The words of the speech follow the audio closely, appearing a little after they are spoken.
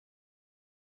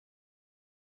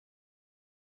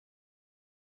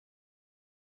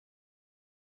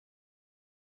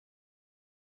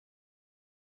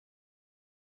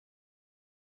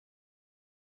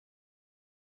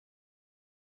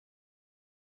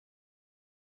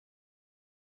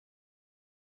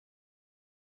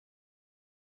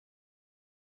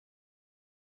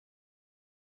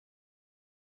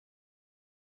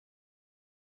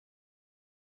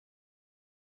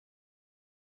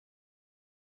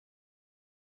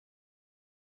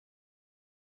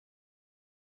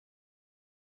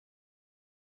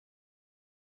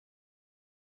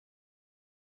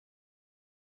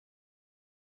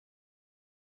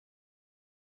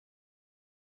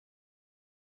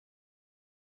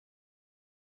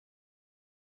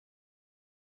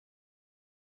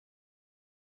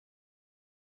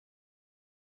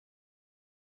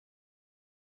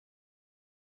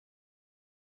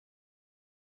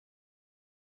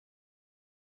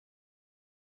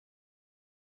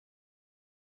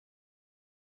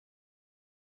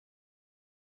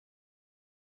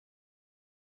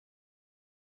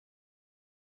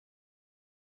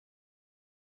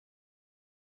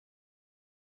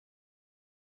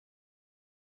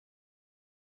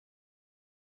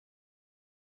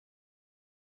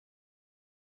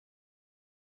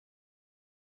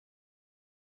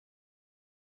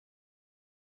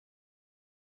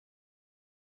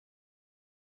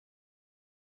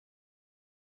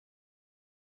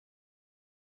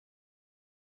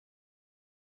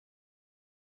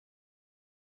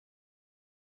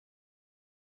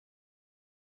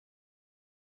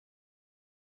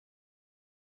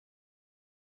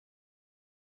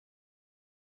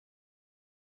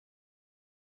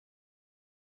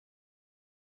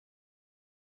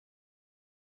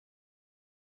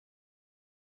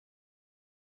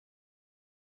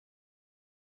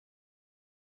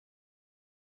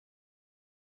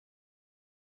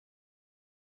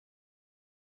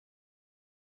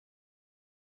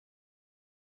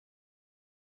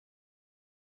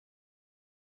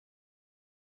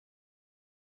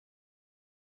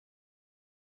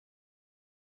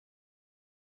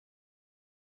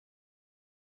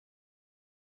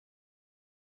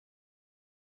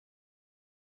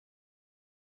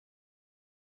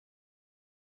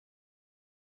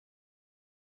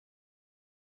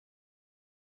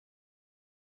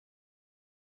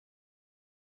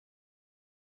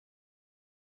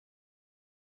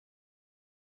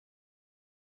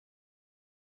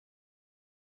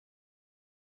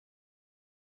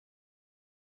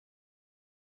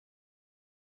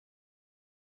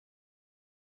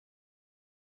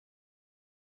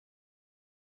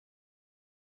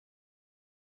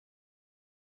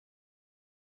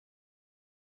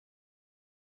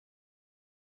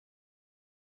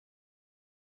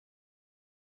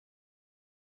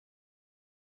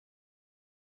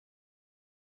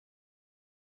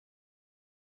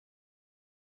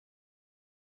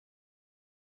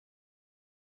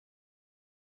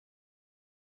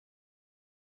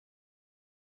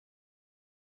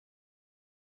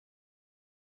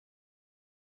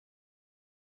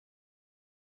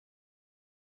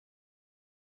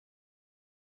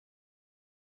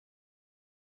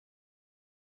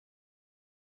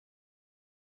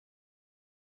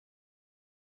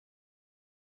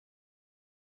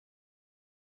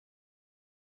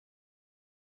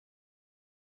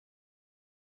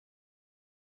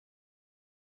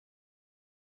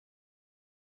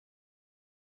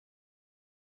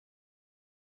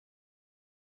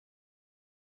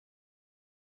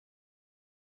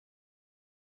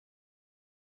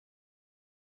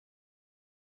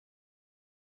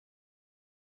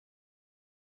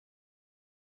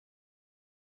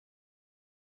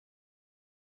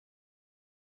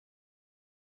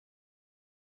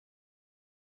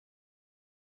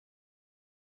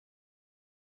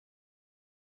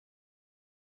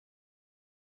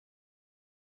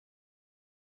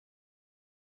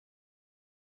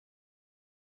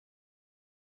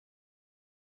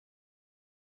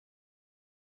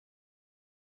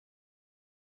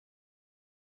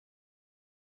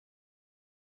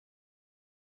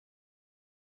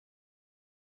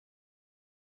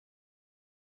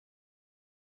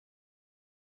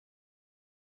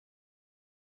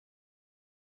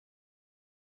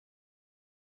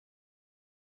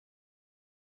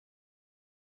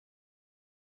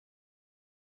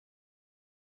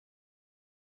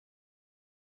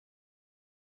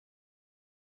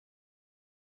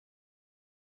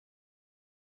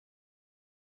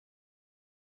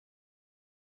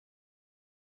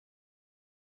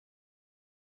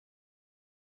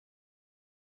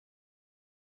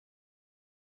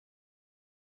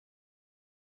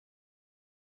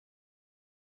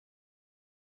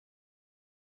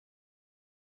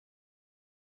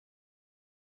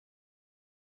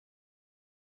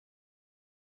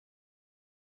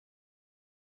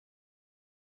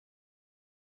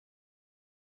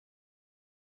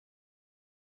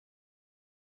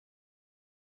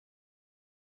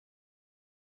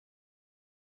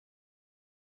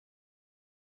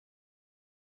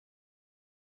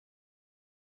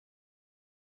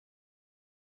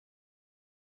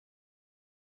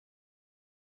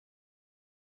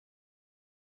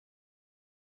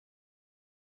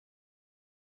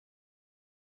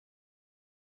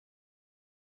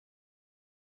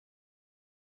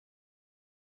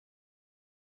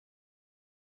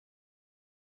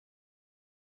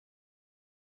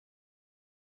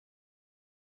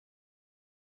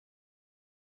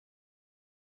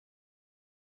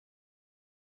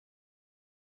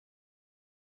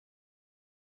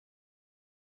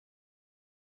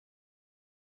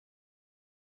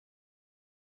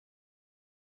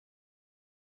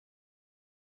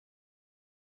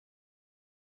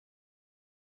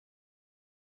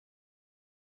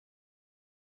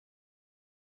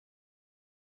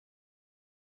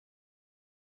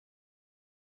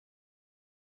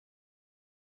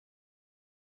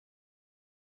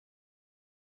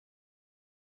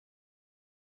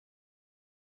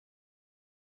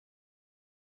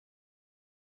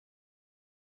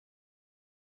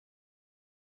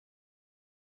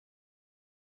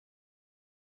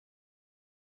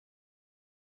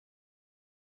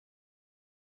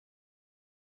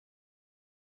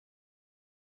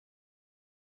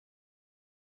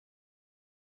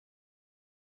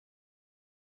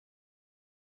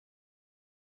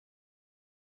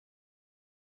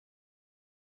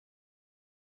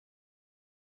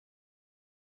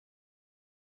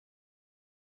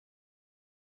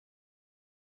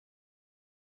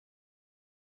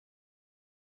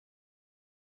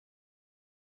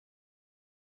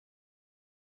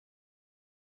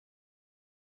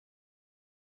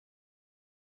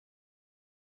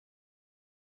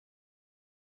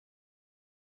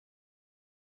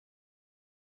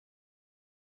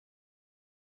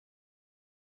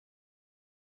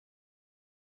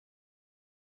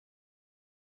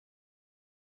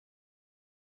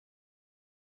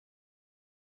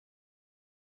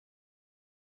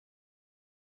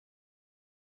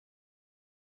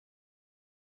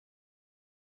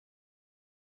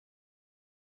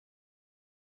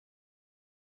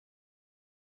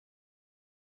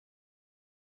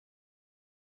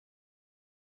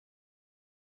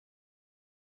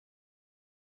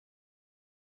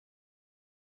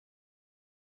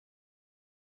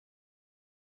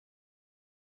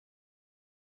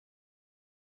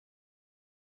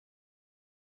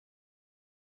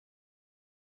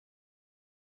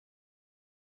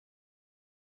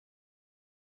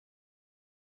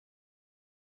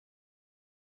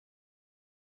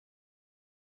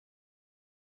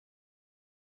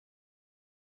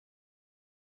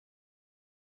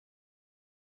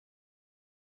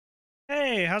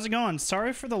Hey, how's it going?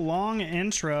 Sorry for the long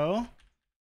intro.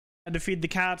 Had to feed the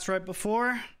cats right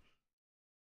before.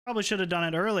 Probably should have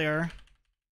done it earlier.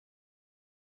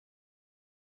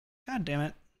 God damn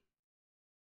it.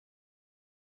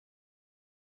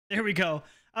 There we go.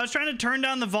 I was trying to turn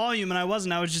down the volume and I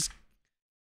wasn't. I was just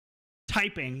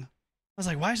typing. I was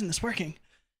like, why isn't this working?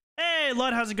 Hey,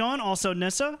 Lud, how's it going? Also,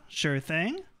 Nissa. Sure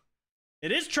thing.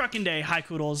 It is Truckin' Day. Hi,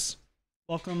 Koodles.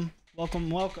 Welcome.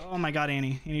 Welcome. Oh my god,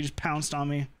 Annie. Annie just pounced on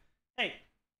me. Hey.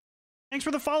 Thanks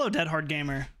for the follow, Dead Hard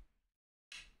Gamer.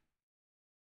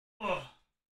 Oh.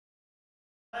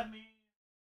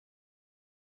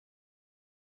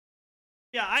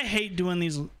 Yeah, I hate doing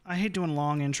these. I hate doing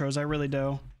long intros. I really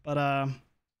do. But,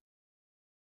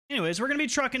 anyways, we're going to be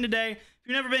trucking today. If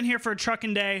you've never been here for a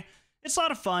trucking day, it's a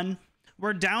lot of fun.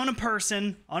 We're down a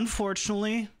person.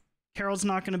 Unfortunately, Carol's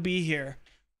not going to be here.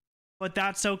 But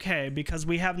that's okay because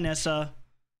we have Nissa.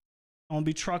 And we'll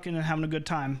be trucking and having a good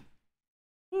time.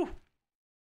 Woo.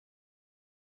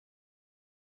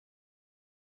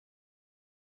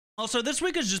 Also, this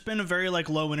week has just been a very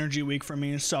low energy week for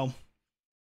me, so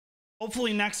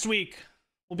hopefully next week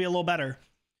will be a little better.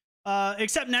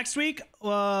 Except next week,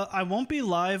 I won't be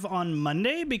live on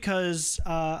Monday because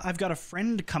I've got a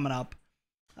friend coming up.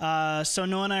 So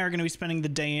Noah and I are going to be spending the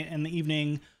day and the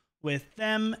evening with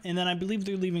them, and then I believe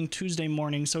they're leaving Tuesday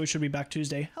morning, so we should be back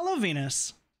Tuesday. Hello,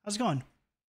 Venus. How's it going?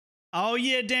 Oh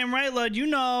yeah, damn right, Lud. You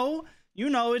know,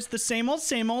 it's the same old,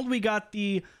 same old. We got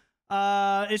the,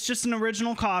 it's just an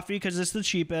original coffee because it's the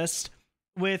cheapest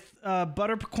with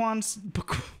butter pecans.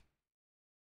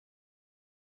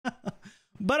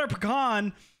 Butter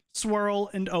pecan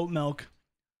swirl and oat milk.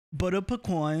 Butter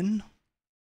pecan.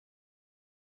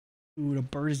 Ooh, the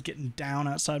bird is getting down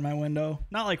outside my window.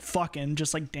 Not like fucking,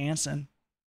 just like dancing.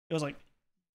 It was like,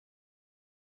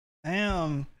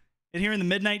 damn. And here in the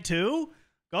midnight too?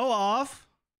 Go off.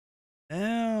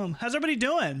 Damn. How's everybody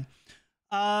doing?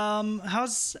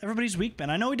 How's everybody's week been?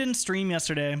 I know we didn't stream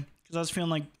yesterday because I was feeling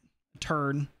like a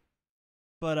turd.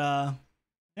 But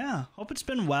yeah, hope it's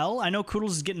been well. I know Koodles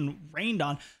is getting rained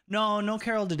on. No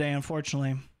Carol today,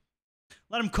 unfortunately.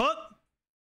 Let him cook.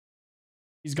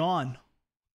 He's gone.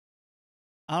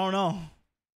 I don't know.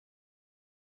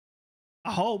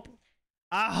 I hope.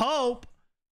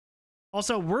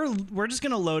 Also, we're just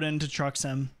gonna load into Truck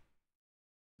Sim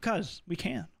because we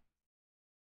can.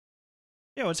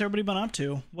 Yeah, what's everybody been up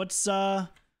to? What's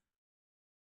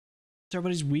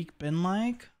everybody's week been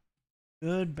like?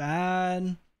 Good,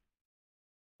 bad?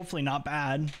 Hopefully not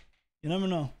bad. You never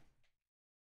know.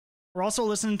 We're also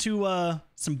listening to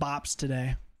some bops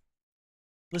today.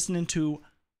 Listening to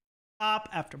bop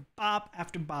after bop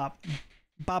after bop.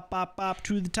 Bop, bop, bop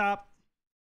to the top.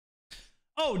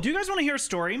 Oh, do you guys want to hear a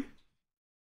story?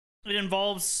 It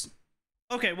involves...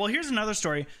 Okay, well, here's another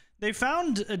story. They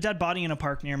found a dead body in a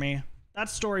park near me.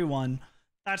 That's story one.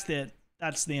 That's it.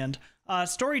 That's the end.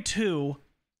 Story two.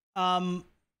 I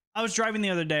was driving the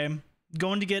other day,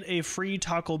 going to get a free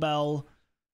Taco Bell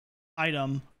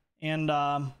item, and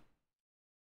I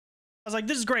was like,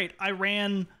 this is great. I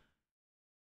ran...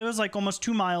 It was like almost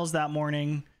 2 miles that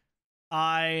morning.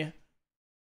 I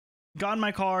got in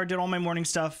my car, did all my morning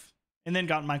stuff, and then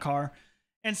got in my car.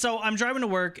 And so I'm driving to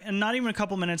work, and not even a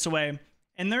couple minutes away,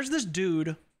 and there's this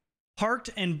dude parked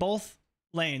in both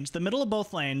lanes, the middle of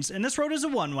both lanes, and this road is a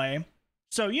one-way.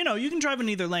 So, you know, you can drive in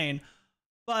either lane.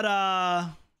 But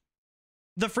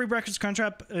the free breakfast crunch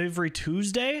wrap every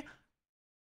Tuesday,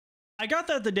 I got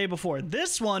that the day before.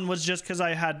 This one was just because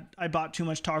I bought too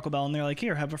much Taco Bell, and they're like,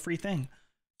 here, have a free thing.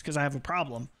 Because I have a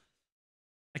problem.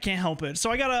 I can't help it.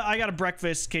 So I got a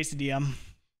breakfast quesadilla,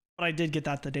 but I did get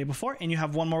that the day before, and you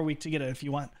have one more week to get it if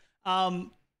you want.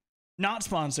 Not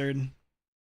sponsored,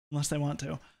 unless they want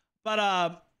to.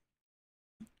 But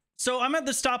so I'm at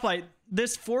the stoplight.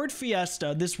 This Ford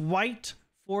Fiesta, this white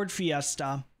Ford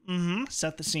Fiesta,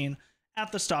 set the scene,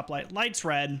 at the stoplight, lights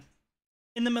red,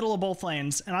 in the middle of both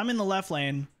lanes, and I'm in the left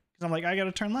lane because I'm like, I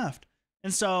gotta turn left.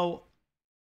 And so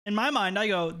in my mind, I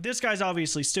go, this guy's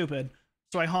obviously stupid.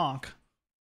 So I honk.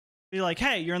 Be like,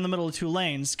 hey, you're in the middle of two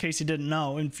lanes, in case you didn't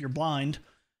know, if you're blind.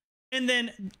 And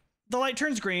then the light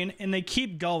turns green, and they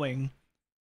keep going. And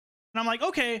I'm like,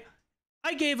 okay,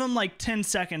 I gave them like 10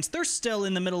 seconds. They're still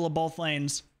in the middle of both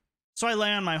lanes. So I lay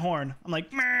on my horn. I'm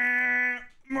like, meh,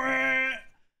 meh.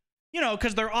 You know,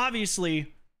 because they're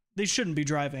obviously, they shouldn't be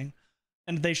driving.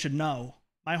 And they should know.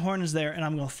 My horn is there, and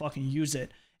I'm going to fucking use it.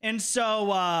 And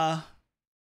so,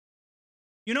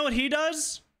 you know what he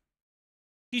does?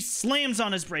 He slams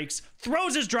on his brakes,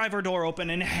 throws his driver door open,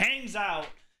 and hangs out.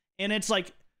 And it's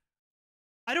like,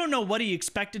 I don't know what he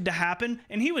expected to happen.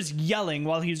 And he was yelling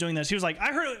while he was doing this. He was like,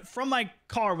 I heard it from my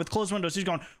car with closed windows. He's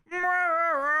going,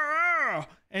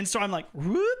 and so I'm like,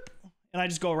 whoop, and I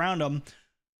just go around him.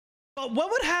 But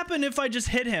what would happen if I just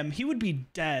hit him? He would be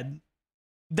dead.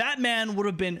 That man would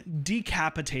have been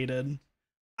decapitated.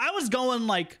 I was going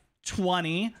like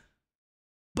 20,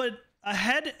 but a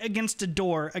head against a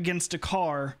door, against a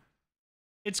car,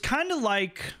 it's kind of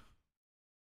like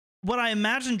what I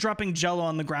imagine dropping Jello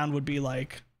on the ground would be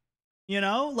like. You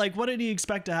know, like what did he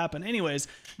expect to happen? Anyways,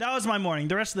 that was my morning.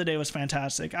 The rest of the day was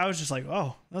fantastic. I was just like,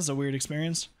 oh, that was a weird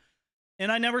experience.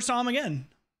 And I never saw him again.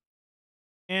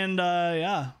 And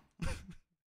yeah,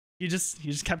 he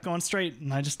just kept going straight,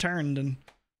 and I just turned, and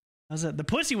that was it. The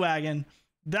pussy wagon,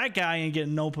 that guy ain't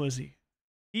getting no pussy.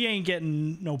 He ain't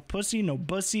getting no pussy, no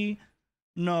bussy,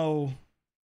 no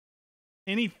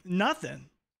nothing.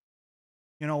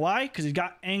 You know why? Because he's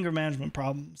got anger management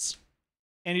problems,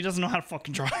 and he doesn't know how to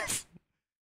fucking drive.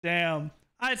 Damn.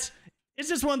 It's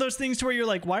just one of those things to where you're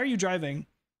like, why are you driving?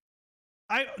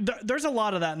 There's a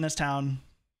lot of that in this town.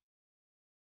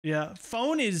 Yeah.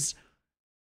 Phone is,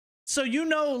 so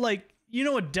like,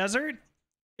 a desert?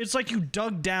 It's like you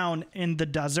dug down in the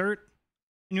desert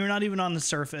and you're not even on the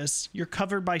surface. You're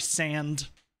covered by sand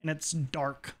and it's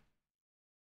dark.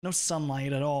 No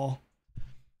sunlight at all.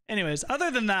 Anyways, other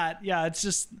than that, yeah, it's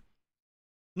just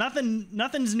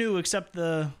nothing's new except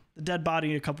the dead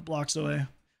body a couple blocks away.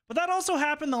 But that also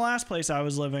happened the last place I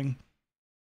was living.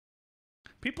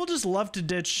 People just love to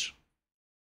ditch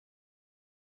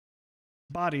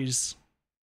bodies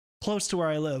close to where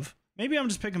I live. Maybe I'm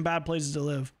just picking bad places to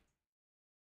live.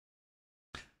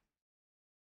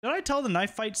 Did I tell the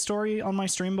knife fight story on my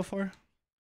stream before?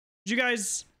 Were you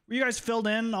guys filled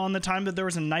in on the time that there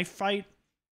was a knife fight?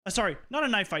 Sorry, not a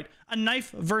knife fight. A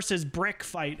knife versus brick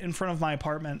fight in front of my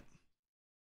apartment.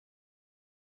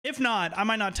 If not, I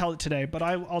might not tell it today, but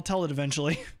I'll tell it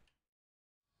eventually.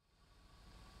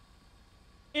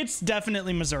 It's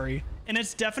definitely Missouri, and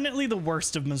it's definitely the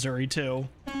worst of Missouri too.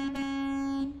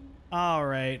 All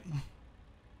right.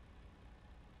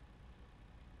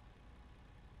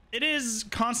 It is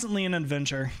constantly an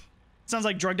adventure. Sounds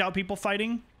like drugged out people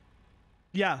fighting.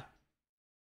 Yeah,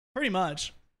 pretty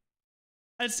much.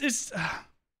 That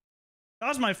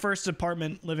was my first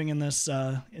apartment living in this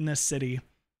city.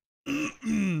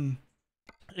 And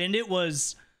it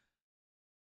was,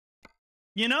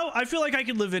 I feel like I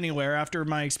could live anywhere after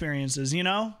my experiences,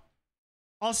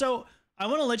 Also, I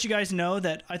want to let you guys know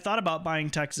that I thought about buying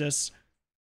Texas.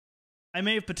 I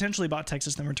may have potentially bought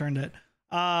Texas and returned it.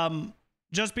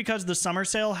 Just because the summer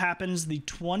sale happens the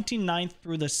 29th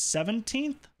through the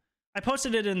 17th. I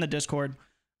posted it in the Discord,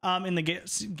 in the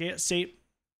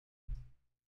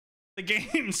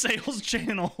game sales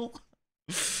channel.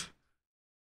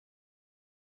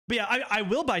 But yeah, I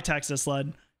will buy Texas,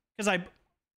 Lud, because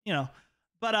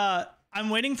but I'm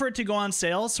waiting for it to go on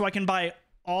sale so I can buy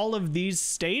all of these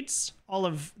states,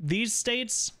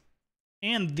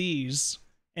 and these,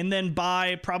 and then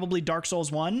buy probably Dark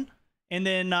Souls 1. And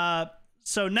then,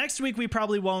 so next week we'll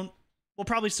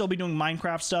probably still be doing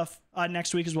Minecraft stuff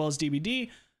next week, as well as DBD,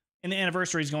 and the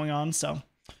anniversary is going on. So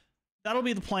that'll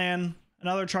be the plan.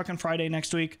 Another Truckin' Friday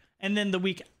next week. And then the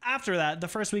week after that, the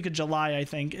first week of July, I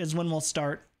think, is when we'll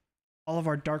start all of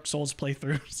our Dark Souls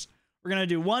playthroughs. We're going to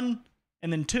do 1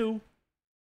 and then 2.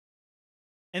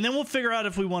 And then we'll figure out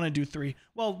if we want to do 3.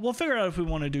 Well, we'll figure out if we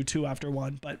want to do 2 after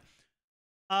 1. But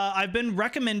I've been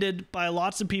recommended by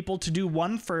lots of people to do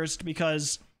 1 first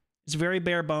because it's very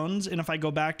bare bones. And if I go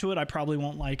back to it, I probably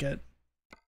won't like it.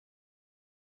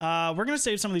 We're going to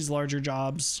save some of these larger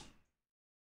jobs.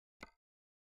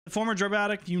 The former drug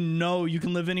addict, you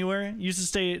can live anywhere. You used to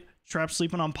stay trapped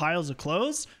sleeping on piles of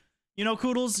clothes.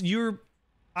 Koodles,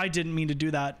 I didn't mean to do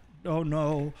that. Oh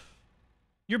no.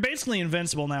 You're basically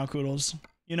invincible now, Koodles.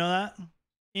 You know that?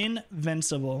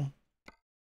 Invincible.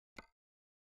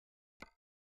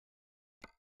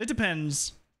 It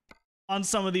depends on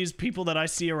some of these people that I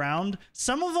see around.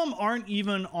 Some of them aren't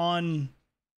even on,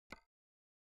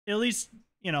 at least,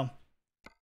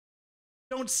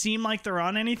 don't seem like they're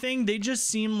on anything. They just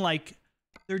seem like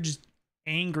they're just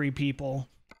angry people.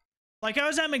 Like, I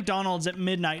was at McDonald's at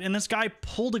midnight and this guy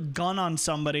pulled a gun on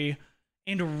somebody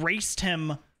and raced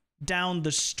him down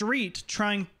the street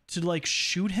trying to like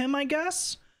shoot him, I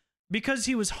guess, because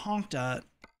he was honked at.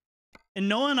 And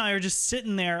Noah and I are just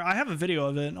sitting there. I have a video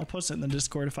of it. I'll post it in the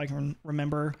Discord if I can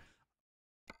remember.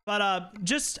 But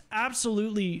just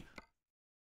absolutely,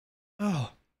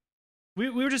 we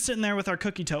were just sitting there with our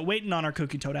cookie tote, waiting on our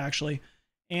cookie tote actually.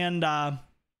 And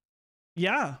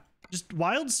yeah, just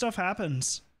wild stuff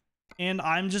happens. and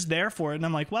I'm just there for it. And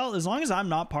I'm like, well, as long as I'm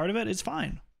not part of it, it's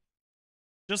fine.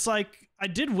 Just like I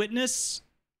did witness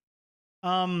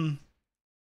some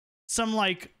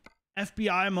like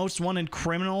FBI most wanted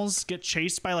criminals get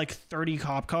chased by like 30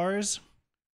 cop cars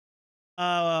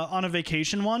on a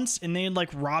vacation once, and they had like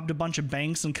robbed a bunch of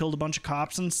banks and killed a bunch of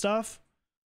cops and stuff.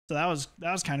 So that was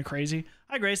kind of crazy.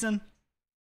 Hi Grayson.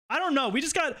 I don't know. We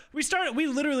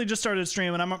literally just started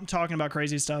streaming. I'm talking about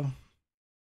crazy stuff.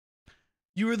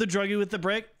 You were the druggie with the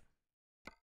brick?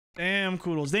 Damn,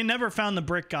 Koodles. They never found the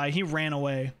brick guy. He ran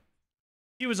away.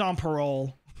 He was on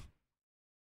parole.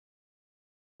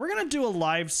 We're gonna do a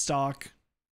livestock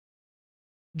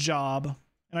job.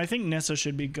 And I think Nissa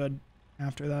should be good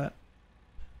after that.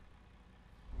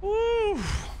 Woo!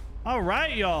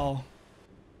 Alright, y'all.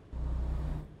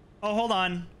 Oh, hold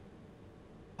on.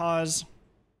 Pause.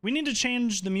 We need to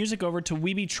change the music over to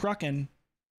We Be Truckin'.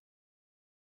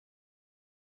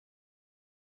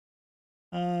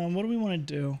 What do we want to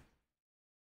do?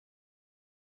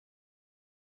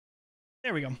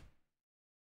 There we go.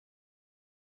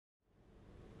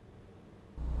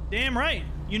 Damn right.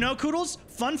 You know, Koodles,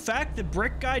 fun fact, the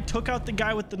brick guy took out the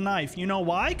guy with the knife. You know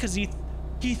why? Because he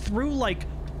threw like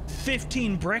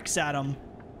 15 bricks at him.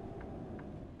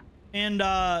 And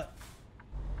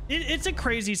it's a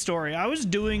crazy story. I was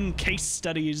doing case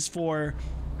studies for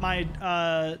my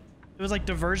it was like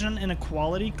diversion and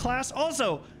equality class.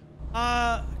 Also,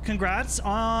 congrats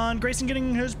on Grayson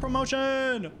getting his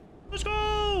promotion. Let's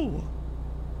go.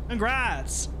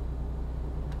 Congrats.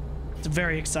 It's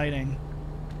very exciting.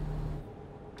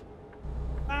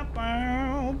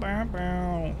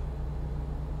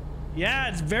 Yeah,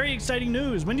 it's very exciting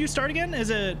news. When do you start again? Is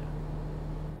it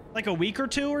like a week or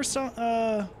two or so?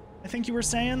 I think you were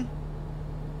saying.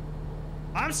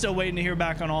 I'm still waiting to hear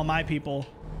back on all my people.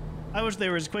 I wish they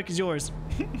were as quick as yours.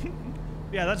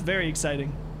 Yeah, that's very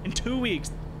exciting. In 2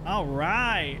 weeks. All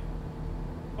right.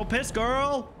 Go piss,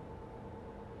 girl.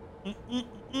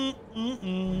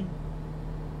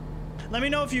 Let me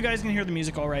know if you guys can hear the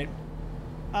music all right.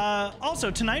 Also,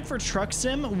 tonight for Truck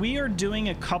Sim, we are doing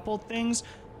a couple things.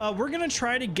 We're gonna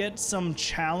try to get some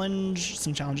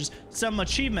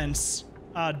achievements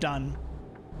done.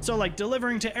 So like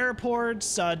delivering to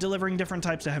airports, delivering different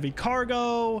types of heavy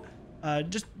cargo,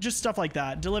 just stuff like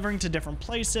that. Delivering to different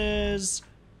places.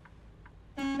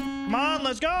 Come on,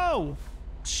 let's go!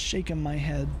 Shaking my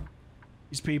head.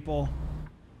 These people.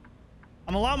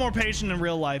 I'm a lot more patient in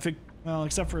real life. Well,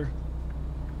 except for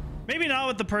maybe not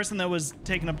with the person that was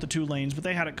taking up the 2 lanes, but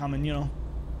they had it coming, you know.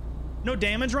 No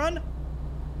damage run?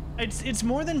 It's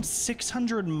more than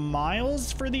 600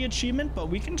 miles for the achievement, but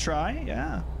we can try,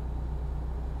 yeah.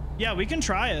 Yeah, we can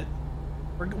try it.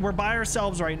 We're by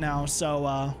ourselves right now,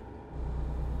 so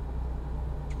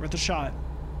it's worth a shot.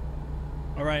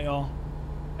 All right, y'all.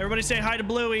 Everybody say hi to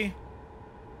Bluey.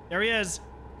 There he is.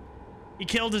 He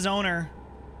killed his owner.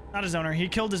 Not his owner, he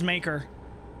killed his maker.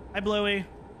 Hi, Bluey.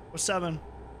 What's 7?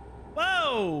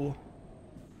 Whoa!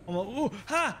 Ooh,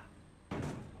 ha!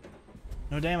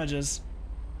 No damages.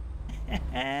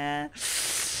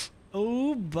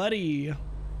 Oh, buddy.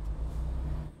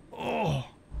 Oh,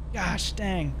 gosh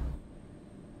dang.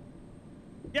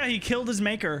 Yeah, he killed his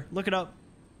maker. Look it up.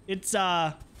 It's,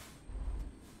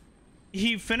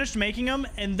 he finished making them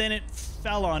and then it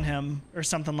fell on him or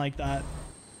something like that.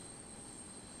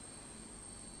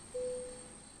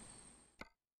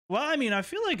 Well, I mean, I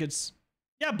feel like it's...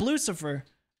 Yeah, Blucifer.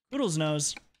 Poodles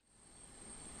knows.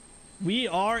 We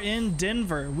are in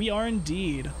Denver. We are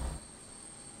indeed.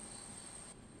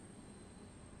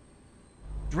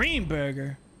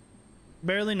 Dreamburger.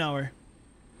 Barely know her.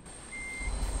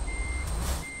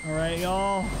 All right,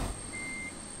 y'all.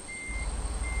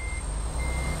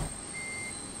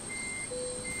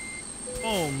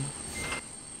 Boom.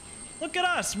 Look at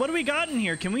us. What do we got in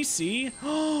here? Can we see?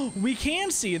 Oh, we can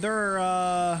see. They're,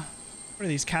 what are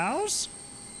these, cows?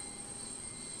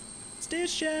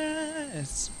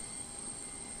 Stitches.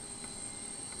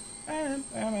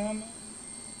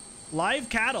 Live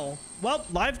cattle. Well,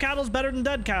 live cattle's better than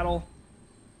dead cattle.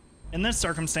 In this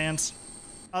circumstance.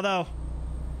 Although,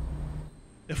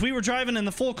 if we were driving in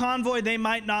the full convoy, they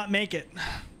might not make it.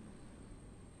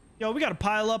 Yo, we gotta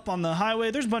pile up on the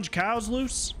highway. There's a bunch of cows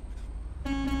loose.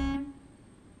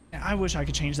 I wish I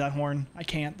could change that horn. I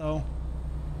can't, though.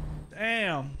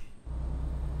 Damn.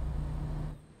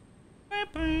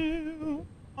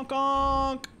 Honk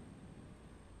honk.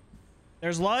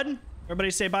 There's Lud.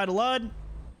 Everybody say bye to Lud.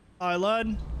 Bye,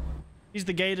 Lud. He's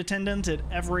the gate attendant at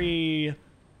every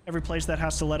place that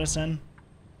has to let us in.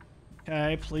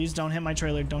 Okay, please don't hit my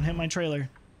trailer. Don't hit my trailer.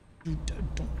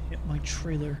 Don't hit my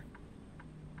trailer.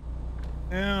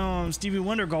 Damn, Stevie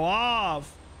Wonder, go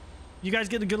off. You guys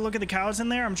get a good look at the cows in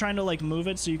there? I'm trying to like move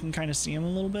it so you can kind of see them a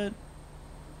little bit.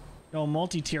 Yo,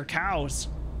 multi-tier cows.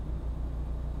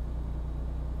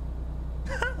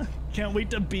 Can't wait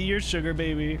to be your sugar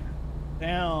baby.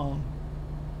 Damn.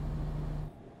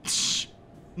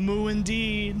 Moo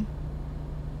indeed.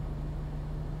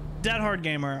 Dead Hard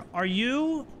Gamer, are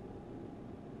you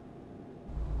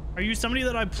somebody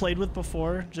that I've played with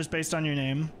before just based on your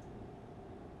name?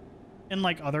 In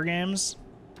like other games?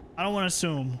 I don't want to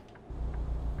assume.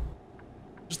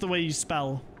 Just the way you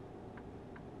spell.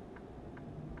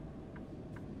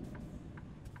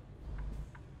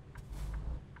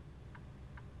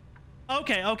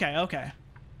 Okay.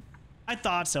 I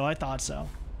thought so.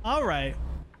 All right.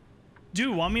 Do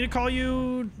you want me to call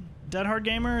you Dead Hard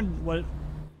Gamer? What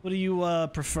do you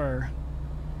prefer?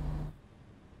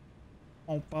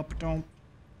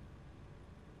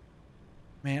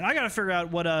 Man, I gotta figure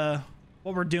out what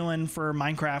we're doing for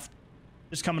Minecraft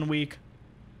this coming week.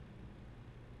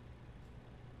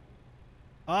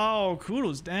 Oh,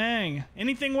 kudos, dang.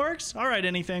 Anything works? All right,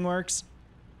 anything works.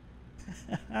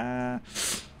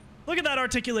 Look at that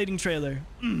articulating trailer.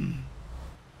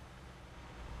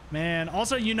 Man,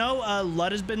 also, you know,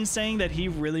 Lud has been saying that he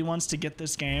really wants to get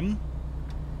this game.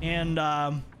 And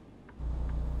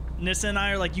Nissa and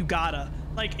I are like, you gotta.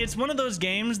 Like, it's one of those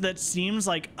games that seems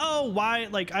like, oh, why?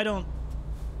 Like, I don't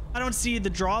see the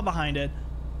draw behind it.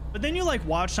 But then you like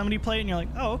watch somebody play it and you're like,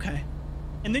 oh, okay.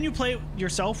 And then you play it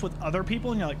yourself with other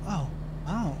people and you're like, oh,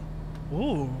 wow,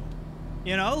 ooh.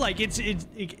 You know, like I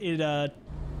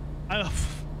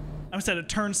said it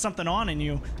turns something on in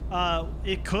you.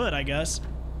 It could, I guess,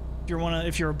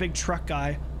 if you're a big truck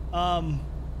guy.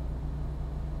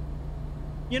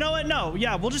 You know what? No,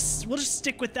 yeah, we'll just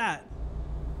stick with that.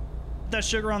 Put that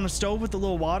sugar on the stove with a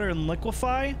little water and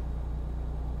liquefy. What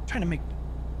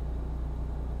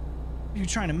are you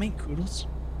trying to make, Koodles?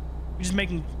 You just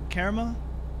making caramel?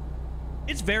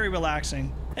 It's very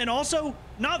relaxing, and also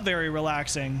not very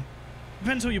relaxing.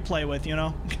 Depends who you play with, you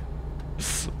know.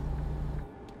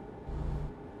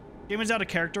 Game is out a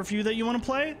character for you that you want to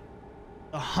play?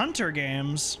 The Hunter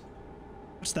games.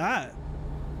 What's that?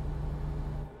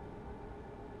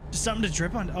 Just something to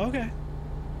drip on. Oh, okay.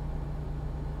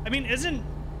 I mean, isn't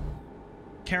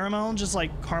caramel just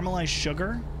like caramelized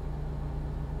sugar?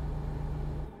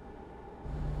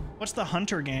 What's the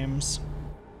Hunter games?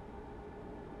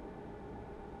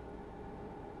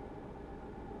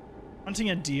 Hunting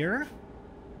a deer?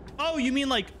 Oh, you mean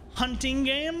like hunting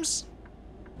games?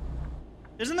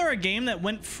 Isn't there a game that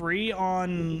went free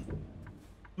on...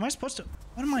 Am I supposed to...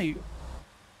 What am I...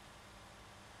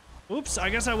 Oops, I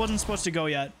guess I wasn't supposed to go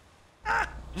yet. Ah!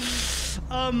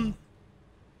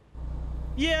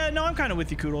 Yeah, no, I'm kind of with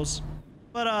you, Koodles.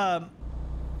 But,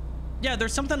 yeah,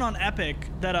 there's something on Epic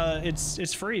that,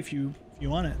 it's free if you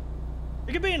want it.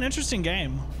 It could be an interesting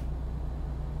game.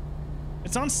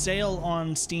 It's on sale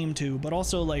on Steam too, but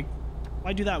also like,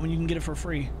 why do that when you can get it for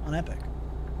free on Epic?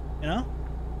 You know?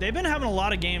 They've been having a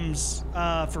lot of games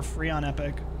for free on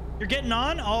Epic. You're getting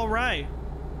on? All right.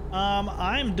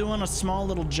 I'm doing a small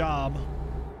little job.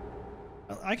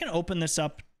 I can open this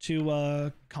up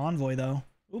to Convoy though.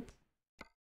 Oop.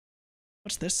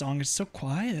 What's this song? It's so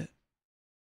quiet.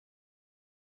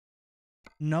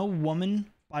 No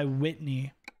Woman by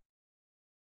Whitney.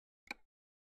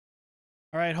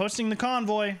 All right, hosting the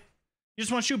Convoy. You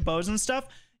just want to shoot bows and stuff?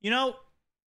 You know,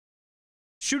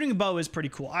 shooting a bow is pretty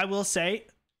cool. I will say,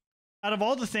 out of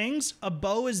all the things, a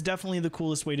bow is definitely the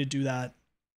coolest way to do that.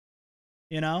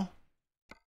 You know?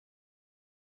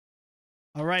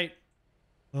 All right.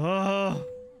 Oh,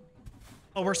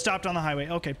 we're stopped on the highway.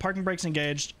 Okay, parking brakes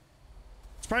engaged.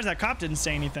 Surprised that cop didn't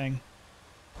say anything.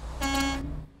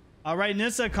 All right,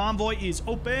 Nissa, Convoy is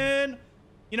open.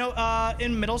 You know,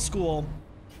 in middle school,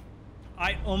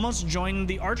 I almost joined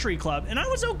the archery club, and I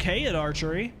was okay at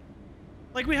archery.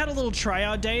 Like, we had a little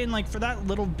tryout day, and like for that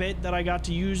little bit that I got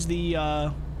to use the,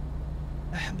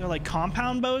 they're like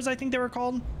compound bows, I think they were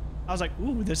called. I was like,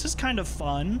 ooh, this is kind of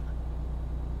fun.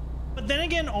 But then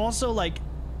again, also like,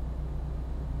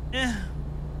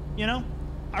 you know,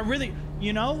 I really,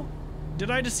 you know,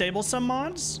 did I disable some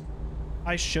mods?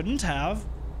 I shouldn't have.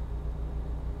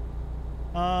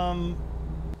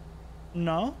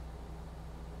 No.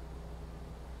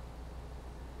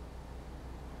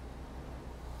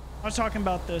 I was talking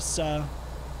about this,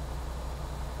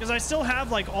 because I still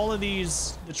have like all of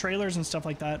these, the trailers and stuff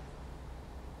like that.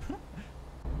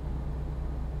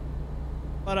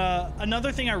 But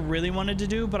another thing I really wanted to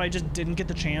do, but I just didn't get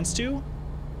the chance to,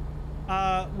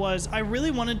 was I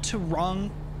really wanted to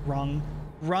run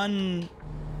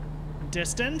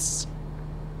distance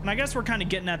and I guess we're kind of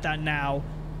getting at that now,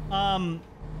 to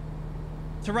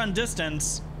run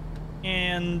distance.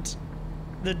 And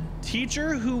the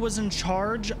teacher who was in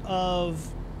charge of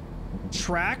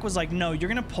track was like, no, you're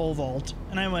gonna pole vault.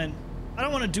 And I went, I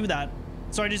don't want to do that.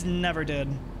 So I just never did.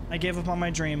 I gave up on my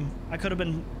dream. I could have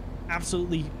been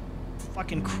absolutely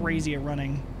fucking crazy at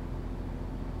running.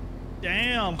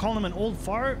 Damn, calling him an old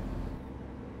fart.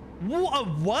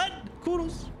 What?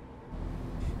 Kudos.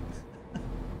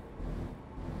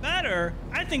 Better?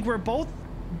 I think we're both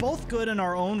good in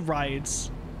our own rights.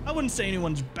 I wouldn't say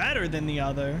anyone's better than the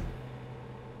other.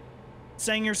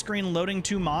 Saying your screen loading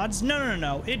 2 mods?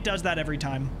 No. It does that every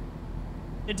time.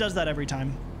 It does that every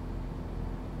time.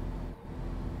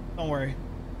 Don't worry.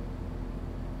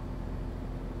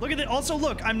 Look at it. Also,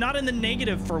 look, I'm not in the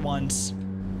negative for once.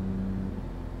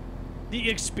 The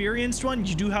experienced one,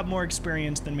 you do have more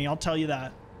experience than me. I'll tell you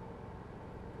that.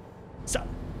 So,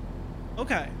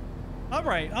 okay. All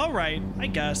right. I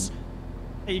guess.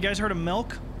 Hey, you guys heard of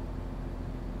milk?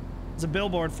 There's a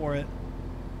billboard for it.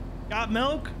 Got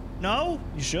milk? No?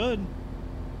 You should.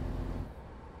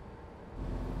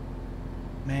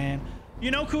 Man.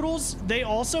 You know, Koodles, they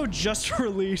also just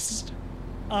released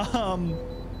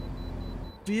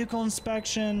vehicle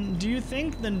inspection. Do you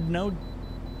think the no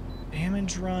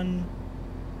damage run?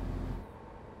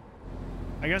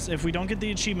 I guess if we don't get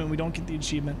the achievement, we don't get the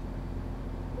achievement.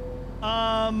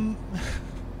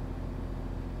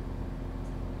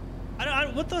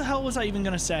 What the hell was I even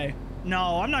gonna say?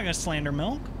 No, I'm not gonna slander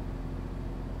milk.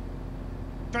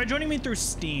 Try joining me through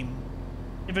Steam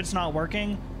if it's not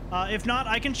working. If not,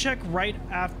 I can check right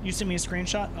after you send me a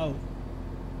screenshot. Oh.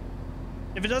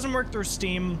 If it doesn't work through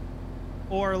Steam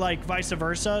or like vice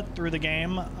versa through the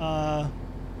game,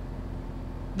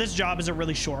 this job is a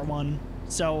really short one.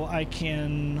 So I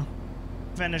can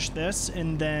finish this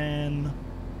and then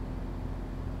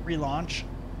relaunch.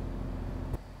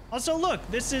 Also, look,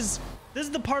 this is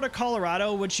the part of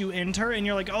Colorado which you enter and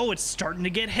you're like, oh, it's starting to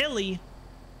get hilly.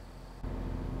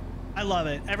 I love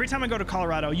it. Every time I go to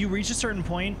Colorado, you reach a certain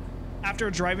point after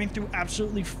driving through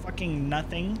absolutely fucking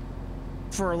nothing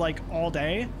for like all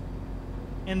day.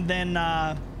 And then,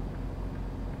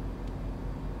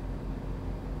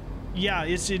 yeah,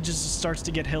 it just starts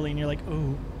to get hilly and you're like,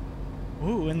 ooh,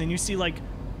 ooh. And then you see like,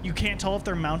 you can't tell if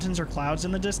they're mountains or clouds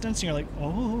in the distance. And you're like,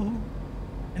 oh.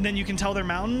 And then you can tell they're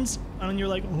mountains and you're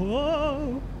like,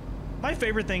 whoa. My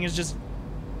favorite thing is just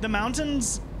the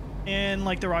mountains in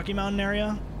like the Rocky Mountain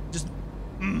area. Just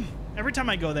every time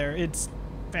I go there, it's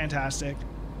fantastic.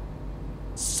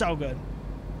 So good.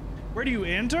 Where do you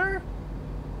enter?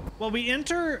 Well, we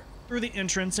enter through the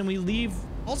entrance and we leave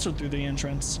also through the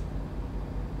entrance.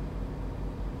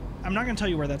 I'm not gonna tell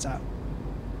you where that's at.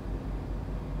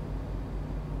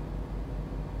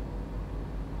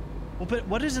 Well, but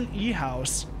what is an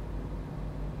e-house?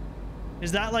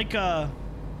 Is that like a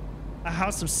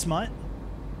house of smut?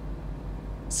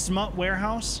 Smut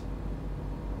warehouse?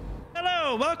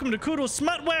 Hello, welcome to Koodle's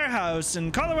Smut Warehouse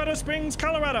in Colorado Springs,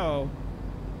 Colorado.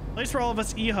 Place for all of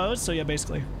us e-hoes, so yeah,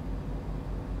 basically.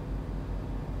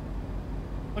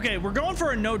 Okay, we're going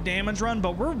for a no damage run,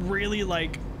 but we're really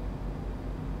like,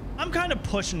 I'm kind of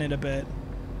pushing it a bit.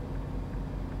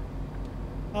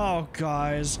 Oh,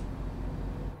 guys.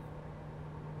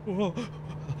 Whoa.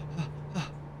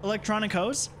 Electronic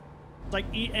hose? Like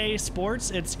EA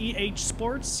Sports, it's EH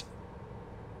Sports.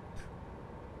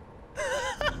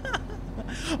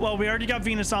 Well, we already got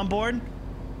Venus on board.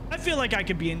 I feel like I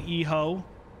could be an e-ho,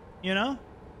 you know?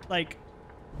 Like,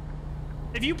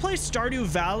 if you play Stardew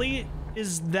Valley,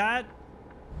 isn't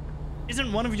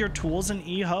one of your tools an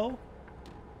e-ho?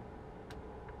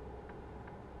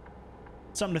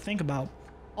 Something to think about.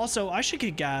 Also, I should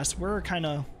get gas. We're kind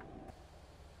of...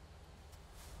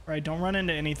 Alright, don't run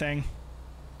into anything.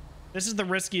 This is the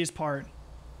riskiest part.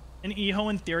 An e-ho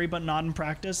in theory, but not in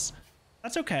practice.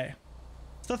 That's okay.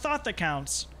 It's the thought that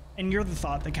counts. And you're the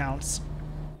thought that counts.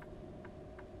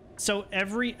 So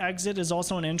every exit is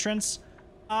also an entrance?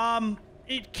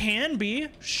 It can be.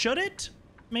 Should it?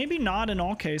 Maybe not in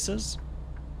all cases.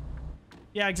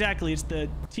 Yeah, exactly. It's the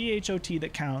THOT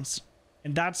that counts.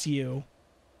 And that's you.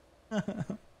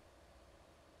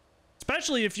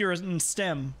 Especially if you're in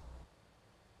STEM.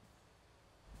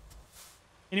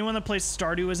 Anyone that plays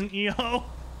Stardew is an EO?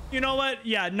 You know what?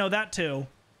 Yeah, no, that too.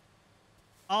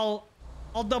 I'll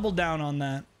double down on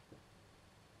that.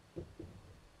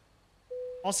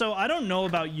 Also, I don't know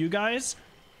about you guys,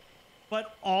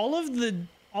 but all of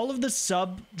the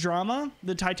sub drama,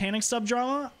 the Titanic sub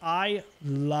drama, I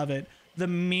love it. The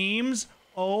memes,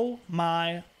 oh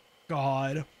my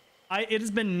god. It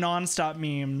has been non-stop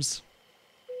memes.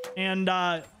 And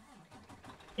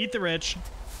eat the rich.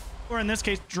 Or in this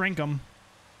case, drink them.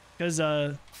 Because,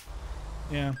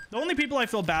 yeah. The only people I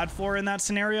feel bad for in that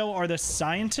scenario are the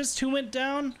scientist who went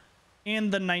down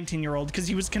and the 19-year-old, because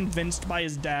he was convinced by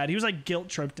his dad. He was like guilt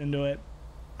tripped into it.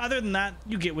 Other than that,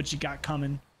 you get what you got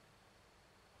coming.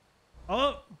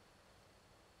 Oh.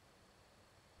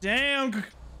 Damn.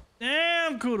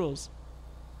 Damn, Koodles.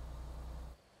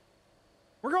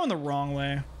 We're going the wrong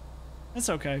way. That's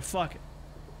okay. Fuck it.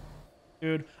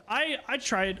 Dude, I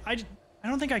tried. I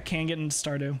don't think I can get into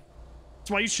Stardew.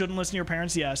 That's why you shouldn't listen to your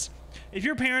parents. Yes. If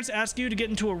your parents ask you to get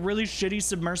into a really shitty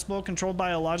submersible controlled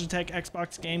by a Logitech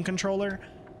Xbox game controller,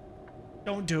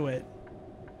 don't do it.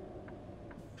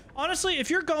 Honestly, if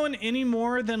you're going any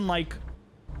more than like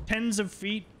tens of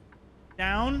feet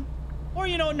down, or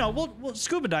you know, no, well,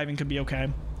 scuba diving could be okay,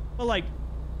 but like,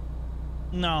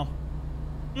 no,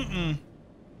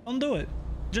 don't do it.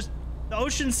 Just, the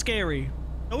ocean's scary.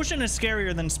 The ocean is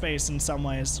scarier than space in some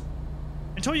ways,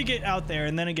 until you get out there,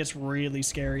 and then it gets really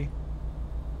scary.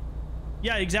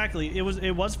 Yeah, exactly. It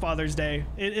was Father's Day.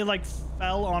 It like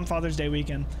fell on Father's Day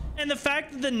weekend, and the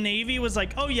fact that the Navy was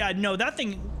like, oh yeah, no, that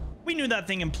thing, we knew that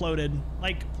thing imploded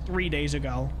like 3 days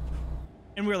ago,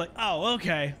 and we were like, oh,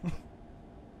 okay.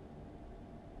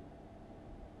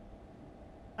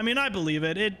 I mean, I believe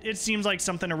it. It seems like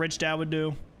something a rich dad would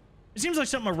do. It seems like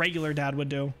something a regular dad would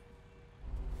do.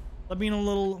 But being a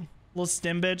little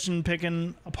stim bitch and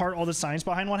picking apart all the science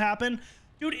behind what happened.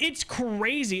 Dude, it's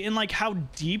crazy. And like how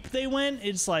deep they went.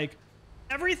 It's like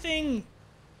everything.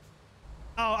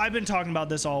 Oh, I've been talking about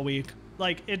this all week.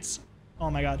 Like it's, oh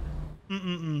my God.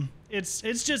 It's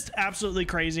just absolutely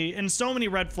crazy. And so many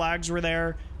red flags were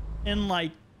there. And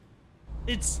like,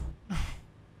 it's,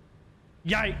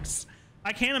 yikes.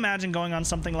 I can't imagine going on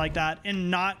something like that and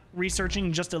not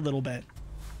researching just a little bit,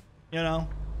 you know?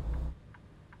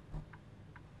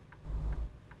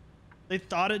 They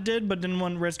thought it did, but didn't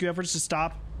want rescue efforts to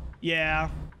stop. Yeah.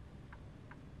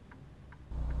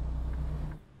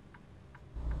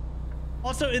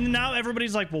 Also, and now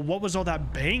everybody's like, well, what was all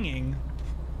that banging?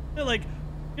 They're like,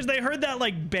 because they heard that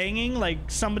like banging, like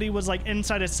somebody was like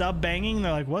inside a sub banging.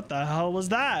 They're like, what the hell was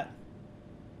that?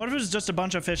 What if it was just a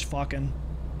bunch of fish fucking?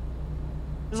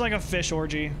 It's like a fish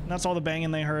orgy. And that's all the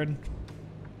banging they heard.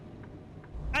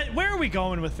 Where are we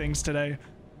going with things today?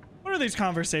 What are these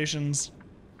conversations?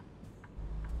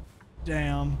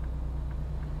 Damn.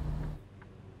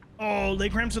 Oh,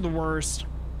 leg cramps are the worst.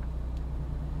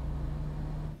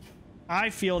 I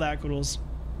feel that, Koodles.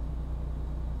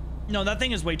 No, that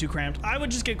thing is way too cramped. I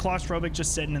would just get claustrophobic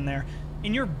just sitting in there.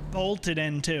 And you're bolted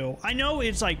in too. I know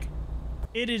it's like,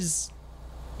 it is,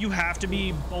 you have to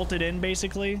be bolted in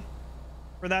basically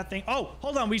for that thing. Oh,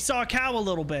 hold on. We saw a cow a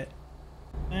little bit.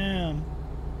 Damn.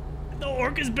 The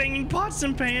orca's banging pots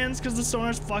and pans because the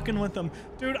sonar's fucking with them.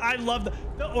 Dude, I love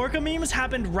the orca memes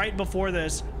happened right before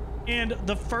this. And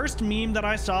the first meme that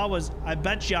I saw was, I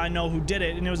bet you I know who did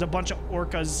it. And it was a bunch of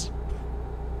orcas.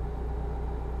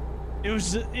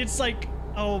 It's like,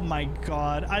 oh my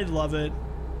God, I love it.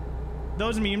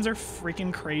 Those memes are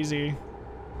freaking crazy.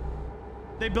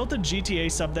 They built a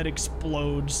GTA sub that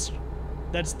explodes.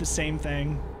 That's the same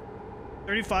thing.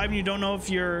 35 and you don't know if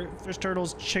your fish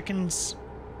turtles chickens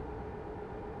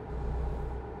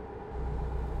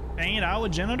bang it out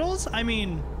with genitals? I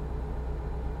mean,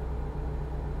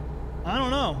 I don't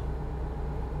know.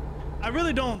 I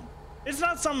really don't. It's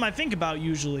not something I think about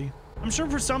usually. I'm sure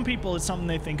for some people it's something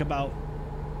they think about.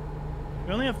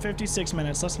 We only have 56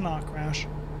 minutes. Let's not crash.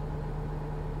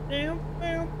 They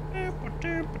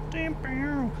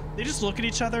just look at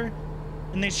each other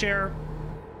and they share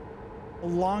a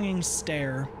longing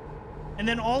stare. And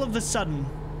then all of a sudden,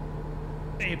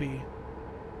 baby.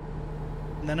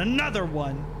 And then another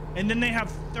one. And then they have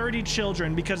 30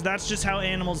 children because that's just how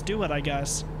animals do it, I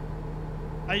guess.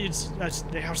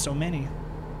 They have so many.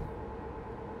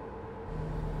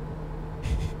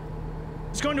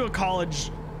 Just going to a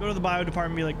college, go to the bio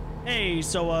department and be like, hey,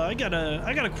 so I got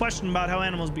a question about how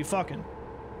animals be fucking.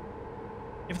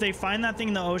 If they find that thing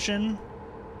in the ocean.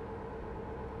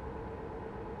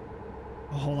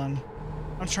 Oh, hold on.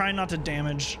 I'm trying not to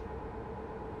damage.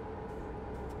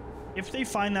 If they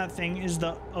find that thing is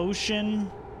the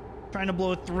ocean trying to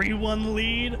blow a 3-1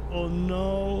 lead. Oh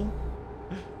no.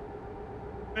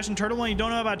 Question turtle one, you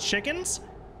don't know about chickens?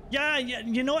 Yeah,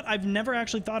 you know what? I've never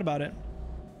actually thought about it.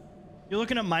 You're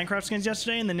looking at Minecraft skins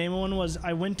yesterday and the name of one was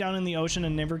I went down in the ocean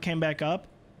and never came back up.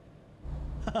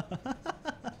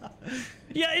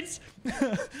 Yeah, it's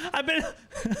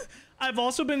I've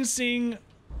also been seeing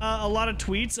a lot of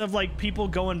tweets of like people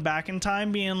going back in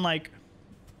time being like,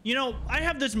 you know, I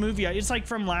have this movie, it's like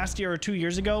from last year or 2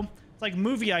 years ago. It's like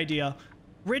movie idea.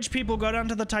 rich people go down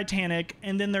to the Titanic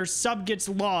and then their sub gets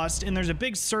lost and there's a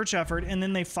big search effort and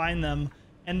then they find them.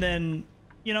 And then,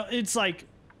 you know, it's like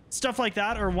stuff like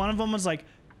that. Or one of them was like,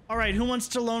 all right, who wants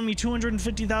to loan me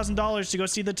 $250,000 to go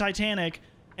see the Titanic?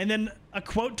 And then a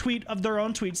quote tweet of their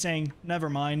own tweet saying, never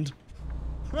mind.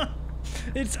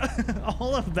 It's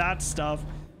all of that stuff.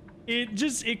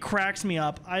 It cracks me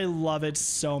up. I love it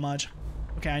so much.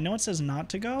 Okay, I know it says not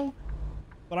to go,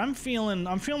 but I'm feeling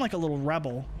like a little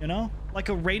rebel, you know? Like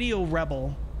a radio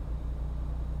rebel.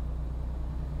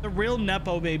 The real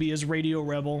Nepo baby is radio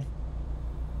rebel.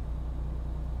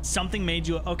 Something made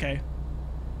you okay.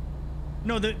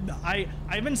 No,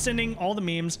 I've been sending all the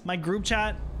memes. My group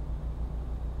chat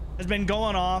has been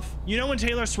going off. You know when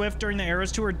Taylor Swift during the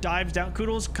Eras tour dives down,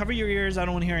 Koodles, cover your ears, I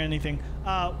don't want to hear anything.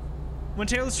 When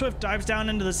Taylor Swift dives down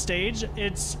into the stage,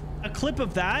 it's a clip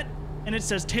of that, and it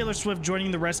says Taylor Swift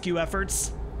joining the rescue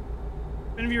efforts.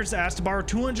 If any of you asked to borrow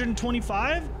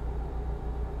 225?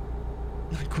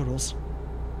 Koodles.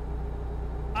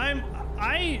 I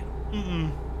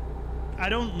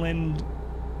don't lend.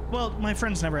 Well, my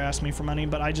friends never ask me for money,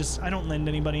 but I don't lend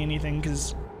anybody anything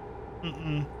because,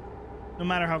 no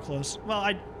matter how close. Well,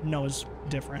 I know is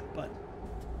different, but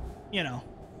you know.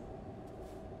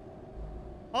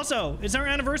 Also, it's our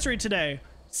anniversary today.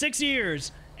 6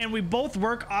 years, and we both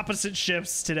work opposite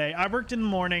shifts today. I worked in the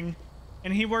morning,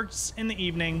 and he works in the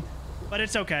evening, but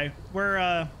it's okay.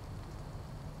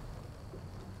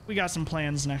 We got some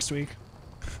plans next week.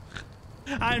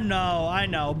 I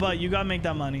know, but you gotta make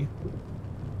that money.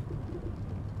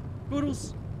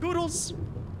 Goodles.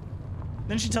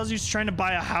 Then she tells you she's trying to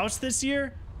buy a house this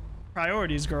year.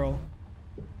 Priorities, girl.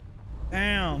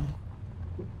 Damn.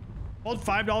 Hold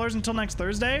 $5 until next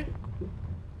Thursday?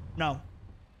 No.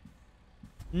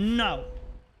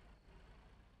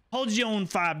 Hold your own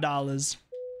 $5.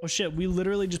 Oh shit, we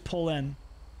literally just pull in.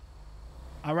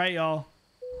 All right, y'all.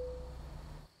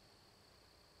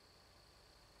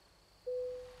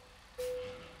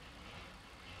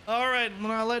 All right,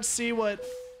 now let's see what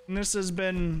this has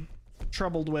been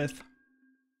troubled with.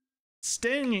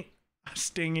 Stingy.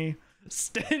 Stingy.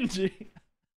 Stingy.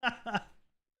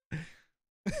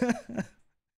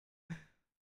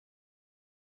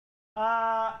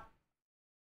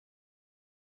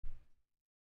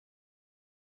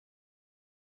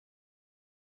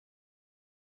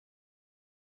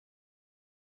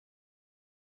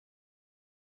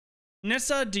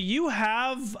 Nissa, do you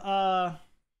have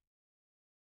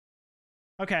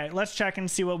okay, let's check and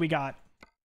see what we got.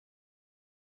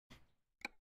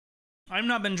 I've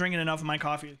not been drinking enough of my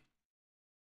coffee.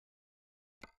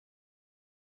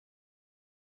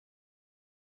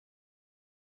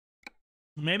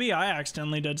 Maybe I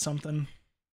accidentally did something.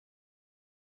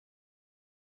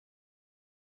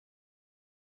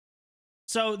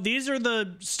 So these are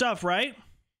the stuff, right?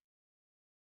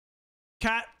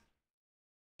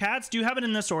 Cats, do you have it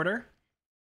in this order?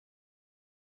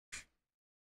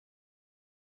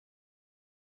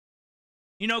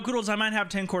 You know, Koodles, I might have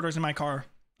 10 quarters in my car.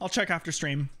 I'll check after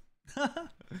stream.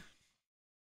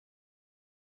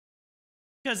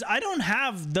 Because I don't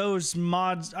have those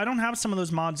mods. I don't have some of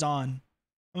those mods on.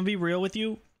 I'm gonna be real with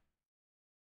you.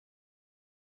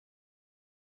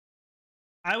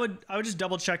 I would just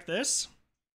double check this.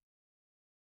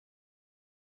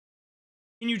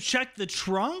 Can you check the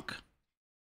trunk?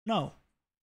 No.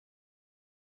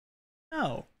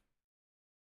 No.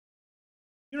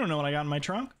 You don't know what I got in my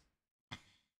trunk.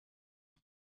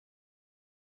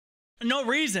 No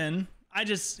reason.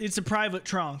 It's a private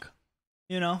trunk,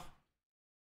 you know?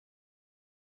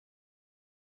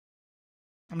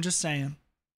 I'm just saying.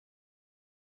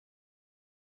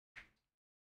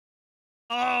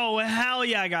 Oh, hell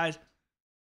yeah, guys.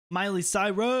 Miley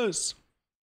Cyrus.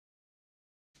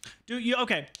 Dude,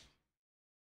 okay.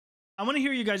 I want to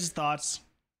hear you guys' thoughts.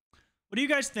 What do you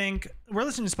guys think? We're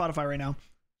listening to Spotify right now.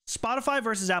 Spotify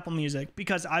versus Apple Music,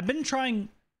 because I've been trying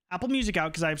Apple Music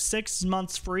out because I have 6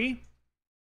 months free.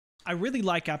 I really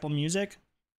like Apple Music,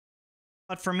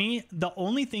 but for me, the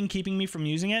only thing keeping me from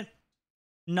using it,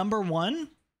 number 1,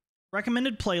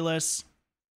 recommended playlists,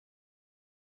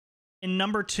 and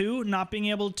number 2, not being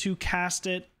able to cast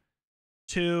it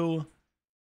to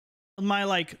my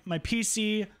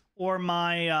PC or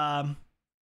my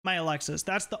my Alexas.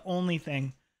 That's the only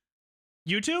thing.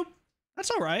 YouTube, that's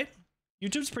all right.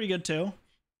 YouTube's pretty good too.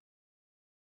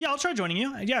 Yeah, I'll try joining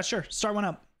you. Yeah, sure. Start one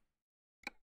up.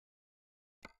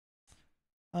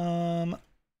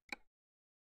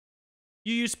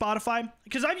 You use Spotify?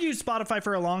 Because I've used Spotify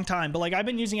for a long time, but like I've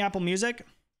been using Apple Music.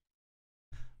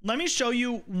 Let me show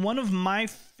you one of my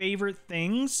favorite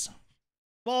things.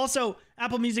 Well, also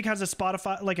Apple Music has a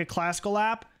Spotify, like a classical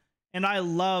app, and I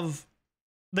love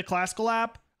the classical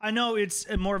app. I know it's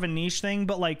more of a niche thing,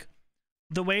 but like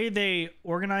the way they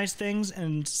organize things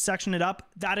and section it up,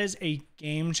 that is a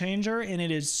game changer, and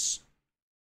it is,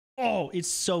 oh, it's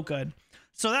so good.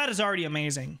 So that is already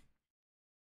amazing.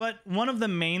 But one of the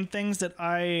main things that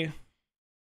I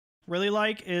really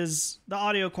like is the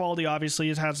audio quality. Obviously,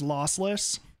 it has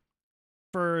lossless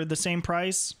for the same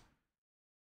price,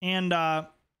 and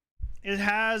it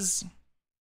has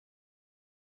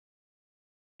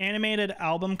animated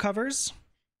album covers.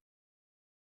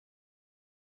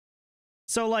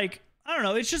 So like, I don't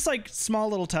know, it's just like small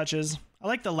little touches. I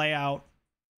like the layout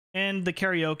and the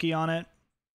karaoke on it.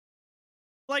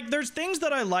 Like, there's things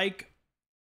that I like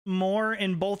more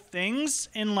in both things,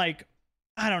 and like,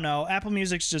 I don't know, Apple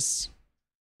Music's just,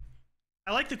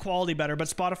 I like the quality better, but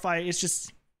Spotify is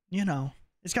just, you know,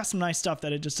 it's got some nice stuff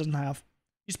that it just doesn't have.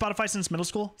 You Spotify since middle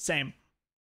school? Same.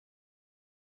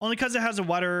 Only because it has a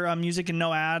wider music and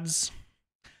no ads.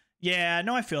 Yeah,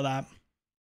 no, I feel that.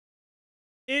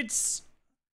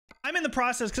 I'm in the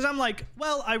process because I'm like,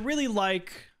 well, I really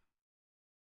like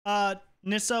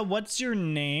Nissa, what's your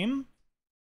name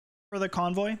for the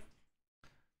Convoy?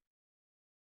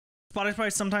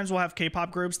 Spotify sometimes will have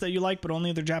K-pop groups that you like, but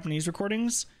only their Japanese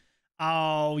recordings.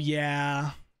 Oh,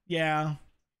 yeah. Yeah.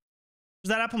 Is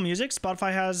that Apple Music?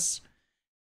 Spotify has...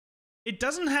 It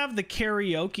doesn't have the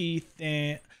karaoke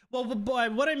thing. Well,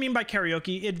 what I mean by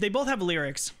karaoke, they both have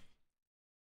lyrics.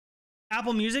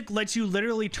 Apple Music lets you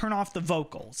literally turn off the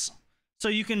vocals, so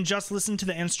you can just listen to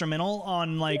the instrumental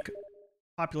on like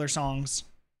popular songs.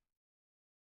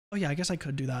 Oh yeah, I guess I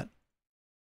could do that.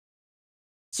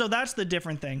 So that's the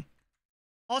different thing.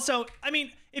 Also, I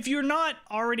mean, if you're not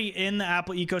already in the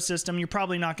Apple ecosystem, you're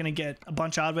probably not going to get a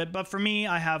bunch out of it. But for me,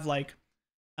 I have like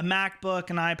a MacBook,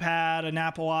 an iPad, an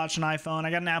Apple Watch, an iPhone.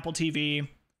 I got an Apple TV.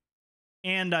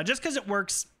 And just because it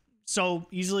works so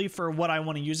easily for what I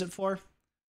want to use it for,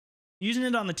 using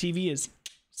it on the TV is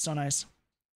so nice.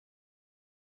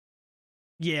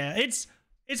 Yeah, it's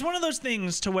one of those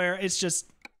things to where it's just,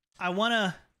 I want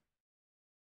to,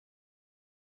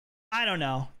 I don't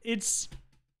know. It's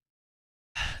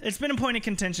been a point of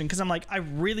contention because I'm like, I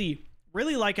really,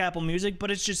 really like Apple Music, but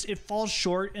it's just, it falls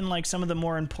short in like some of the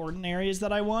more important areas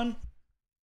that I want.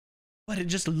 But it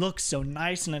just looks so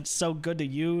nice and it's so good to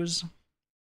use.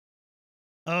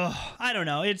 Oh, I don't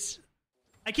know.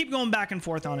 I keep going back and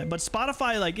forth on it, but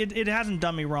Spotify, like, it hasn't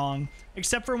done me wrong,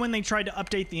 except for when they tried to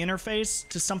update the interface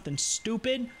to something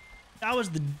stupid. That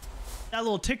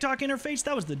little TikTok interface,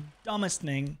 that was the dumbest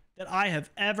thing that I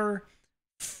have ever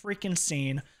freaking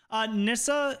seen.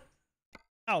 Nissa,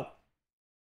 oh,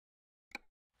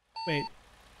 wait,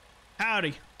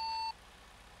 howdy.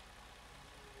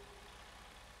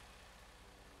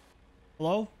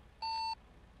 Hello?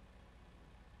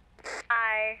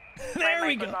 Hi. There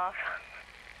we go.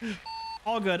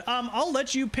 All good. I'll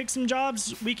let you pick some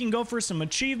jobs. We can go for some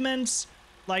achievements,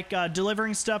 like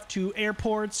delivering stuff to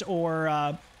airports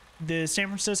or the San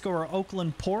Francisco or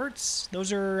Oakland ports.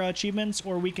 Those are achievements.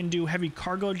 Or we can do heavy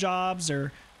cargo jobs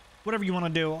or whatever you want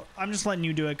to do. I'm just letting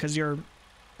you do it because you're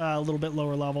a little bit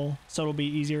lower level, so it'll be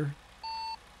easier.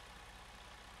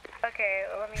 Okay,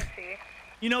 let me see.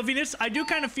 You know, Venus, I do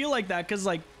kind of feel like that because,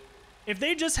 like, if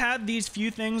they just had these few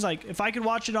things, like if I could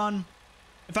watch it on,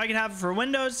 if I could have it for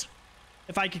Windows,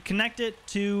 if I could connect it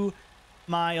to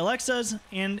my Alexas,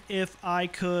 and if I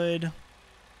could,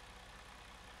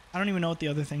 I don't even know what the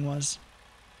other thing was.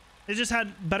 It just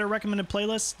had better recommended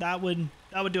playlists. That would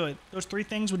do it. Those three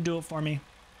things would do it for me.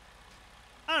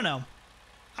 I don't know.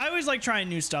 I always like trying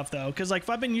new stuff though, because like if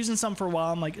I've been using some for a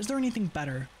while, I'm like, is there anything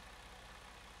better?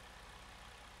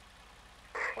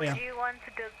 Would you want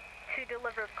to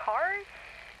deliver cars?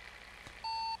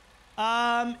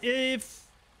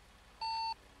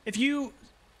 If you,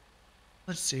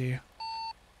 let's see.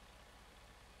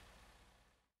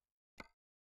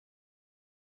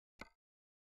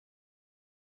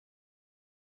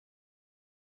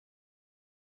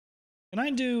 Can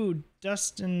I do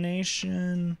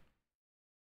destination?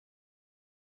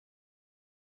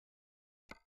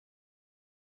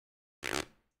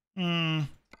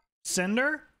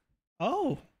 Sender?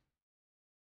 Oh.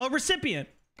 Oh, recipient.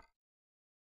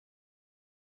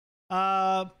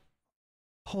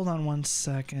 Hold on one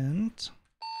second.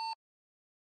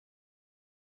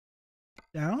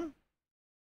 Down?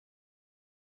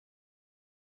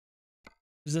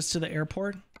 Is this to the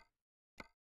airport?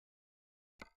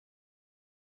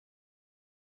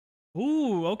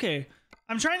 Ooh, okay.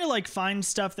 I'm trying to like find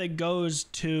stuff that goes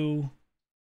to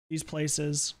these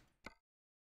places.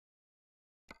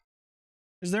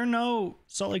 Is there no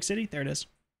Salt Lake City? There it is.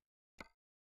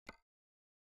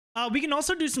 We can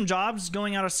also do some jobs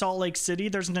going out of Salt Lake City.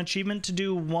 There's an achievement to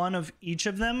do one of each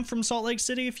of them from Salt Lake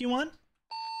City if you want.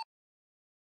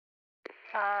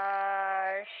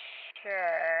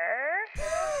 Sure.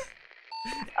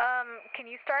 Can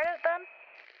you start it then?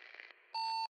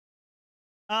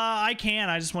 I can.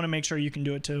 I just want to make sure you can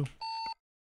do it too.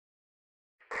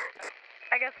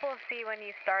 I guess we'll see when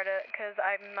you start it, because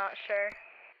I'm not sure.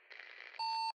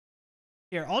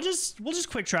 Here, we'll just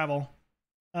quick travel.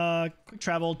 Quick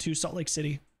travel to Salt Lake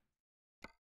City.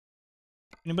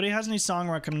 Anybody has any song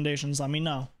recommendations, let me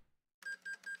know.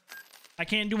 I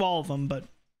can't do all of them, but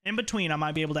in between I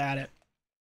might be able to add it.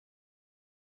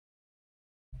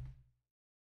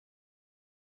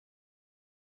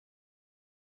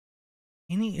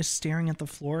 Annie is staring at the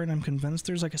floor and I'm convinced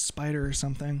there's like a spider or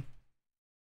something.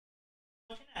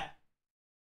 Looking at.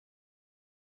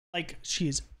 Like she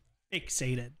is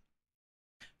fixated.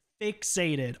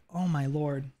 Fixated. Oh my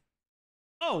lord.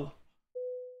 Oh!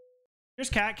 Here's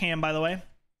cat cam, by the way.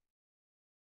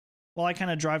 While I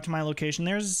kind of drive to my location,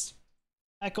 there's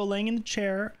Echo laying in the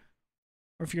chair.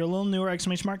 Or if you're a little newer,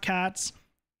 exclamation mark cats.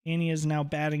 Annie is now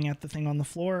batting at the thing on the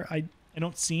floor. I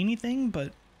don't see anything,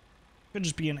 but could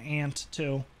just be an ant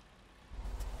too.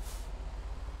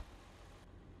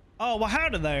 Oh, well,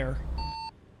 howdy there.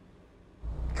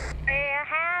 Yeah,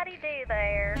 howdy do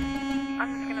there.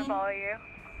 I'm just gonna follow you.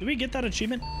 Did we get that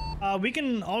achievement? We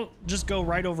can all just go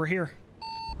right over here.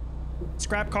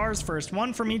 Scrap cars first.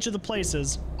 One from each of the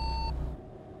places.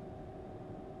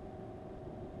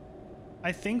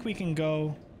 I think we can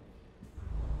go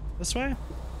this way.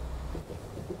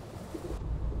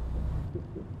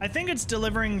 I think it's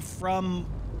delivering from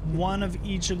one of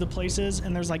each of the places,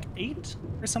 and there's like 8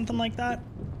 or something like that.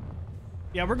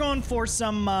 Yeah, we're going for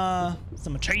some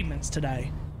achievements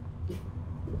today.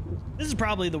 This is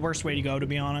probably the worst way to go, to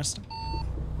be honest.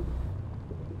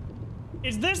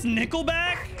 Is this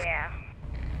Nickelback? Yeah.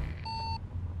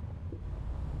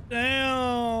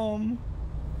 Damn.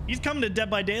 He's coming to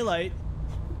Dead by Daylight.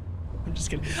 I'm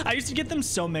just kidding. I used to get them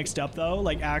so mixed up though,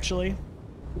 like actually.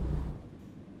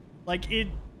 Like it...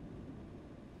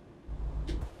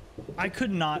 I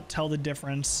could not tell the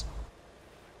difference.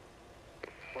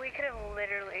 We could have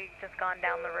literally just gone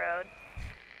down the road.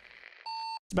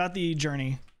 It's about the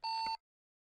journey.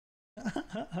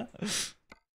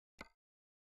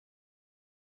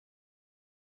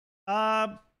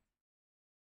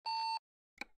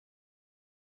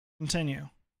 Continue.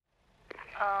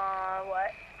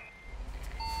 What?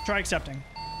 Try accepting.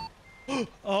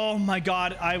 Oh my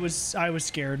god, I was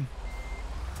scared.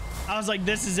 I was like,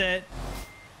 this is it.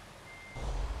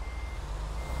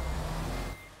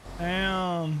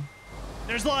 Damn.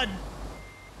 There's blood.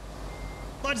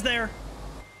 Blood's there.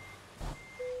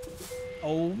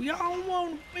 Oh, y'all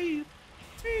wanna be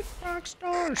big rock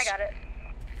stars. I got it.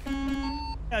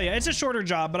 Hell yeah, it's a shorter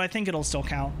job, but I think it'll still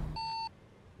count.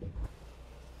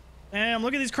 Damn,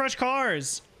 look at these crushed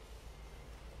cars.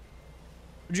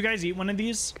 Would you guys eat one of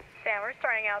these? Damn, we're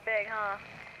starting out big, huh?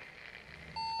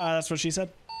 That's what she said.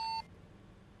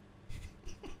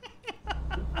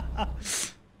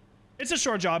 It's a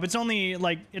short job. It's only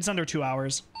like, it's under 2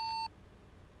 hours.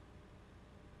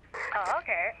 Oh,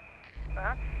 okay.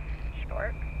 That's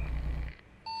short.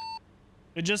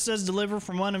 It just says deliver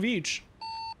from one of each.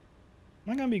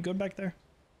 Am I gonna be good back there?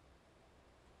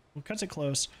 Well, cuts it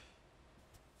close.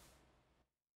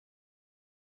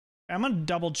 I'm gonna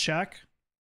double check.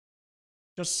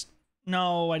 Just,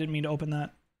 no, I didn't mean to open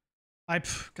that.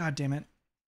 God damn it.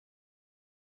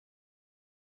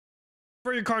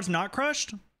 For your car's not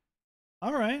crushed?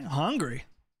 All right, hungry.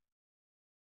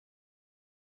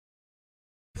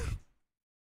 This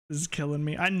is killing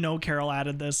me. I know Carol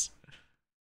added this.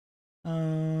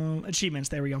 Achievements,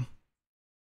 there we go.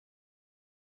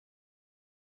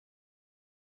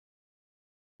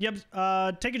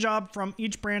 Yep, take a job from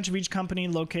each branch of each company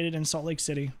located in Salt Lake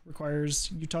City.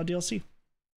 Requires Utah DLC.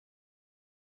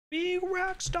 Big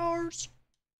rock stars.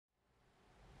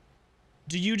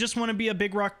 Do you just want to be a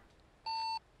big rock?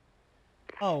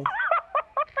 Oh. Oh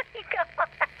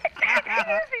my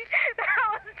god. That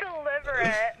was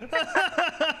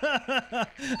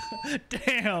deliberate.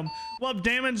 Damn. Well,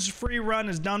 damage-free run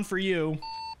is done for you.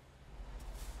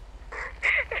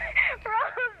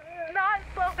 Bro's not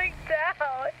slowing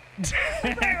down.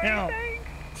 Damn.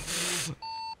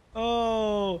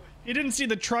 Oh, he didn't see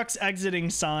the truck's exiting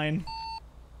sign.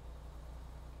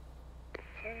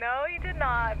 No, he did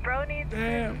not. Bro needs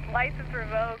his license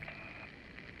revoked.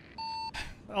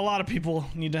 A lot of people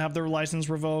need to have their license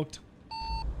revoked.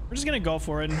 We're just gonna go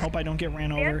for it and hope I don't get ran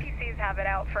The over. NPCs have it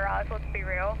out for us, let's be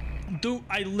real.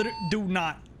 I literally do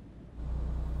not.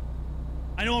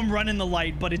 I know I'm running the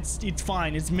light, but it's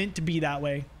fine. It's meant to be that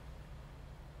way.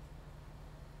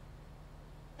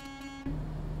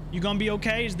 You gonna be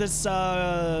okay? Is this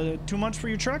too much for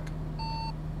your truck?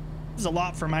 This is a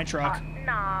lot for my truck.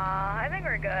 Nah, I think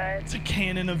we're good. It's a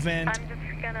Canon event. I'm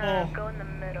just gonna go in the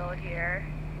middle here.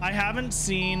 I haven't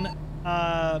seen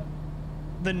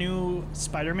the new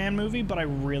Spider-Man movie, but I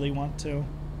really want to.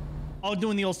 Oh,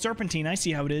 doing the old serpentine. I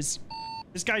see how it is.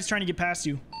 This guy's trying to get past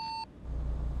you.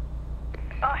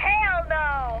 Oh, hell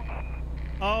no!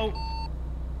 Oh.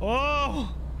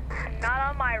 Oh! Not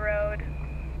on my road.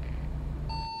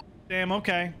 Damn,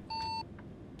 okay.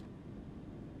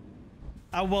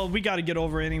 Well, we gotta get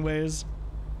over anyways.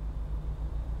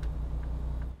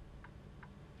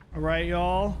 Alright,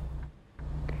 y'all.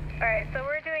 Alright, so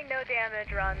we're doing no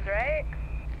damage runs, right?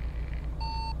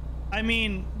 I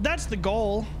mean, that's the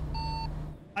goal.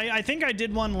 I think I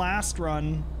did one last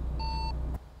run.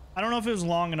 I don't know if it was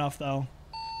long enough, though.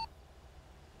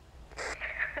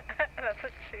 That's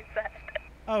what she said.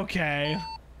 Okay.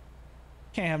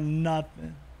 Can't have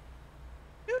nothing.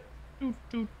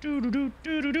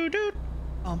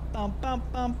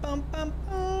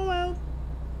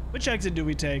 Which exit do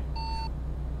we take?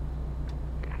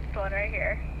 This one right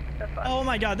here. This one. Oh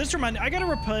my god, this reminds me. I gotta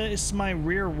replace my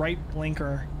rear right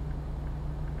blinker.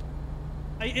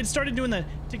 It started doing the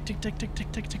tick, tick, tick, tick,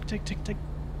 tick, tick, tick, tick, tick, tick.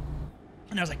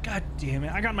 And I was like, god damn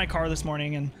it. I got in my car this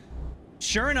morning, and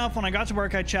sure enough, when I got to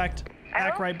work, I checked.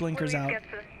 Back right blinker's out.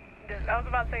 I was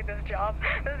about to say this job,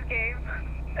 this game.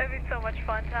 It'd be so much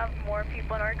fun to have more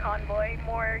people in our convoy,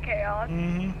 more chaos.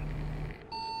 Mm-hmm.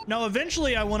 No,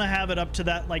 eventually I want to have it up to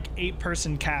that, like,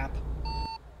 8-person cap.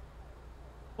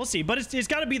 We'll see, but it's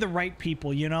got to be the right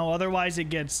people, you know? Otherwise, it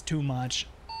gets too much.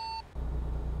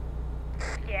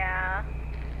 Yeah.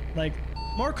 Like,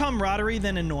 more camaraderie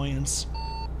than annoyance.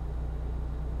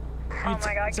 Oh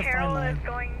my god, Carol is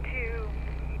going to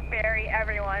bury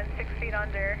everyone 6 feet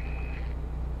under.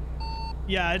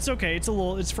 Yeah, it's okay.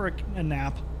 It's for a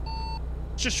nap.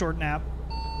 It's just a short nap.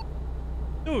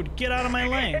 Dude, get out of my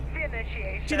lane. It's the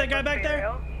initiation. See that guy back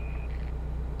there?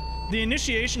 The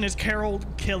initiation is Carol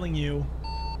killing you.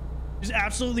 Just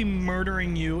absolutely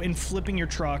murdering you and flipping your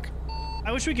truck.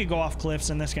 I wish we could go off cliffs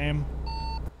in this game.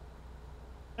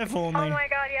 If only. Oh my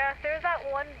god, yes. There's that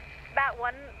one that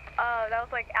was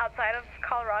like outside of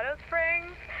Colorado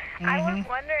Springs. I was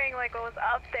wondering like what was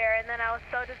up there, and then I was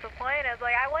so disappointed. I was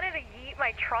like, I wanted to yeet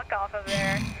my truck off of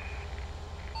there.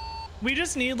 We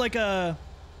just need like a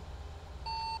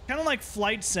kind of like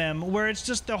flight sim where it's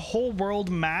just the whole world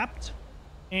mapped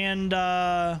and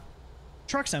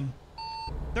truck sim.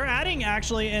 They're adding,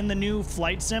 actually, in the new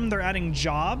flight sim, they're adding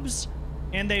jobs,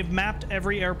 and they've mapped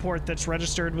every airport that's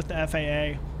registered with the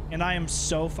FAA, and I am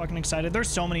so fucking excited. There's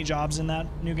so many jobs in that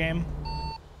new game.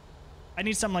 I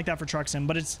need something like that for truck sim,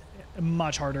 but it's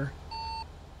much harder.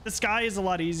 The sky is a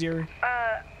lot easier.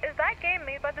 Is that game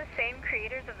made by the same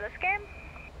creators of this game?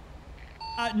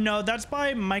 No, that's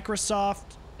by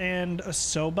Microsoft and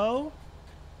Asobo,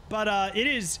 but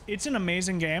it's an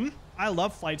amazing game. I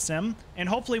love flight sim, and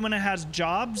hopefully when it has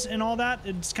jobs and all that,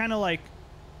 it's kind of like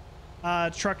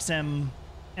truck sim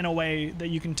in a way that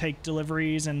you can take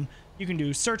deliveries and you can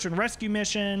do search and rescue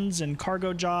missions and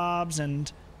cargo jobs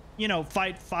and, you know,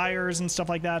 fight fires and stuff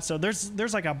like that. So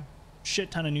there's like a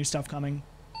shit ton of new stuff coming.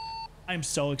 I'm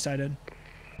so excited.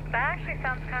 That actually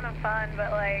sounds kind of fun,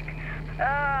 but like,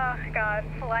 oh god,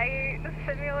 flight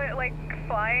simulator, like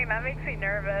flying, that makes me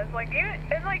nervous. Like even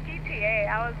in like GTA,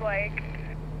 I was like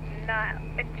not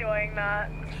enjoying that.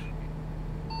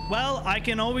 Well, I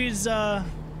can always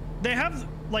they have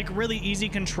like really easy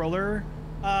controller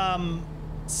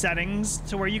settings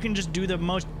to where you can just do the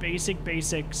most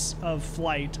basics of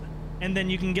flight, and then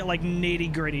you can get like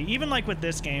nitty gritty, even like with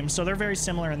this game. So they're very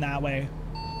similar in that way.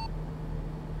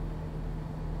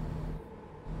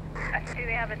 Do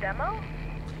they have a demo?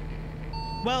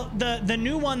 Well, the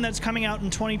new one that's coming out in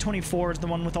 2024 is the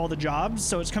one with all the jobs,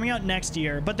 so it's coming out next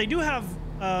year. But they do have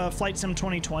Flight Sim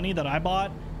 2020 that I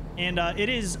bought, and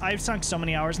I've sunk so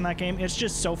many hours in that game. It's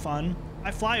just so fun.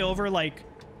 I fly over, like,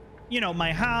 you know,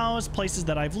 my house, places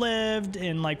that I've lived,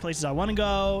 and like places I want to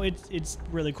go. It's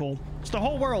really cool. It's the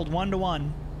whole world,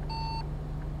 1-to-1.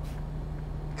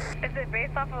 Is it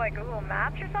based off of like Google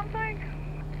Maps or something?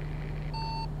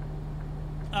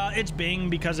 It's Bing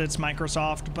because it's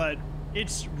Microsoft, but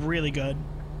it's really good.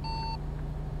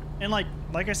 And like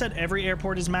I said, every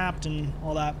airport is mapped and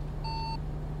all that.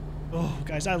 Oh,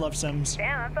 guys, I love Sims.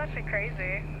 Damn, that's actually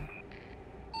crazy.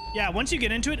 Yeah, once you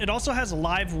get into it, it also has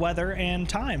live weather and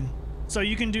time. So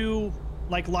you can do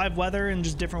like live weather and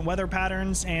just different weather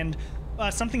patterns. And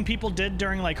something people did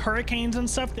during like hurricanes and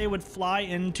stuff. They would fly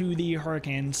into the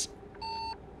hurricanes.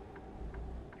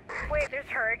 Wait, there's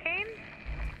hurricanes?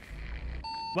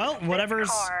 Well, whatever's...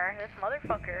 This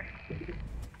motherfucker.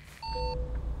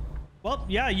 Well,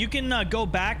 yeah, you can go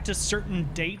back to certain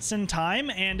dates in time,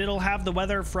 and it'll have the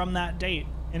weather from that date.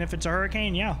 And if it's a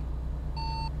hurricane, yeah.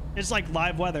 It's like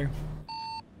live weather.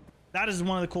 That is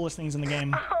one of the coolest things in the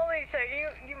game. Holy shit,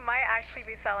 you might actually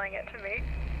be selling it to me.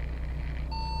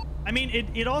 I mean,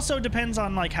 it also depends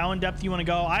on like how in depth you want to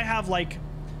go. I have like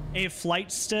a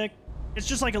flight stick. It's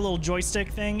just like a little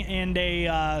joystick thing and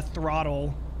a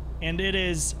throttle, and it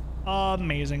is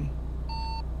amazing.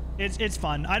 It's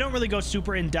fun. I don't really go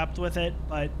super in depth with it,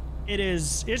 but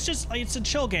it's a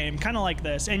chill game, kind of like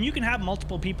this. And you can have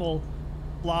multiple people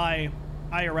fly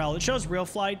IRL. It shows real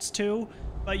flights too,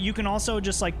 but you can also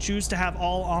just like choose to have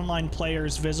all online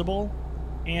players visible,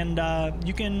 and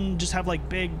you can just have like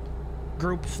big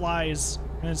group flies,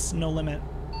 and it's no limit.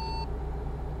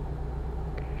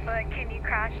 But can you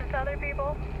crash into other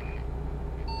people?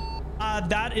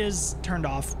 That is turned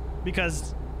off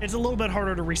because it's a little bit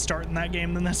harder to restart in that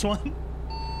game than this one.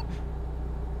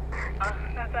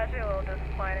 That's actually a little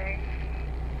disappointing.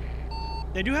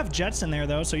 They do have jets in there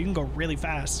though, so you can go really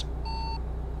fast.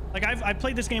 Like I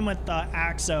played this game with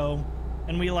Axo,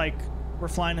 and we like were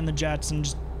flying in the jets and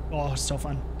just, oh, it's so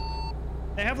fun.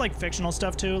 They have like fictional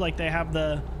stuff too. Like they have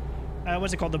the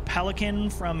what's it called, the Pelican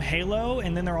from Halo,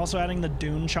 and then they're also adding the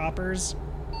Dune choppers.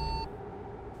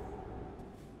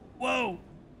 Whoa!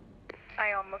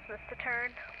 I almost missed a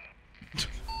turn.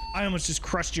 I almost just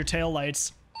crushed your tail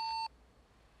lights.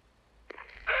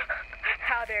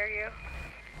 How dare you?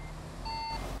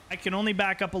 I can only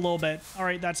back up a little bit. All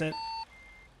right, that's it.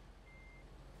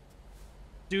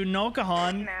 Dude,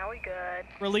 Nokahan Now we good.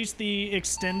 released the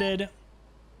extended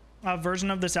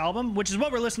version of this album, which is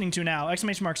what we're listening to now.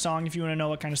 Exclamation mark song if you want to know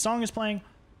what kind of song is playing.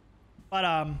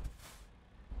 But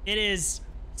it is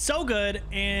so good,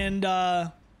 and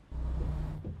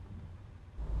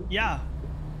yeah,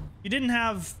 if you didn't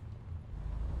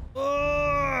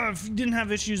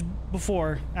have issues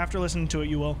before, after listening to it,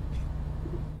 you will.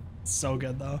 It's so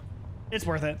good though. It's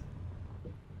worth it.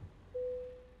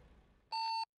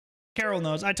 Carol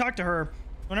knows. I talked to her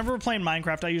whenever we're playing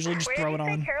Minecraft. I usually just throw it on.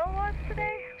 Where did you say Carol was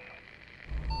today?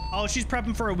 Oh, she's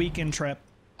prepping for a weekend trip.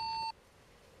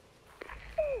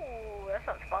 Ooh, that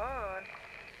sounds fun.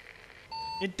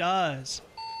 It does.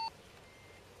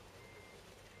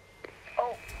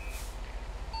 Oh.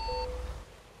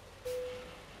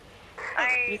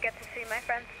 I get to see my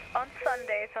friends on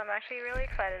Sunday, so I'm actually really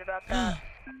excited about that.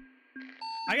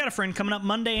 I got a friend coming up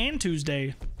Monday and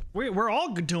Tuesday. We're all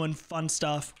doing fun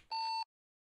stuff.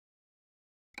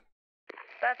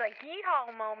 That's a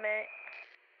yeehaw moment.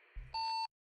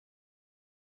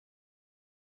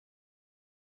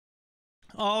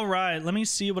 All right, let me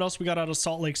see what else we got out of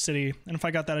Salt Lake City and if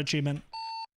I got that achievement.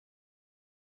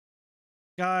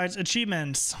 Guys,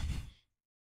 achievements.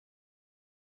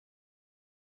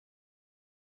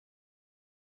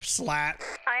 Slat.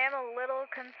 I am a little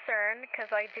concerned because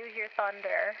I do hear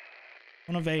thunder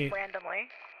 1 of 8. randomly.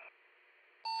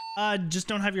 Just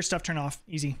don't have your stuff turned off.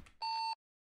 Easy.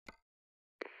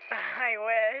 I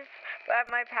wish,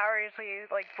 but my power usually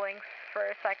like blinks for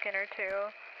a second or two,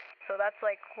 so that's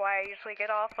like why I usually get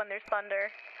off when there's thunder.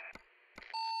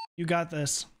 You got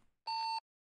this.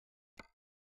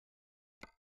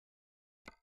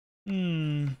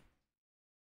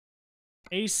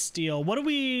 Ace steel. What do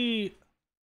we...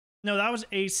 No, that was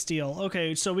ace steel.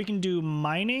 Okay, so we can do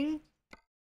mining.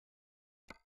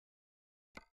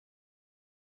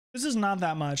 This is not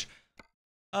that much.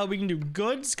 We can do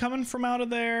goods coming from out of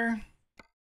there.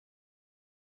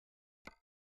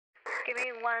 Give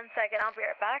me 1 second, I'll be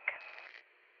right back.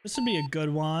 This would be a good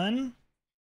one.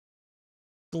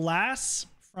 Glass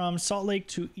from Salt Lake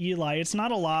to Eli. It's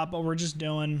not a lot, but we're just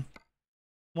doing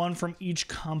one from each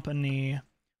company.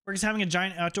 We're just having a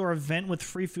giant outdoor event with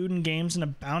free food and games and a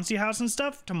bouncy house and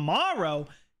stuff tomorrow.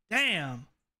 Damn.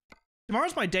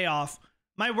 Tomorrow's my day off.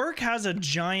 My work has a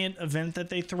giant event that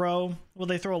they throw. Well,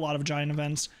 they throw a lot of giant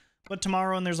events. But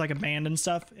tomorrow, and there's like a band and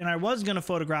stuff. And I was going to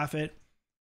photograph it.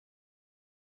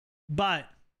 But,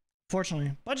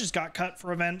 fortunately, budgets got cut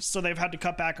for events. So they've had to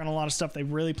cut back on a lot of stuff they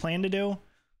really planned to do.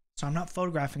 So I'm not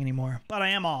photographing anymore. But I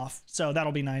am off. So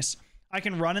that'll be nice. I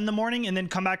can run in the morning and then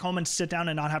come back home and sit down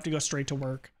and not have to go straight to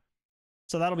work.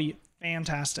 So that'll be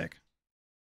fantastic.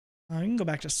 You can go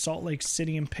back to Salt Lake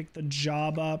City and pick the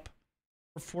job up.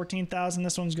 For 14,000,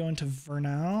 this one's going to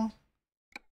Vernal.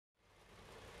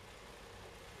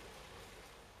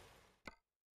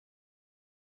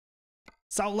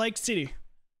 Salt Lake City.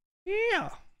 Yeah.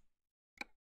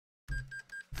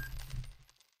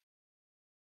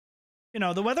 You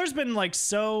know, the weather's been like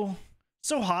so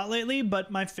hot lately,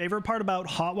 but my favorite part about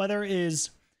hot weather is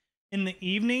in the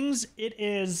evenings. It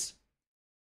is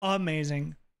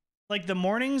amazing. Like the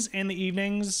mornings and the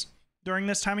evenings during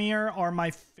this time of year are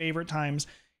my favorite times.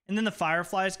 And then the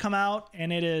fireflies come out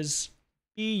and it is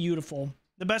beautiful.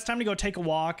 The best time to go take a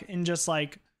walk and just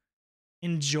like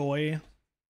enjoy.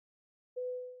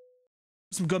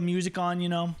 Some good music on, you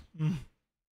know.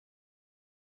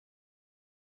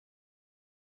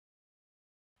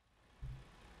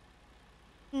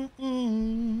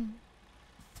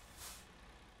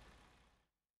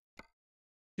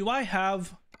 Do I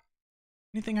have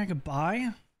anything I could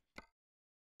buy?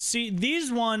 See,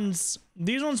 these ones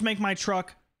make my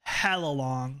truck hella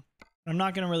long. I'm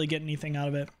not gonna really get anything out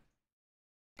of it.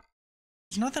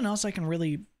 There's nothing else I can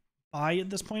really buy at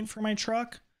this point for my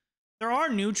truck. There are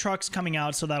new trucks coming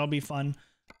out, so that'll be fun.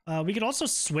 We could also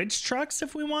switch trucks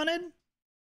if we wanted.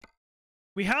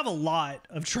 We have a lot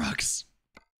of trucks.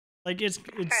 Like it's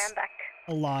Alright, I'm back.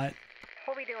 a lot.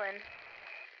 What we doing?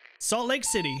 Salt Lake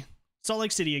City. Salt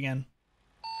Lake City again.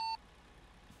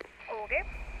 Okay.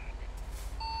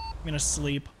 I'm gonna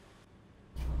sleep.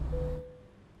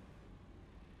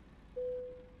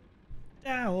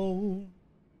 Ow.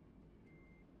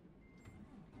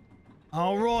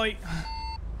 All right.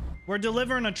 We're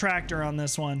delivering a tractor on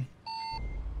this one.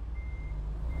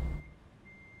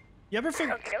 You ever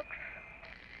figure? Okay.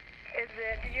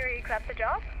 Did you accept the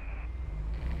job?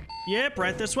 Yep,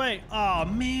 right this way. Oh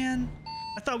man,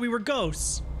 I thought we were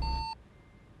ghosts.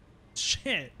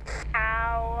 Shit.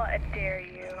 How dare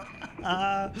you?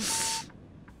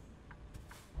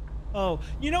 Oh,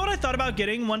 you know what I thought about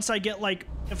getting once I get like,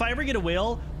 if I ever get a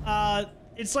wheel,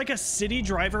 it's like a city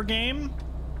driver game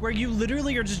where you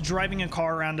literally are just driving a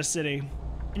car around a city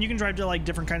and you can drive to like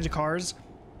different kinds of cars.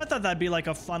 I thought that'd be like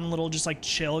a fun little just like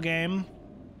chill game.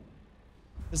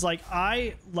 It's like,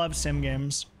 I love sim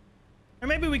games. Or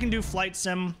maybe we can do flight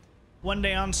sim one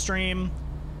day on stream.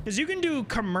 Because you can do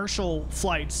commercial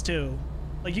flights too.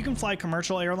 Like you can fly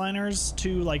commercial airliners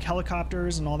to like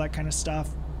helicopters and all that kind of stuff.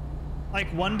 Like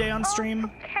one day on stream.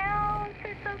 Oh, cows,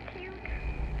 they're so cute.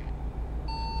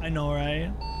 I know,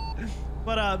 right?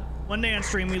 But one day on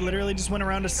stream, we literally just went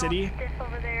around a city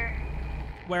Over there.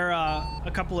 where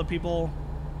a couple of people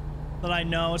that I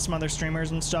know, some other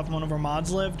streamers and stuff, one of our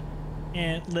mods live,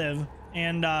 and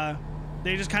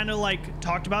they just kind of like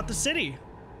talked about the city.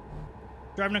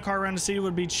 Driving a car around the city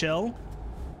would be chill.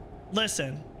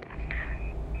 Listen.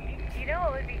 You know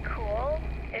what would be cool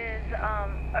is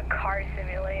a car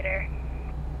simulator.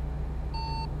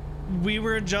 We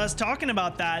were just talking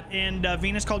about that, and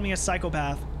Venus called me a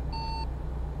psychopath.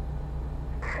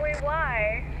 Wait,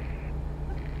 why?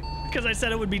 Because I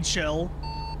said it would be chill.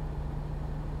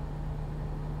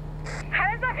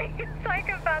 How does that make you a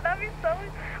psychopath? That'd be so,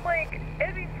 like,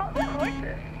 it'd be fun with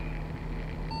horses.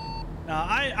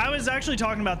 I was actually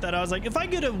talking about that. I was like, if I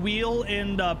get a wheel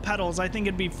and pedals, I think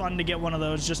it'd be fun to get one of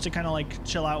those just to kind of like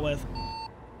chill out with.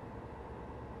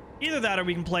 Either that or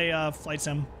we can play flight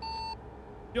sim.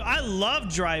 Dude, I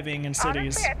love driving in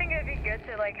cities. Honestly, I think it'd be good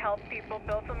to like help people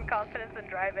build some confidence in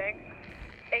driving,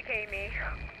 aka me.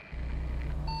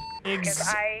 Because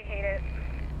I hate it.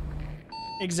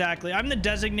 Exactly. I'm the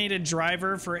designated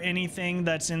driver for anything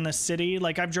that's in the city.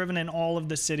 Like I've driven in all of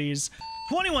the cities.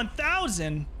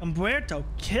 21,000, Umberto,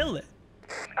 kill it.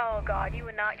 Oh god, you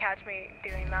would not catch me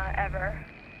doing that ever.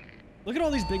 Look at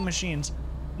all these big machines.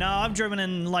 No, I've driven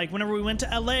in, like, whenever we went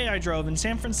to LA, I drove in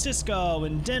San Francisco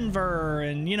and Denver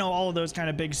and, you know, all of those kind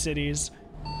of big cities.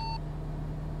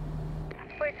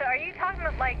 Wait, so are you talking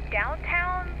about, like,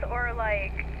 downtowns or,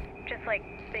 like, just, like,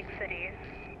 big cities?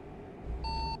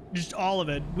 Just all of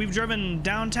it. We've driven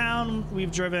downtown,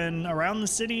 we've driven around the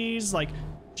cities, like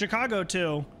Chicago,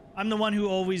 too. I'm the one who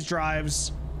always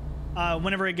drives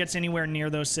whenever it gets anywhere near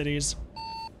those cities.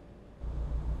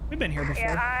 We've been here before.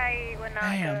 Yeah, I would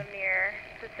not go near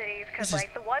the cities because,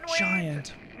 like, the one way,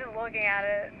 giant. Just looking at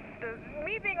it,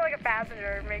 me being like a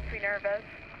passenger makes me nervous.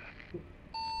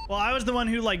 Well, I was the one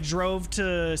who like drove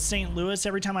to St. Louis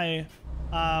every time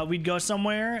we'd go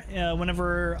somewhere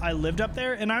whenever I lived up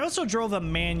there, and I also drove a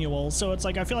manual, so it's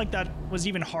like I feel like that was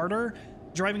even harder,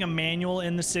 driving a manual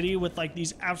in the city with like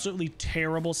these absolutely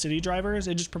terrible city drivers.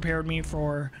 It just prepared me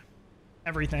for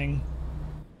everything.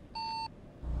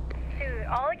 Dude,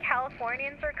 all the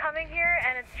Californians are coming here,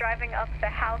 and it's driving up the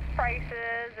house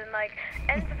prices, and like,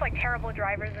 and it's just like terrible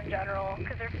drivers in general,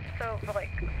 because they're so like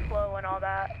slow and all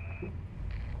that.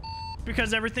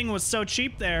 Because everything was so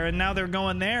cheap there, and now they're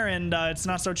going there, and it's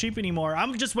not so cheap anymore.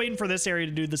 I'm just waiting for this area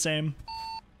to do the same.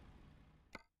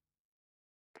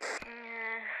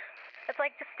 It's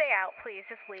like, just stay out, please.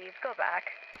 Just leave. Go back.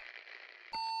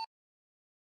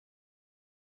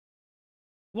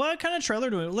 What kind of trailer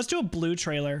do we? Let's do a blue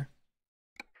trailer.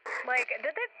 Like,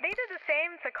 they did the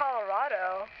same to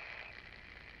Colorado.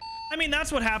 I mean,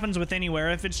 that's what happens with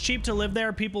anywhere. If it's cheap to live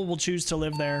there, people will choose to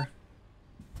live there.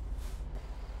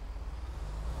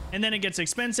 And then it gets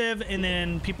expensive, and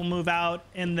then people move out,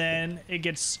 and then it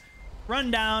gets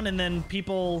run down, and then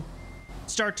people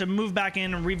start to move back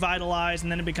in and revitalize,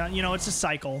 and then it becomes, you know, it's a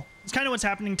cycle. It's kind of what's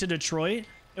happening to Detroit.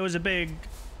 It was a big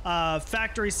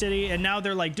factory city, and now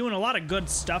they're like doing a lot of good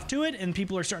stuff to it, and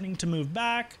people are starting to move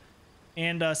back,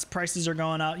 and prices are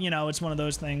going up. You know, it's one of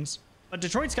those things. But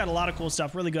Detroit's got a lot of cool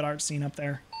stuff, really good art scene up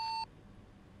there.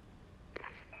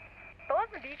 But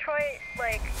wasn't Detroit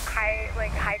like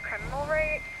high criminal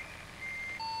rate?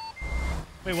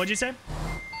 Wait, what'd you say?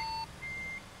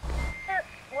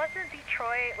 Wasn't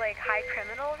Detroit like high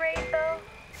criminal rate though?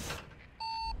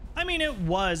 I mean, it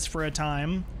was for a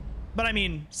time, but I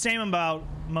mean, same about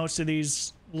most of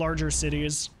these larger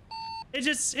cities. It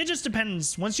just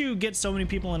depends. Once you get so many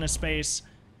people in a space,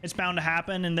 it's bound to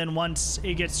happen. And then once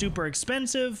it gets super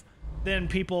expensive, then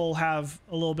people have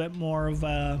a little bit more of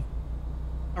a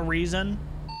reason.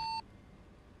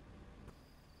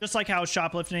 Just like how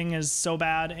shoplifting is so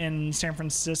bad in San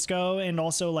Francisco, and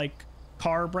also like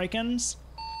car break-ins.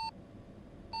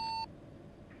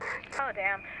 Oh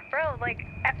damn, bro! Like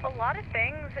a lot of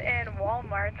things in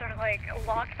Walmarts are like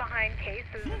locked behind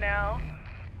cases now.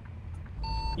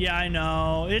 Yeah, I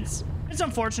know. It's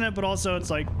unfortunate, but also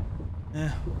it's like,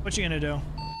 what you gonna do?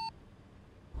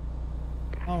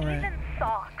 All right. Even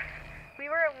socks. We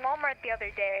were at Walmart the other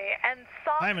day, and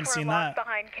socks were locked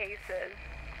behind cases.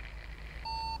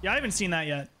 Yeah, I haven't seen that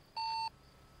yet.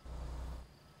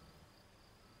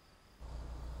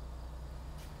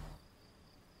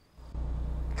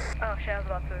 Oh shit, I was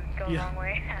about to go the wrong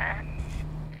way.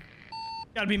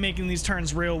 Gotta be making these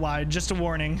turns real wide, just a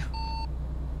warning.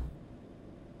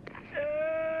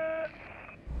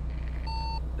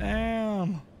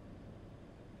 Damn.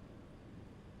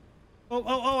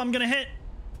 Oh, I'm gonna hit.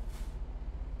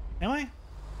 Am I?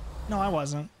 No, I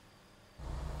wasn't.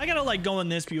 I gotta like go in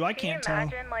this view. I can't tell. Can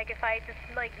you imagine like if I just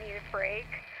like need a break,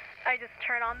 I just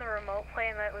turn on the remote play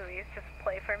and let Louise just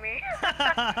play for me?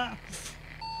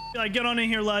 Like, get on in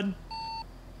here, lad.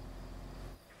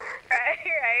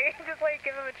 Right. Just like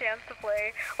give him a chance to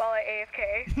play while I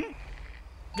AFK.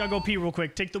 Gotta go pee real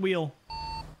quick. Take the wheel.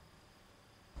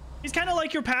 He's kind of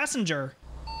like your passenger.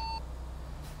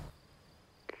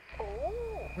 Ooh.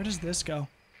 Where does this go?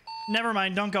 Never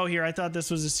mind. Don't go here. I thought this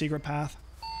was a secret path.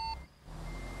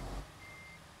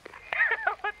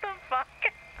 What the fuck?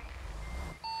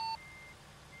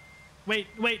 Wait.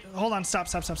 Hold on. Stop.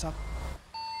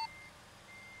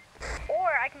 Or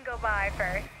I can go by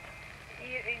first.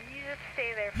 You just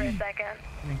stay there for a second.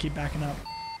 I'm gonna keep backing up.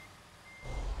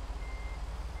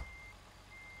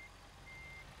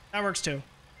 That works too.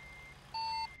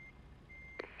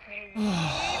 Hey,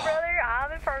 brother,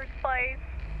 I'm in first place.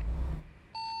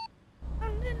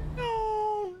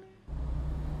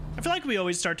 I feel like we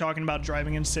always start talking about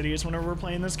driving in cities whenever we're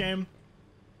playing this game.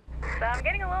 So I'm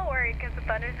getting a little worried because the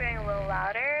thunder's getting a little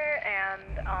louder,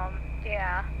 and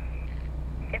yeah.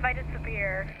 If I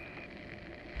disappear.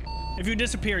 If you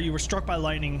disappear, you were struck by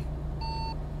lightning.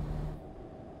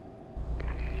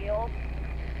 Yup.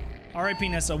 R.I.P.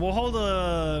 Nissa. We'll hold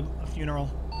a funeral.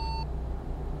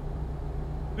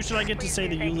 Who should I get to say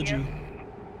the eulogy?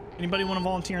 Anybody want to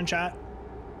volunteer in chat?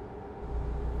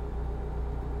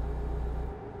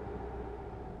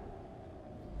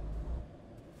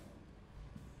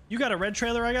 You got a red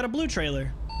trailer, I got a blue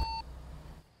trailer.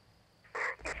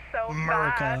 So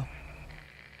America. fast.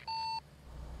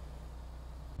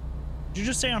 Did you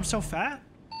just say I'm so fat?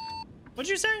 What'd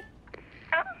you say?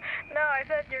 No, I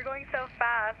said you're going so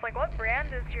fast. Like, what brand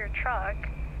is your truck?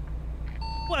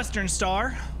 Western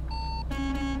Star.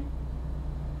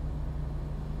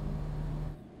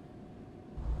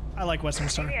 I like Western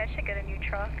Star. Maybe I should get a new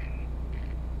truck.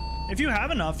 If you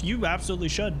have enough, you absolutely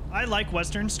should. I like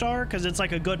Western Star because it's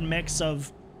like a good mix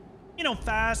of, you know,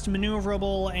 fast,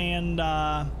 maneuverable, and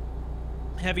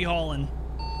heavy hauling.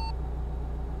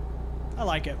 I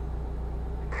like it.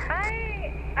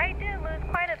 I did lose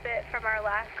quite a bit from our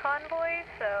last convoy,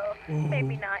 so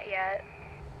maybe not yet.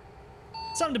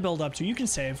 Something to build up to. You can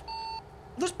save.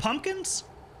 Are those pumpkins?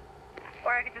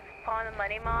 Or I could just pawn the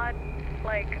money mod,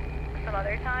 like, some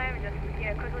other time and just, you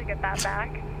know, quickly get that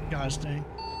back. Gosh dang.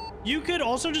 You could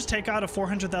also just take out a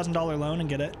 $400,000 loan and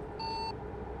get it.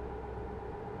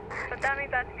 But that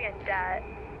means I have to be in debt.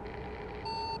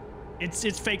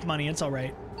 It's fake money. It's all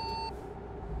right.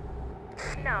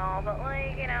 No, but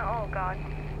like, you know, oh god.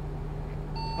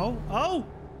 Oh!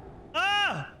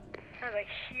 Ah! There's a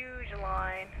huge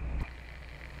line.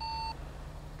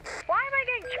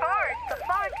 charge. The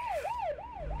fuck?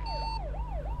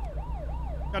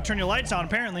 Gotta turn your lights on,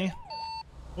 apparently.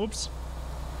 Oops.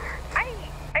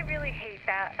 I really hate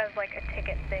that as like a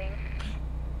ticket thing.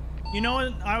 You know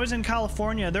what? I was in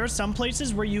California. There are some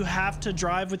places where you have to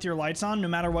drive with your lights on no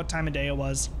matter what time of day it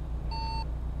was.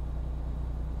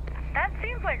 That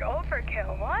seems like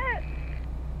overkill. What?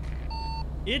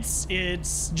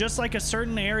 It's just like a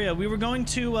certain area. We were going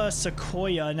to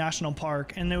Sequoia National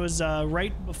Park, and it was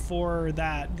right before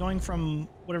that, going from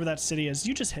whatever that city is.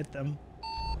 You just hit them.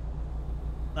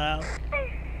 Oh,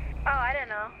 I don't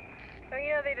know. Well, you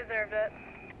know they deserved it.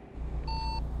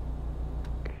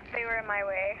 They were in my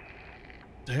way.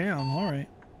 Damn, alright.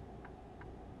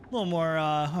 A little more,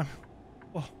 oh.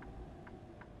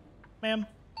 Ma'am.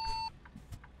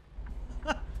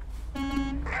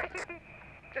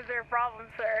 Is there a problem,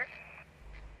 sir?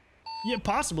 Yeah,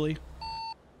 possibly.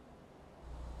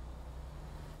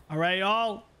 Alright,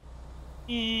 y'all.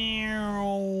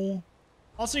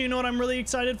 Also, you know what I'm really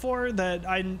excited for that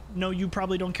I know you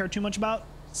probably don't care too much about?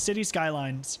 City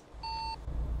Skylines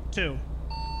 2.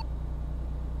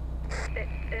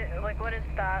 Like, what is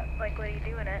that? Like, what do you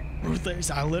do in it?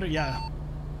 I literally, yeah.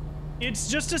 It's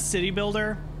just a city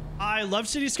builder. I love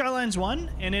City Skylines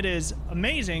 1, and it is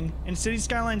amazing. And City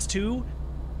Skylines 2,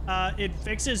 it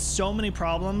fixes so many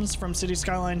problems from City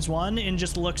Skylines 1 and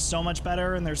just looks so much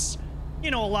better. And there's,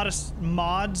 you know, a lot of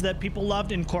mods that people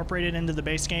loved incorporated into the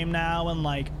base game now. And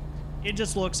like, it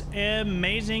just looks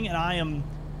amazing. And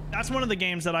that's one of the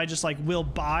games that I just like will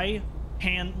buy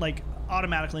like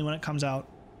automatically when it comes out.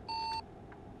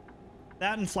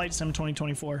 That and Flight Sim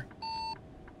 2024.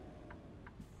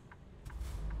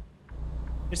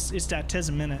 It's that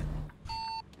tism in it.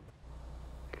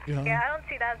 Yeah, I don't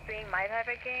see that as being my type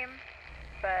of game,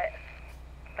 but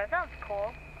that sounds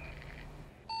cool.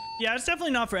 Yeah, it's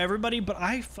definitely not for everybody, but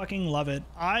I fucking love it.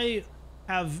 I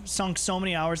have sunk so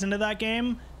many hours into that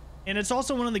game, and it's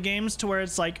also one of the games to where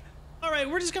it's like, all right,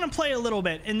 we're just gonna play a little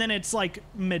bit, and then it's like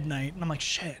midnight, and I'm like,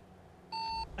 shit.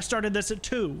 I started this at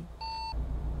 2.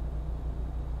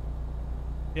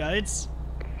 Yeah, it's...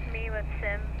 Me with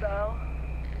Sims, though.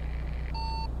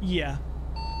 Yeah.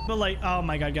 But like, oh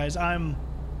my god, guys,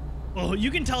 oh, you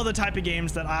can tell the type of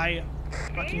games that I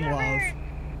fucking love.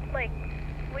 Like,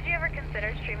 would you ever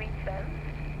consider streaming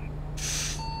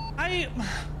Sims? I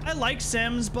like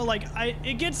Sims, but like,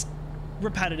 it gets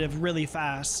repetitive really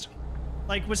fast.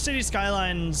 Like with City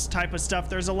Skylines type of stuff,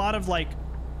 there's a lot of like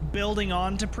building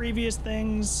on to previous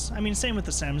things. I mean, same with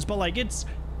the Sims, but like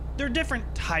they're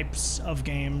different types of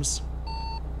games.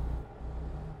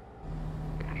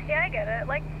 Yeah, I get it.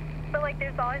 Like, but like,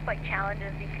 there's always like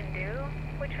challenges you can do,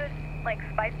 which would like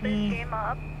spice this game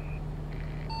up.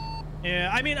 Yeah,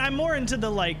 I mean, I'm more into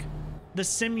the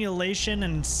simulation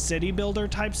and city builder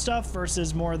type stuff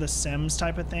versus more of the Sims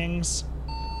type of things.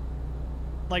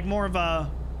 Like I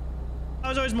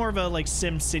was always more of a like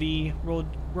Sim City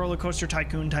roller coaster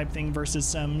tycoon type thing versus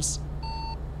Sims.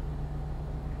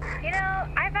 You know,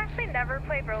 I've actually never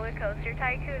played Roller Coaster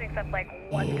Tycoon except like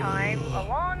one time, a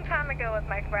long time ago with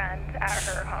my friend at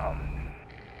her home.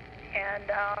 And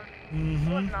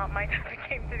it was not my type of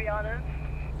game, to be honest.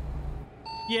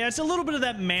 Yeah, it's a little bit of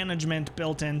that management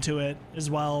built into it as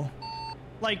well.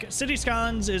 Like City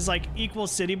Skylines is like equal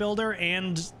city builder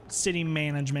and city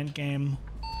management game.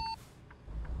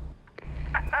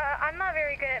 I'm not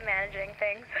very good at managing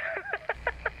things.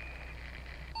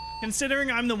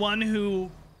 Considering I'm the one who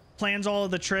plans all of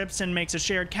the trips and makes a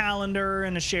shared calendar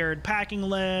and a shared packing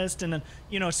list and,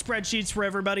 you know, spreadsheets for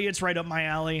everybody, it's right up my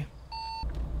alley.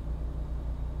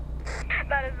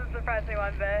 That is a surprising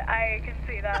one, but I can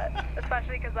see that,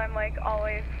 especially because I'm like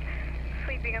always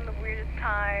sleeping in the weirdest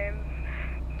times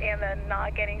and then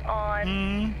not getting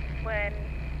on when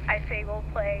I say we'll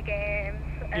play games.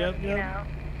 And, you know,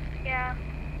 yeah.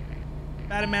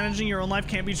 Bad at managing your own life,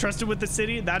 can't be trusted with the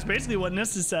city. That's basically what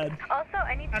Nissa said. Also,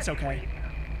 I need to sleep.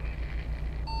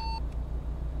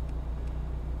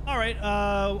 All right,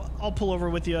 I'll pull over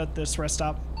with you at this rest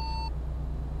stop.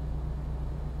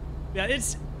 Yeah,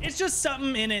 it's just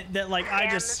something in it that like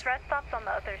this rest stop's on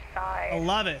the other side. I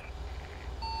love it.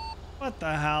 What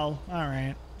the hell? All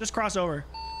right, just cross over.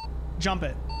 Jump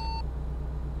it.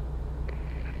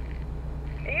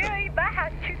 Yeah, that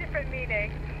has 2 different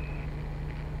meanings.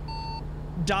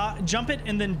 Jump it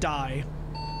and then die.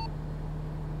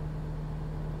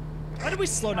 Why did we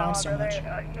slow down so much?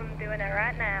 I'm doing it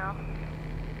right now.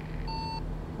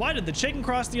 Why did the chicken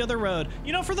cross the other road?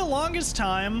 You know, for the longest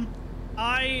time,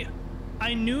 I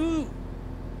knew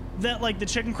that like the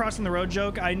chicken crossing the road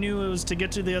joke, I knew it was to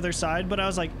get to the other side, but I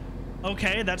was like,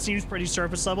 okay, that seems pretty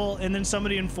surface level. And then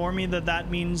somebody informed me that that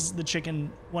means the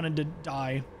chicken wanted to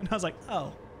die. And I was like,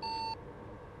 oh.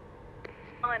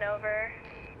 Pulling over.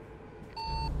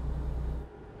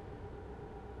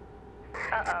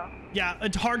 Uh-oh. Yeah,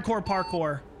 it's hardcore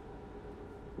parkour.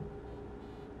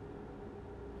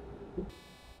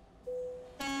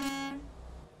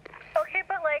 Okay,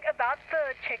 but like about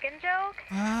the chicken joke,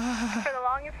 for the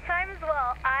longest time as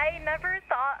well, I never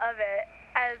thought of it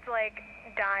as like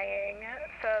dying.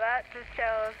 So that just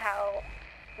shows how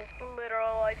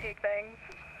literal I take things.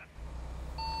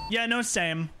 Yeah, no,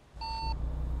 same.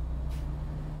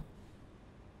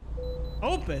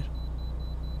 Open.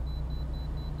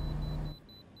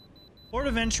 Port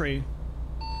of entry.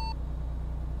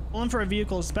 Pulling for a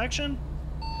vehicle inspection?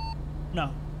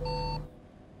 No.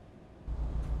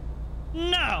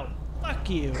 No! Fuck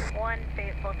you. One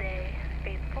fateful day.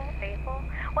 Faithful?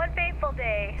 One fateful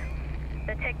day,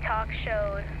 the TikTok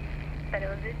showed that it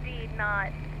was indeed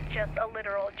not just a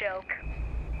literal joke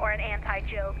or an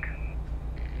anti-joke.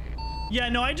 Yeah,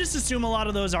 no, I just assume a lot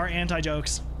of those are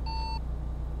anti-jokes.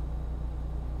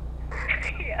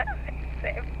 Yeah,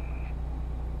 same.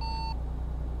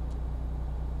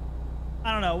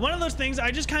 I don't know. One of those things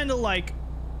I just kind of like,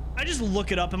 I just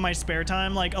look it up in my spare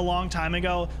time, like a long time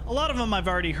ago. A lot of them I've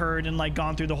already heard and like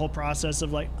gone through the whole process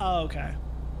of like, oh, okay,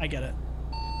 I get it.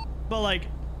 But like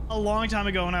a long time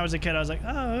ago when I was a kid, I was like,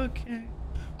 oh, okay.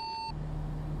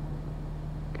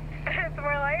 It's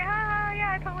more like, ha,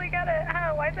 yeah, I totally get it.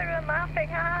 Ha, why is everyone laughing?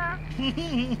 Ha.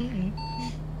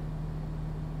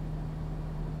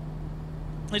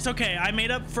 It's okay. I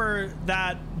made up for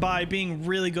that by being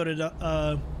really good at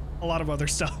a lot of other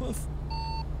stuff.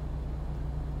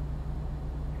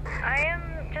 I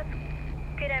am just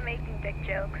good at making dick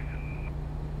jokes.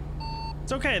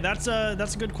 It's okay. That's a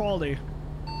good quality,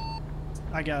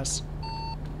 I guess.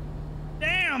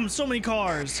 Damn, so many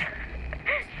cars.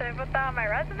 Should I put that on my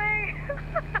resume?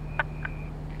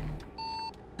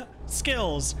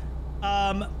 Skills.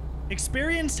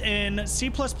 Experienced in C++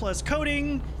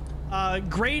 coding,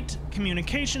 great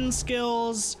communication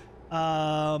skills,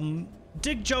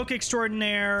 dick joke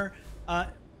extraordinaire. I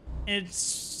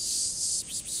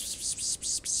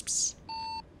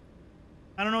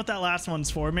don't know what that last one's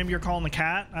for. Maybe you're calling the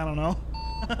cat? I don't know.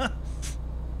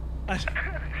 I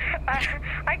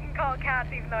can call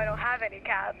cats even though I don't have any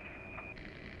cats.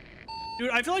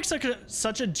 Dude, I feel like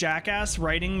such a jackass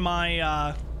writing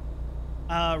my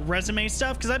resume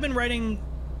stuff, because I've been writing,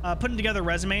 putting together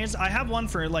resumes. I have one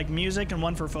for like music and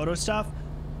one for photo stuff.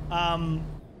 And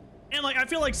like I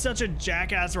feel like such a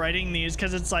jackass writing these,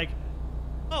 because it's like,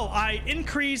 oh, I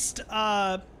increased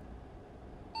oh,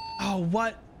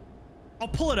 what? I'll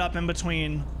pull it up in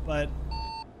between, but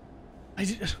I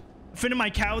fitting my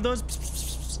cat with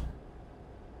those.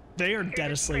 They are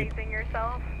dead asleep. Praising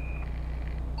yourself.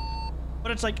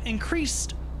 But it's like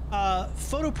increased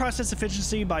photo process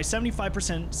efficiency by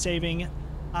 75%, saving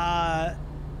on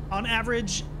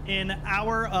average an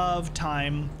hour of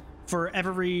time for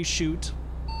every shoot,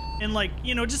 and like,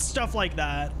 you know, just stuff like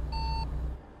that.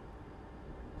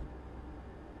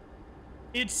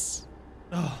 It's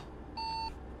do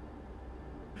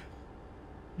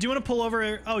you want to pull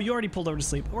over? Oh, you already pulled over to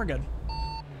sleep. We're good.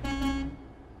 Yeah,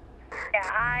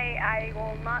 I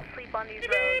will not sleep on these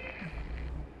roads.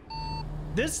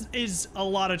 This is a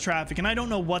lot of traffic, and I don't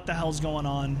know what the hell's going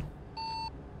on.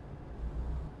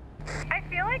 I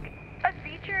feel like a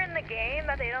feature in the game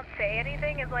that they don't say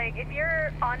anything is like if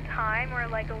you're on time or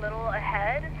like a little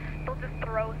ahead, they'll just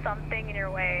throw something in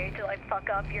your way to like fuck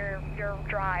up your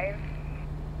drive.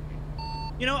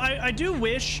 You know, I do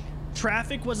wish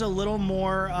traffic was a little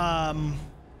more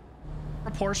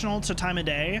proportional to time of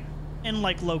day and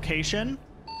like location.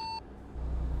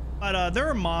 But there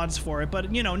are mods for it,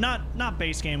 but you know, not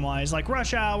base game wise, like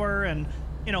rush hour and,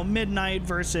 you know, midnight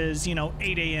versus, you know,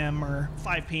 8 a.m. or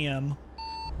 5 p.m.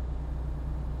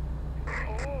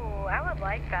 Ooh, I would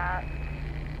like that.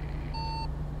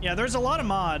 Yeah, there's a lot of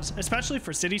mods, especially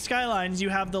for City Skylines. You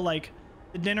have the like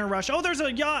the dinner rush. Oh, there's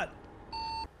a yacht.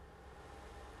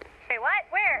 Wait, what?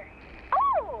 Where?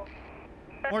 Oh!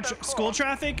 Or So cool. school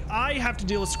traffic. I have to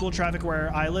deal with school traffic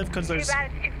where I live because there's Too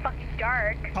bad it's too fucking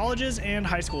dark. colleges and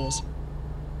high schools.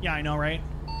 Yeah, I know, right?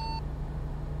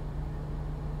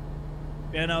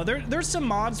 You know, there's some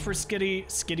mods for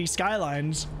Skitty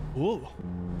Skylines. Ooh,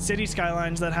 City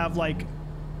Skylines that have like,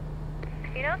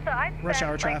 You know, so I rush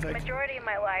hour spent traffic. like majority of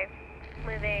my life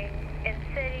living in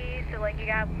cities, so like you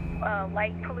got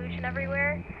light pollution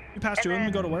everywhere. you pass And two of them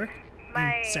to then go to work.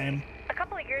 Same. A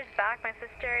couple of years back, my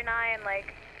sister and I and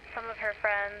like some of her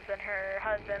friends and her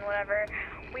husband, whatever,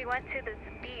 we went to this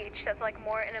beach beach that's like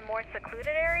more in a more secluded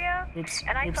area. Oops.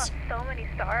 And I Oops. saw so many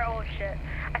stars. Oh shit!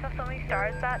 I saw so many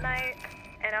stars that night,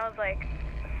 and I was like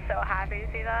so happy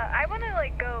to see that. I want to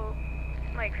like go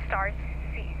like star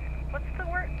see. What's the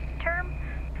term?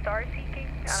 Star seeking?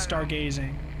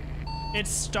 Stargazing.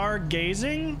 It's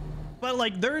stargazing, but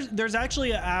like there's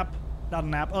actually an app, not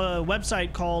an app, a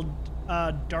website called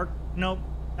Nope,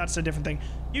 that's a different thing.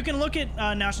 You can look at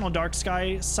National Dark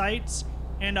Sky sites,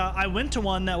 and I went to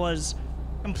one that was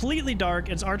completely dark.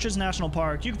 It's Arches National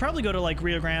Park. You could probably go to like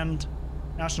Rio Grande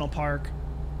National Park,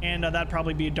 and that'd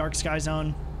probably be a dark sky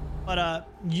zone. But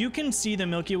you can see the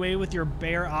Milky Way with your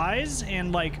bare eyes,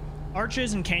 and like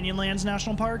Arches and Canyonlands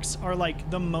National Parks are like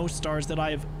the most stars that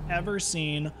I've ever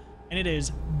seen, and it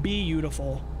is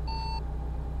beautiful.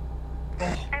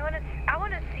 Oh. I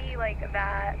want to see like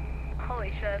that.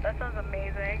 Holy shit, that sounds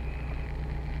amazing.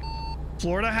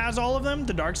 Florida has all of them,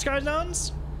 the dark sky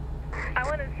zones? I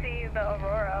want to see the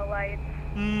aurora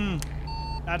lights.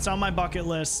 That's on my bucket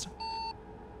list.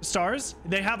 Stars?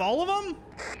 They have all of them?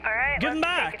 All right, Give them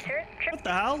back. Take a trip What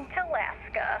the hell? to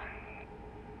Alaska.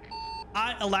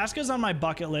 Alaska's on my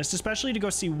bucket list, especially to go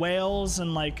see whales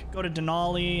and like go to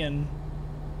Denali and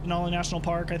Denali National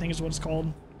Park, I think is what it's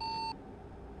called.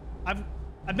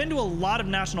 I've been to a lot of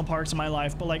national parks in my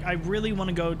life, but like I really want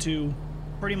to go to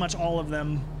pretty much all of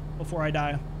them before I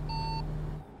die.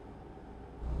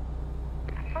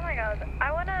 Oh my god,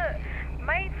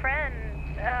 my friend,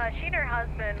 she and her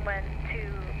husband went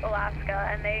to Alaska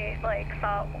and they like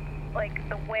saw like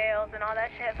the whales and all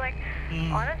that shit. It's like,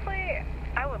 honestly,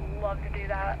 I would love to do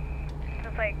that.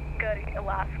 Just like go to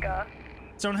Alaska.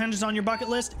 Stonehenge is on your bucket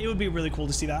list? It would be really cool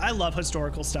to see that. I love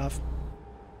historical stuff.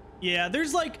 Yeah,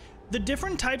 there's like the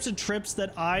different types of trips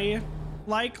that I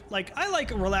like. Like I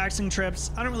like relaxing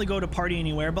trips. I don't really go to party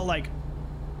anywhere, but like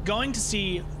going to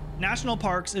see national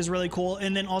parks is really cool.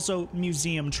 And then also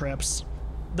museum trips.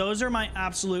 Those are my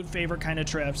absolute favorite kind of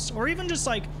trips. Or even just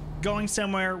like going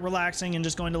somewhere, relaxing and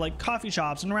just going to like coffee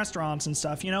shops and restaurants and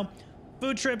stuff, you know?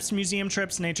 Food trips, museum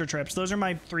trips, nature trips. Those are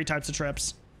my 3 types of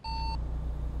trips.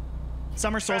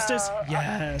 Summer solstice?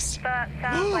 Yes. That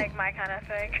sounds like my kind of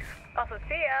thing. Also,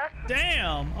 see ya.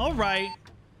 Damn. All right.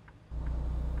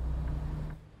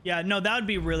 Yeah, no, that would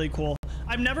be really cool.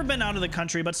 I've never been out of the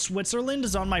country, but Switzerland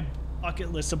is on my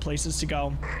bucket list of places to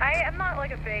go. I am not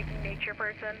like a big nature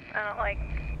person. I don't like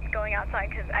going outside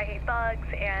because I hate bugs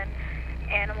and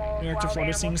animals. You're to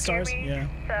Florida seeing stars? Yeah.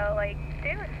 So like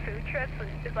doing food trips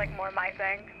is like more my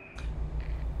thing.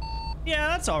 Yeah,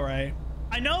 that's all right.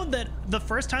 I know that the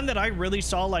first time that I really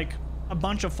saw like a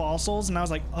bunch of fossils and I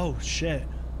was like, oh shit,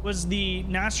 was the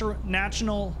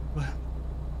national.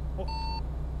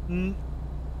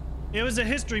 It was a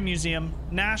history museum,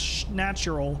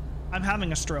 natural. I'm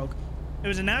having a stroke. It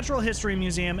was a natural history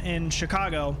museum in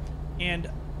Chicago, and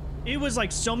it was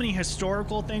like so many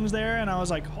historical things there, and I was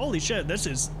like, holy shit, this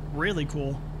is really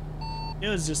cool. It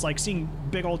was just like seeing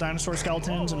big old dinosaur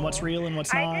skeletons and what's real and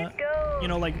what's not. I did go, you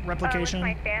know, like replication.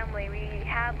 With my family, we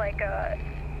had like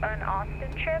an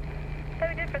Austin trip that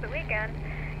we did for the weekend,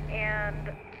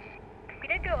 and we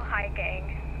did go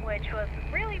hiking, which was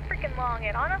really freaking long,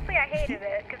 and honestly I hated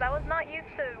it because I was not used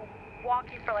to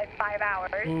walking for like 5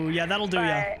 hours. Ooh, yeah, that'll do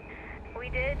ya. We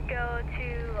did go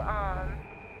to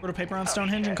Wrote a paper on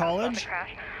Stonehenge in college.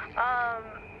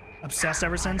 Obsessed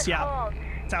ever since. Yeah,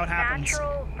 that's how it happens.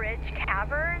 Natural Bridge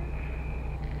Caverns.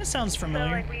 That sounds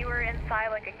familiar. So like we were inside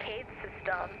like a cave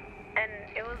system, and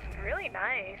it was really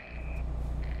nice.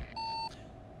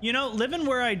 You know, living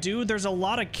where I do, there's a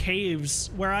lot of caves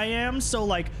where I am. So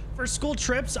like for school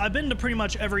trips, I've been to pretty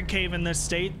much every cave in this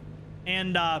state,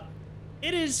 and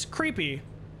it is creepy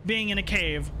being in a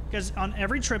cave because on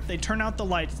every trip they turn out the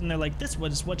lights and they're like, this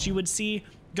was what you would see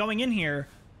going in here.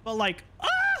 But like,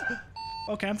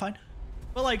 okay, I'm fine.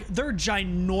 But like, they're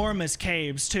ginormous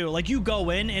caves too. Like you go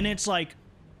in and it's like,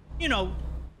 you know,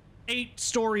 8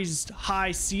 stories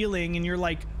high ceiling and you're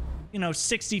like, you know,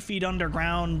 60 feet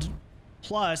underground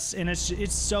plus, and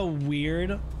it's so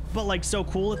weird, but like so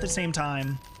cool at the same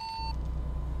time.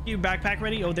 You backpack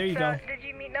ready? Oh, there you go. Did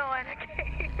you meet Noah in a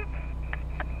cave?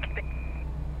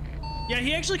 Yeah,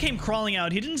 he actually came crawling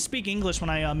out. He didn't speak English when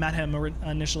I met him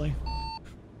initially.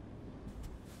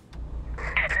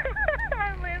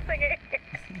 I'm losing it.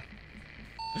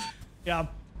 Yeah.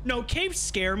 No, caves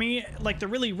scare me. Like the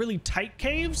really, really tight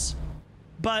caves.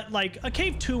 But like a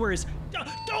cave tour is...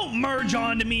 Don't merge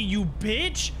onto me, you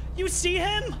bitch! You see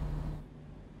him?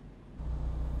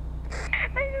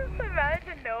 I just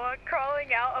imagine Noah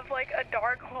crawling out of like a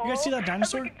dark hole. You guys see that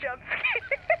dinosaur? Like a jump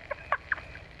scare.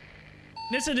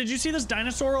 Nissa, did you see this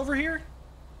dinosaur over here?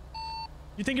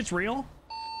 You think it's real?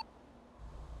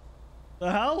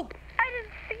 The hell? I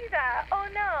didn't see that. Oh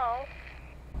no.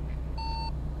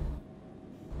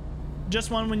 Just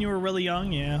one when you were really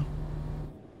young? Yeah.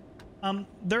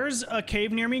 There's a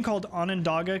cave near me called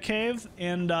Onondaga Cave,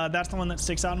 and that's the one that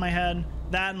sticks out in my head.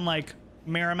 That and like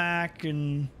Merrimack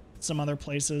and some other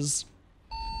places.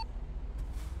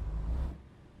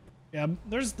 Yeah,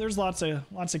 there's lots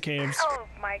of caves. Oh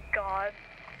my god.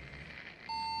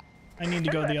 I need to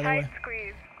go the other way.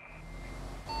 Squeeze.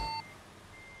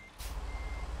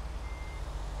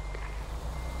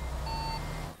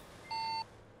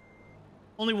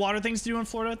 Only water things to do in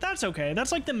Florida? That's okay.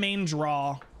 That's like the main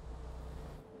draw.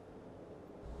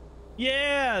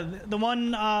 Yeah, the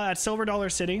one at Silver Dollar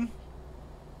City.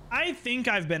 I think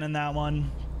I've been in that one.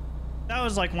 That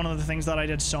was like one of the things that I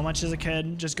did so much as a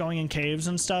kid, just going in caves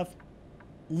and stuff.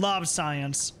 Love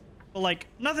science. But like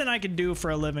nothing I could do for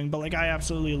a living, but like I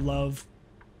absolutely love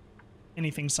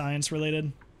anything science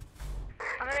related.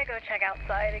 I'm gonna go check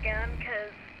outside again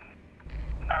because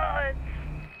it's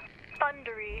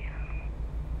thundery.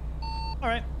 All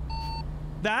right.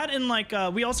 That and like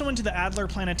we also went to the Adler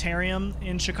Planetarium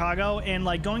in Chicago, and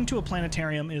like going to a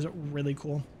planetarium is really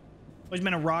cool. Always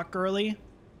been a rock girly.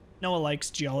 Noah likes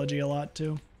geology a lot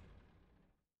too.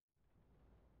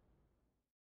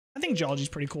 I think geology's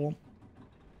pretty cool.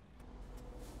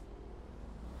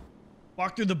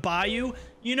 Walk through the bayou.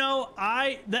 You know,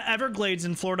 the Everglades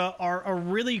in Florida are a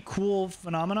really cool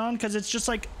phenomenon because it's just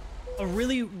like a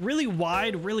really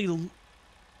wide, really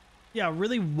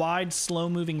wide, slow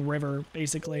moving river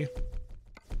basically.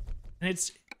 And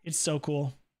it's so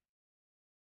cool.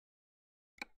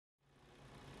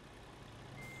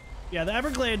 Yeah, the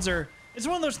Everglades it's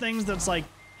one of those things that's like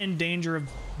in danger of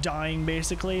dying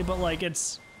basically, but like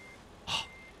it's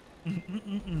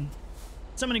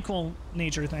so many cool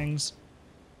nature things.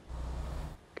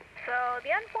 So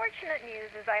the unfortunate news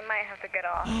is I might have to get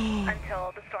off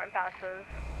until the storm passes.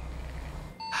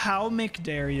 How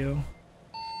dare you?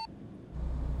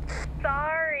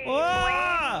 Sorry.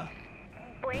 Ah!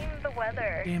 Blame the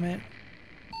weather. Damn it.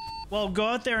 Well, go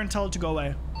out there and tell it to go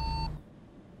away.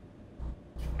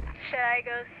 Should I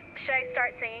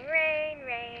start singing rain,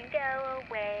 rain, go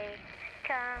away,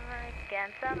 come again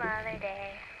some other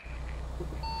day?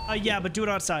 Yeah, but do it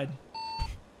outside.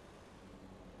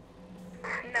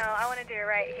 No, I want to do it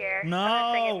right here. No, I'm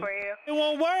gonna sing it for you. It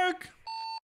won't work.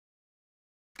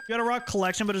 You got a rock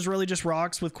collection, but it's really just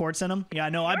rocks with quartz in them. Yeah, I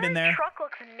know. I've been there. Your truck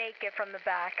looks naked from the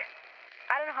back.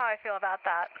 I don't know how I feel about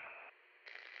that.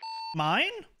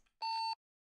 Mine?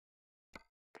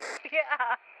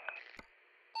 Yeah.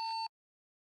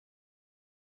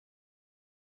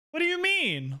 What do you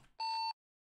mean?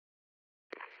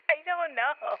 I don't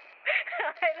know.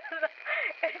 I don't know.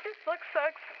 It just looks so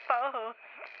exposed.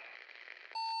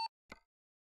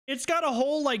 It's got a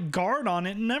whole like guard on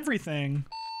it and everything.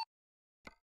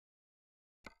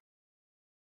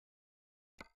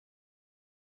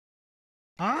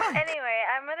 Huh? Anyway,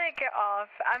 I'm gonna get off.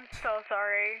 I'm so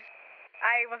sorry.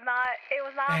 It was not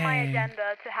on my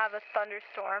agenda to have a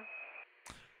thunderstorm.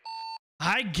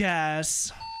 I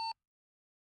guess.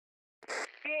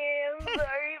 Yeah, I'm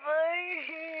sorry,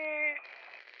 buddy.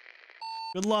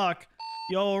 Good luck.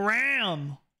 Yo,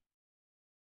 Ram.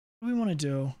 What do we want to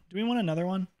do? Do we want another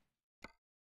one? Do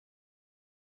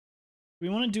we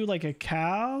want to do like a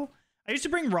cow? I used to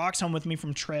bring rocks home with me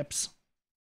from trips.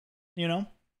 You know?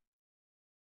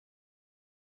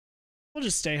 We'll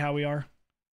just stay how we are.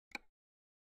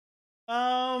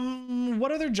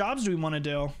 What other jobs do we want to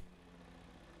do?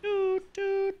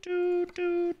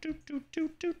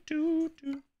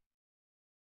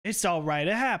 It's all right.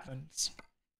 It happens.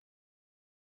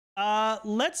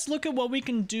 Let's look at what we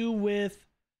can do with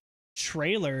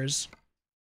trailers.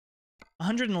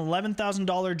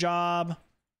 $111,000 job.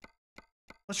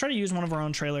 Let's try to use one of our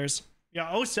own trailers.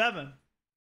 Yeah, 07.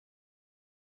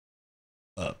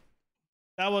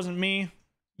 That wasn't me.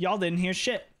 Y'all didn't hear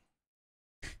shit.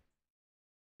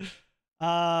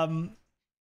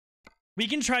 We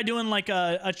can try doing like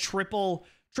a triple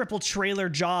trailer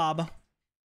job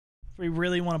if we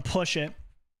really want to push it.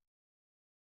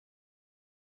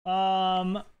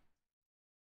 Or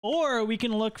we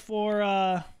can look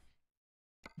for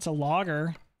it's a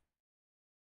logger.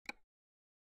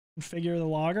 Configure the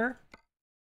logger.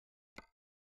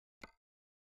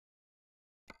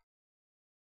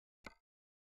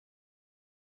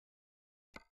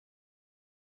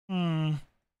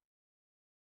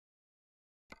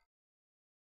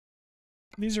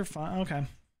 These are fine. Okay. What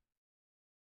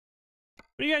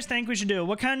do you guys think we should do?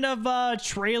 What kind of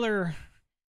trailer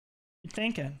you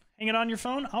thinking? Hang it on your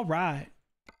phone? All right.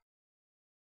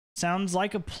 Sounds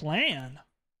like a plan.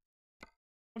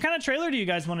 What kind of trailer do you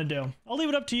guys want to do? I'll leave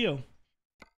it up to you.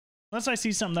 Unless I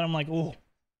see something that I'm like, oh,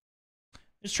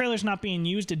 this trailer's not being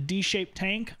used, a D-shaped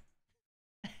tank.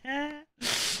 We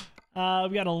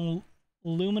got a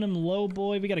aluminum low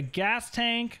boy. We got a gas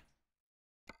tank.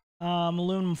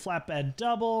 Aluminum flatbed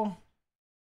double.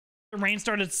 The rain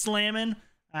started slamming.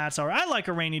 That's all right. I like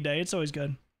a rainy day. It's always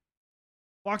good.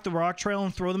 Walk the rock trail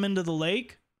and throw them into the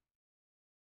lake.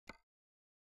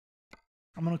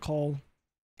 I'm gonna call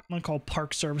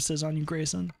park services on you,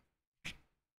 Grayson.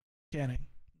 Kidding.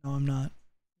 No, I'm not.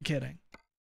 I'm kidding.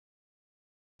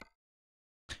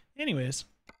 Anyways.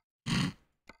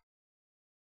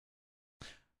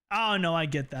 Oh no, I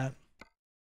get that.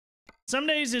 Some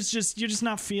days it's just you're just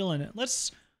not feeling it.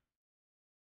 Let's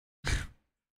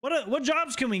what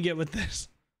jobs can we get with this?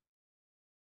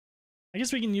 I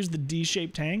guess we can use the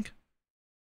D-shaped tank.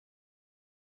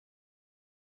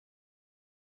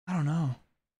 I don't know.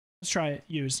 Let's try it.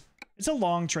 Use. It's a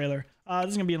long trailer. This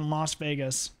is gonna be in Las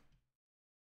Vegas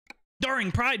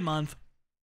during Pride Month.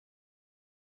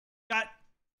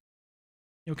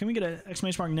 Yo, can we get an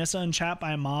exclamation mark Nissa in chat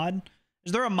by a mod?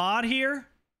 Is there a mod here?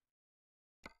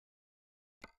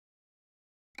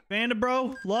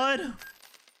 Vandabro, Lud.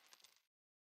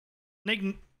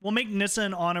 We'll make Nissa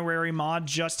an honorary mod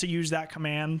just to use that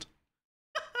command.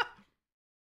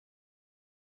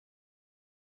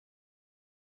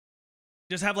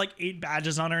 Just have like 8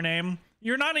 badges on her name.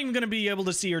 You're not even going to be able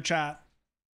to see her chat.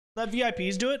 Let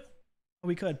VIPs do it? Oh,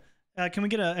 we could. Can we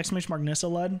get an exclamation mark Nissa,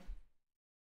 Lud?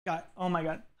 Oh my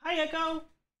god. Hi, Echo.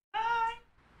 Hi.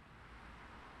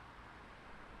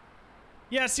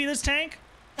 Yeah, see this tank?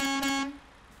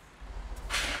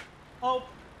 Oh.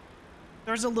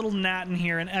 There's a little gnat in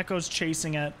here and Echo's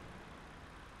chasing it.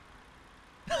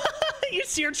 You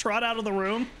see her trot out of the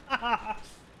room?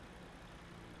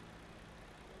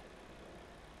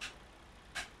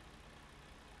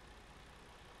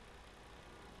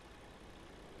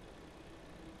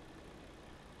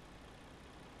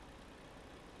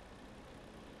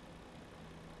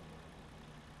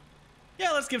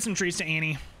 Yeah, let's give some trees to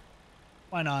Annie.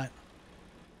 Why not?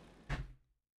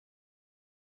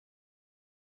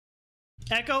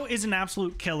 Echo is an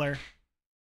absolute killer.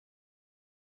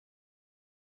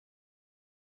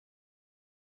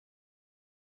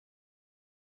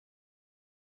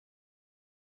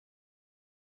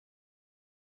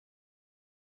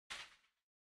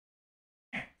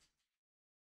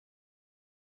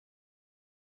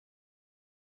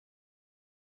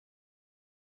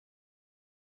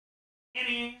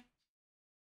 Annie.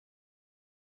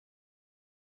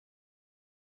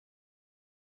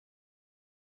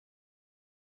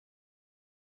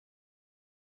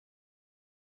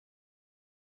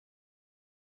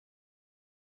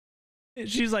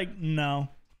 She's like, no.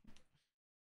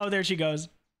 Oh, there she goes.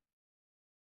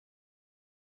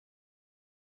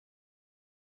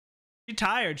 She's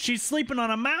tired. She's sleeping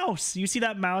on a mouse. You see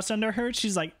that mouse under her?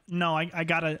 She's like, no, I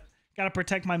gotta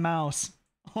protect my mouse.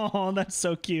 Oh, that's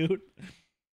so cute.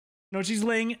 No, she's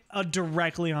laying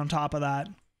directly on top of that.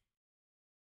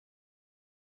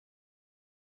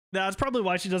 That's probably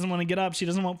why she doesn't want to get up. She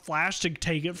doesn't want Flash to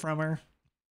take it from her.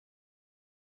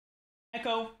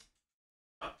 Echo.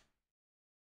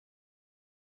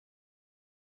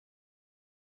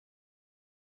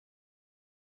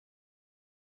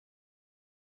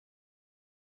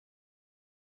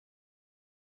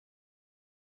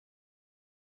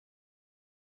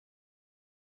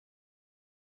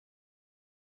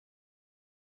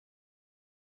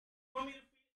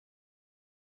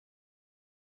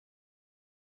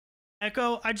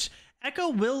 Echo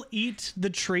will eat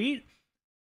the treat,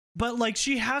 but like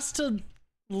she has to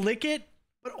lick it,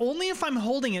 but only if I'm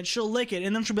holding it. She'll lick it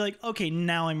and then she'll be like, okay,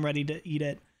 now I'm ready to eat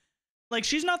it. Like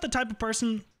she's not the type of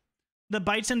person that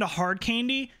bites into hard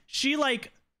candy. She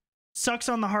like sucks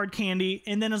on the hard candy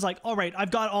and then is like, all right,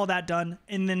 I've got all that done,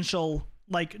 and then she'll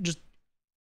like just,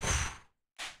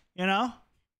 you know,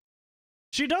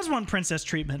 she does want princess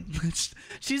treatment.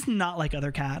 She's not like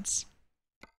other cats.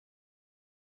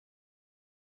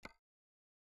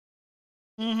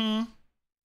 Mm-hmm.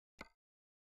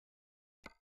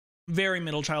 Very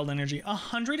middle child energy.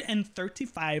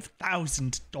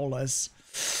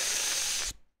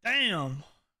 $135,000. Damn.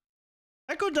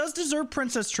 Echo does deserve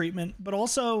princess treatment, but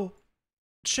also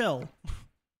chill.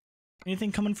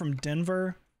 Anything coming from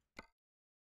Denver?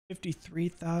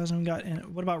 53,000 got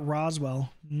in. What about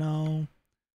Roswell? No.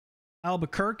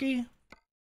 Albuquerque?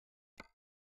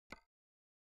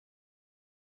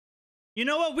 You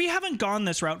know what? We haven't gone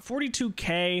this route.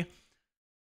 42K.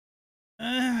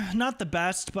 Not the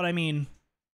best, but I mean,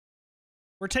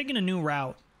 we're taking a new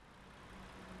route.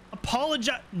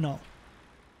 Apologize. No.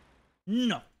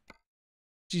 No.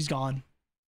 She's gone.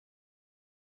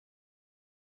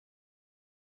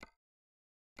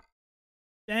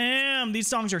 Damn, these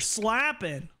songs are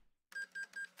slapping.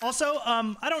 Also,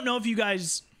 I don't know if you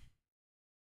guys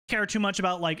care too much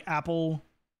about like Apple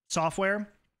software,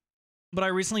 but I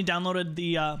recently downloaded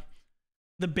the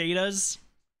betas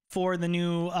for the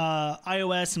new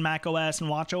iOS and Mac OS and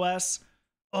Watch OS.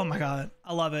 Oh my god,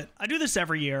 I love it. I do this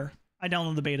every year. I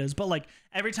download the betas, but like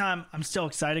every time I'm still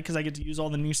excited because I get to use all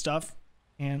the new stuff,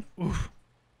 and oof,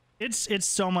 it's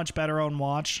so much better on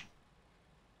Watch.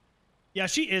 Yeah,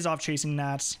 she is off chasing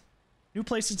gnats. New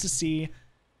places to see,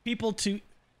 people to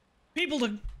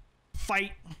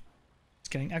fight.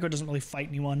 Just kidding. Echo doesn't really fight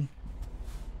anyone.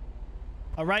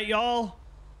 All right, y'all.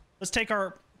 Let's take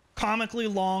our comically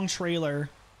long trailer.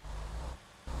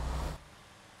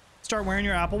 Start wearing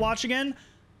your Apple Watch again.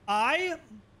 I've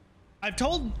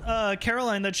told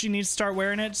Caroline that she needs to start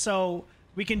wearing it so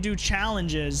we can do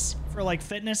challenges for like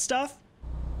fitness stuff.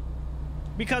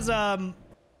 Because I've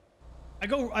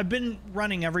been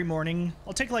running every morning.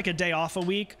 I'll take like a day off a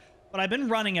week, but I've been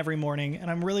running every morning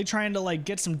and I'm really trying to like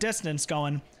get some distance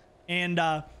going. And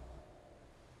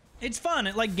it's fun.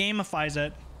 It like gamifies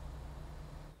it.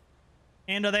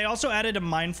 And they also added a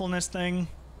mindfulness thing,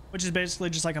 which is basically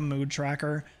just like a mood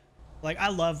tracker. Like I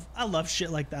love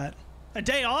shit like that. A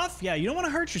day off? Yeah, you don't want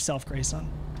to hurt yourself, Grayson.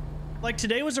 Like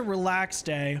today was a relaxed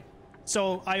day.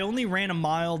 So I only ran a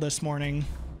mile this morning,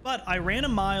 but I ran a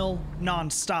mile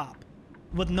non-stop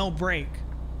with no break,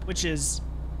 which is,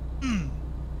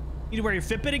 need to wear your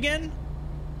Fitbit again?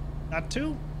 That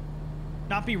too?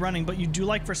 Not be running, but you do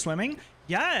like for swimming?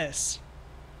 Yes,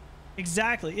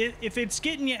 exactly. If it's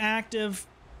getting you active,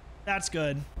 that's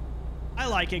good. I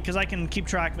like it because I can keep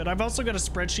track of it. I've also got a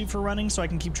spreadsheet for running so I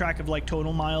can keep track of like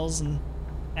total miles and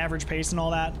average pace and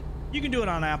all that. You can do it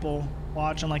on Apple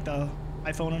Watch and like the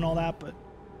iPhone and all that, but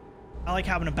I like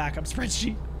having a backup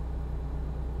spreadsheet.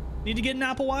 Need to get an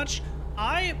Apple Watch?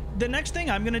 The next thing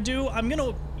I'm gonna do, I'm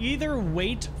gonna either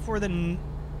wait for the,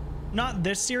 not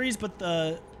this series, but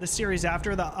the series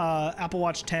after, the Apple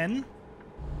Watch 10,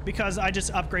 because I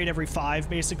just upgrade every 5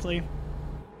 basically.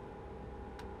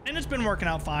 And it's been working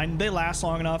out fine. They last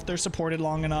long enough. They're supported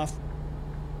long enough.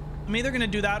 I'm either going to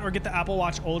do that or get the Apple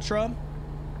Watch Ultra.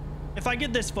 If I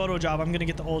get this photo job, I'm going to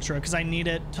get the Ultra because I need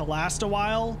it to last a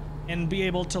while and be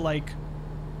able to, like,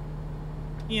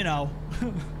 you know,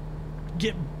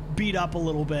 get beat up a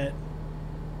little bit.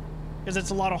 Because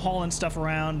it's a lot of hauling stuff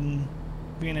around and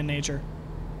being in nature.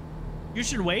 You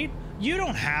should wait. You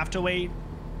don't have to wait.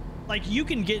 Like, you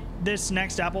can get this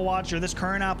next Apple Watch or this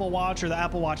current Apple Watch or the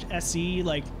Apple Watch SE.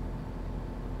 Like,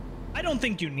 I don't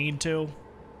think you need to.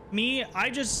 Me,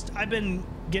 I've been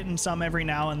getting some every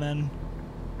now and then.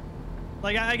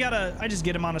 Like, I just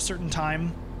get them on a certain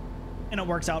time and it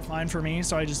works out fine for me.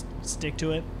 So I just stick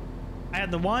to it. I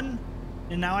had the 1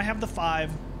 and now I have the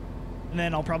 5 and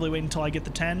then I'll probably wait until I get the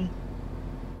 10.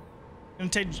 Gonna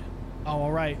take, oh,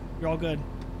 all right. You're all good.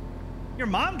 Your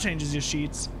mom changes your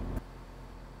sheets.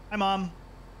 Hi, Mom.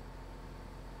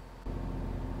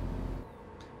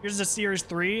 Here's the Series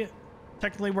 3.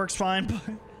 Technically works fine, but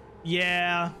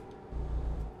yeah.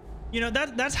 You know,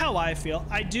 that's how I feel.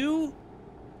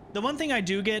 The one thing I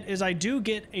do get is I do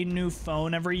get a new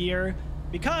phone every year,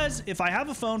 because if I have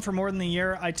a phone for more than a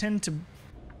year, I tend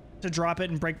to drop it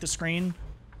and break the screen.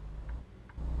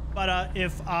 But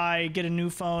if I get a new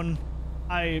phone,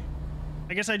 I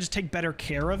guess I just take better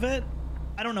care of it.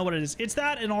 I don't know what it is. It's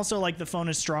that, and also like the phone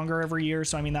is stronger every year,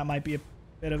 so I mean that might be a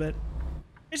bit of it.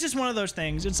 It's just one of those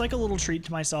things. It's like a little treat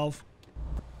to myself.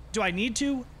 Do I need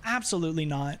to? Absolutely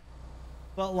not.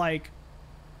 But like,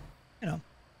 you know,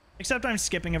 except I'm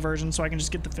skipping a version so I can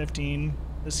just get the 15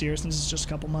 this year since it's just a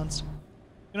couple months.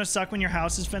 Gonna suck when your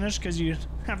house is finished because you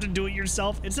have to do it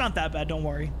yourself. It's not that bad, don't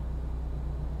worry.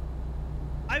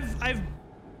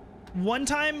 One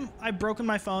time I've broken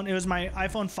my phone. It was my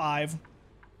iPhone 5.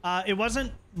 It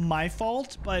wasn't my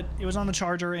fault, but it was on the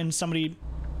charger and somebody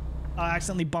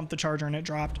accidentally bumped the charger and it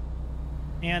dropped.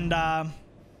 And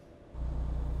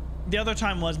the other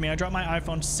time was me. I dropped my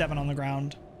iPhone 7 on the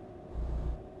ground.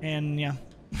 And yeah.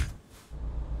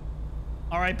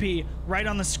 RIP, right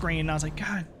on the screen. I was like,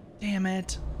 God damn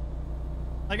it.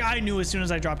 Like, I knew as soon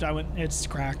as I dropped it, I went, it's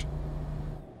cracked.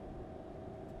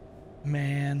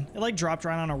 Man, it like dropped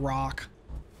right on a rock.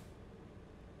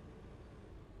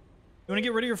 You want to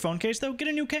get rid of your phone case though? Get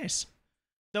a new case.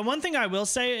 The one thing I will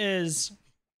say is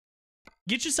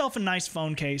get yourself a nice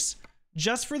phone case,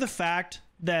 just for the fact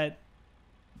that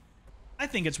I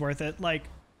think it's worth it. Like,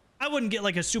 I wouldn't get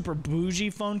like a super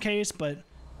bougie phone case, but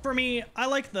for me,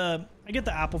 I get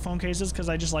the Apple phone cases because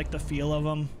I just like the feel of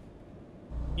them.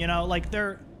 You know, like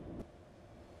they're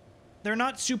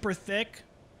not super thick.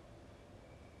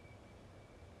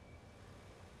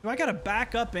 Do I gotta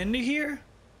back up into here?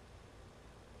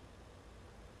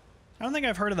 I don't think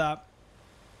I've heard of that.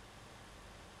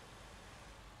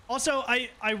 Also,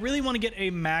 I really want to get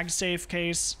a MagSafe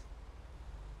case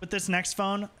with this next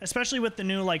phone, especially with the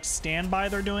new like standby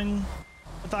they're doing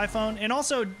with the iPhone. And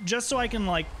also just so I can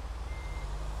like,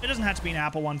 it doesn't have to be an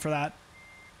Apple one for that,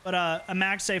 but a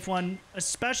MagSafe one,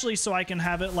 especially so I can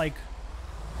have it like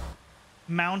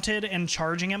mounted and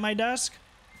charging at my desk.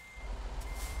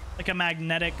 Like a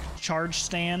magnetic charge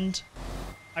stand.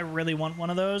 I really want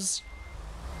one of those.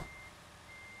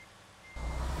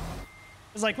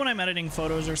 It's like when I'm editing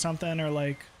photos or something, or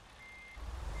like,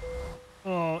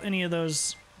 oh, any of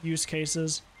those use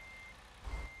cases.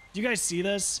 Do you guys see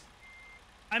this?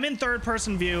 I'm in third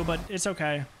person view, but it's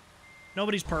okay.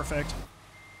 Nobody's perfect.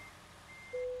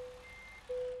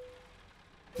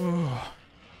 Ooh.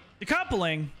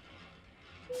 Decoupling.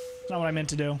 That's not what I meant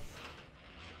to do.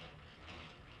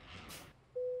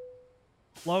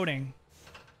 Loading.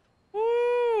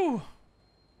 Woo!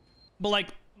 But like,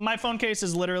 my phone case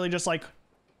is literally just like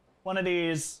one of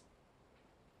these,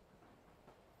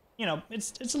 you know,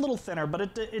 it's a little thinner, but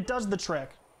it does the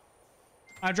trick.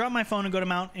 I drop my phone and go to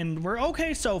mount, and we're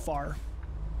okay so far.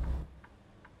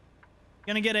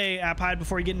 Gonna get a app hide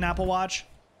before you get an Apple Watch.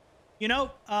 You know,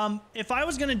 if I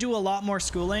was gonna do a lot more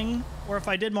schooling, or if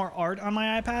I did more art on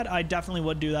my iPad, I definitely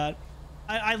would do that.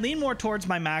 I lean more towards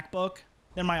my MacBook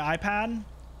than my iPad,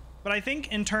 but I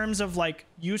think in terms of like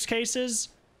use cases,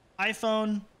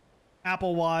 iPhone,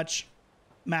 Apple Watch,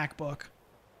 MacBook,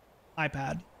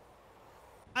 iPad.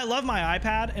 I love my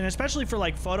iPad, and especially for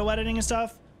like photo editing and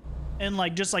stuff, and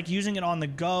like just like using it on the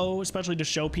go, especially to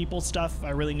show people stuff if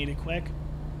I really need it quick,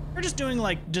 or just doing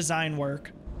like design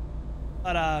work.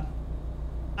 But I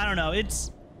don't know,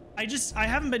 I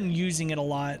haven't been using it a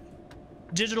lot.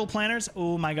 Digital planners,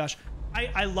 oh my gosh,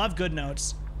 I love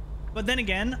GoodNotes, but then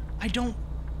again, I don't.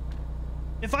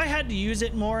 If I had to use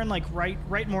it more and like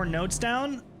write more notes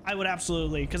down, I would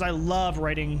absolutely, because I love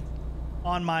writing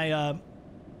on my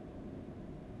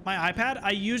my iPad.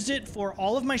 I used it for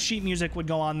all of my sheet music would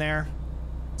go on there.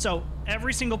 So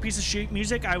every single piece of sheet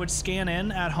music I would scan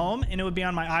in at home, and it would be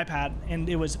on my iPad, and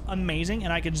it was amazing.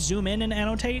 And I could zoom in and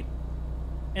annotate,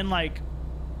 and like,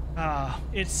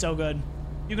 it's so good.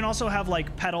 You can also have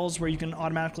like pedals where you can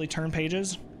automatically turn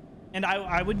pages, and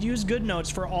I would use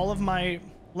GoodNotes for all of my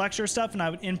lecture stuff, and I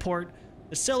would import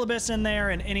the syllabus in there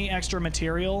and any extra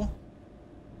material,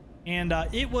 and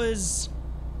it was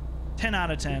 10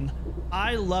 out of 10.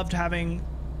 I loved having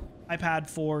iPad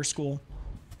for school.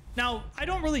 Now, I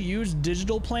don't really use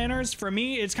digital planners. For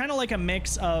me, it's kind of like a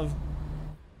mix of,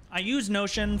 I use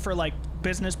Notion for like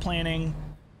business planning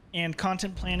and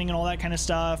content planning and all that kind of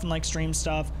stuff, and like stream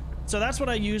stuff. So that's what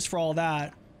I use for all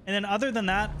that. And then other than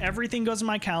that, everything goes in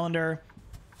my calendar.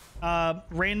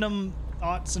 Random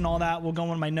thoughts and all that will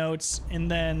go in my notes,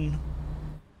 and then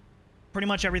pretty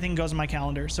much everything goes in my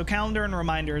calendar. So calendar and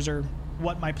reminders are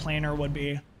what my planner would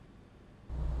be.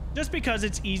 Just because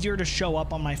it's easier to show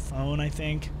up on my phone, I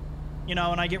think. You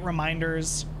know, and I get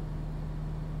reminders.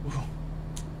 Ooh.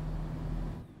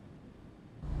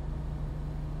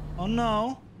 Oh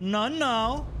no. No,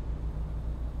 no.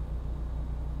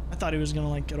 I thought he was gonna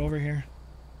like get over here.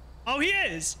 Oh, he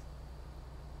is!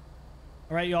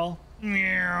 Alright, y'all.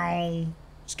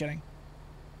 Just kidding.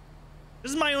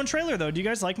 This is my own trailer, though. Do you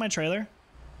guys like my trailer?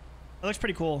 It looks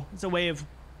pretty cool. It's a wave.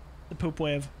 The poop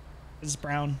wave. It's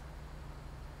brown.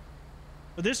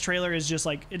 But this trailer is just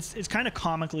like, it's kind of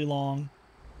comically long.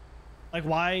 Like,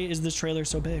 why is this trailer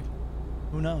so big?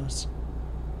 Who knows?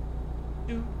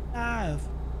 You have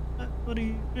what do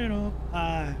you know?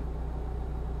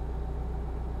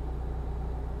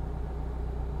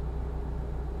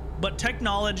 But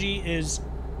technology is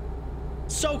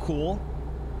so cool.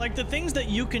 Like, the things that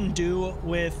you can do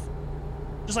with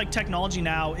just like technology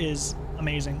now is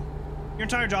amazing. Your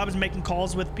entire job is making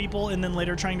calls with people and then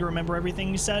later trying to remember everything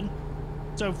you said.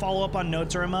 So follow up on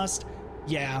notes are a must.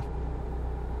 Yeah.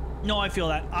 No, I feel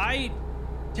that. I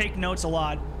take notes a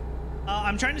lot.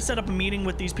 I'm trying to set up a meeting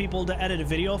with these people to edit a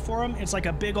video for them. It's like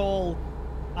a big old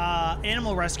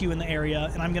animal rescue in the area,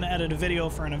 and I'm going to edit a video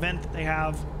for an event that they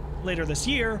have later this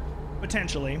year,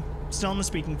 potentially. Still in the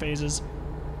speaking phases.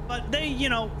 But they, you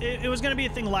know, it was going to be a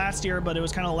thing last year, but it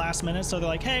was kind of last minute. So they're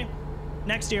like, hey,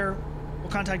 next year,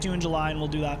 we'll contact you in July and we'll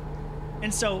do that.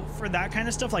 And so for that kind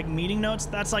of stuff, like meeting notes,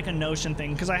 that's like a Notion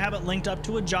thing, because I have it linked up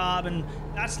to a job and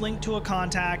that's linked to a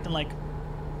contact, and like,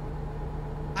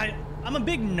 I'm a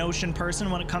big Notion person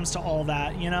when it comes to all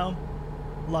that, you know?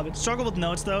 Love it. Struggle with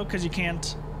notes though, because you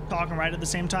can't talk and write at the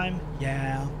same time.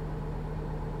 Yeah.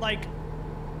 Like,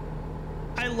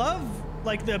 I love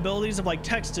like the abilities of like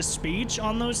text to speech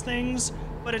on those things,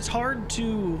 but it's hard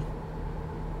to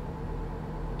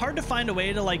find a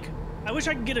way to like, I wish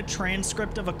I could get a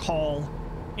transcript of a call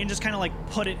and just kind of like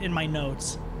put it in my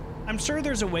notes. I'm sure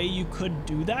there's a way you could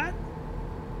do that.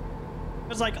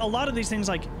 Because like a lot of these things,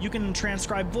 like you can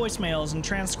transcribe voicemails and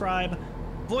transcribe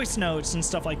voice notes and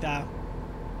stuff like that.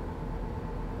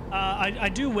 I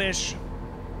do wish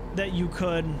that you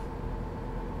could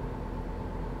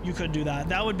do that.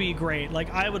 That would be great. Like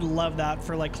I would love that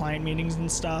for like client meetings and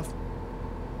stuff.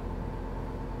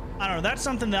 I don't know. That's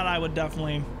something that I would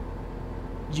definitely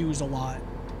use a lot.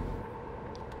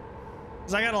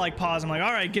 Because I gotta like pause. I'm like,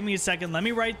 all right, give me a second. Let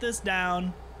me write this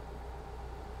down.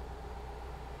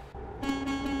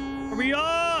 Hurry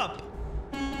up!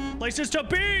 Places to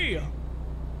be!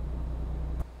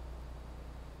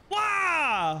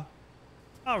 Wow!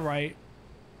 All right.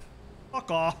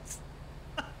 Fuck off.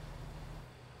 You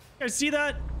guys see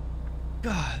that?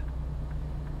 God.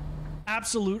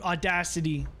 Absolute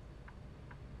audacity.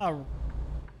 Oh.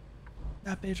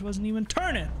 That bitch wasn't even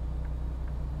turning.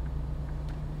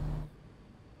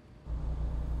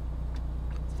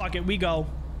 Fuck it, we go.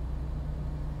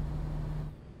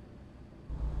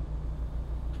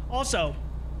 Also,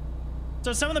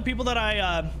 so some of the people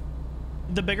that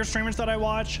the bigger streamers that I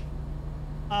watch,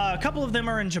 a couple of them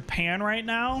are in Japan right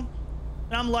now,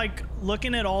 and I'm like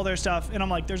looking at all their stuff, and I'm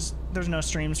like, there's no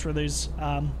streams for these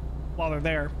while they're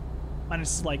there,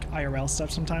 minus like IRL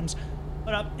stuff sometimes.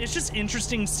 But it's just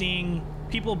interesting seeing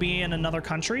people be in another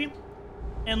country,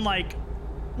 and like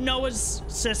Noah's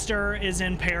sister is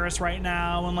in Paris right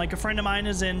now, and like a friend of mine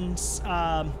is in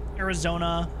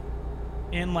Arizona,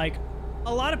 and like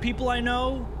a lot of people I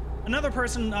know, another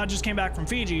person just came back from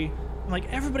Fiji. I'm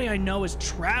like, everybody I know is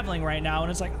traveling right now, and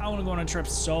it's like I want to go on a trip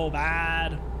so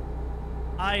bad.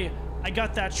 I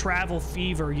got that travel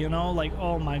fever, you know, like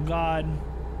oh my god.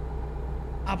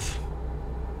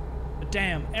 But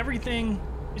damn, everything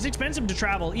is expensive to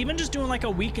travel. Even just doing like a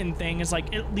weekend thing is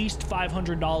like at least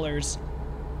 $500,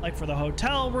 like for the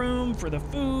hotel room, for the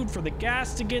food, for the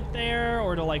gas to get there,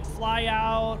 or to like fly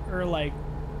out, or like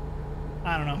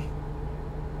I don't know.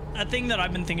 A thing that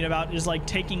I've been thinking about is like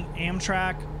taking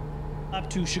Amtrak up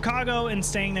to Chicago and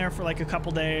staying there for like a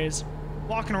couple days,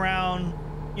 walking around,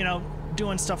 you know,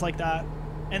 doing stuff like that,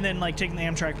 and then like taking the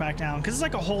Amtrak back down, because it's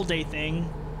like a whole day thing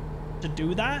to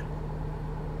do that,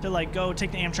 to like go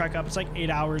take the Amtrak up. It's like 8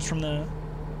 hours from the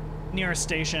nearest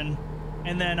station,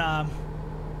 and then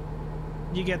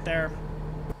you get there,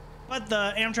 but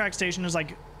the Amtrak station is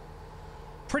like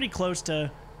pretty close to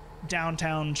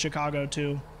downtown Chicago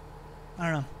too.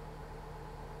 I don't know.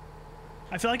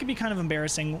 I feel like it'd be kind of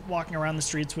embarrassing walking around the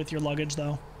streets with your luggage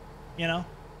though, you know?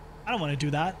 I don't want to do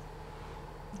that.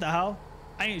 What the hell?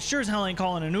 I sure as hell ain't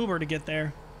calling an Uber to get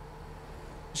there.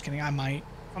 Just kidding, I might.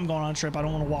 If I'm going on a trip, I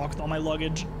don't want to walk with all my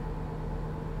luggage.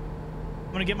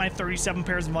 I'm gonna get my 37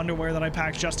 pairs of underwear that I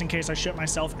packed just in case I shit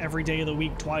myself every day of the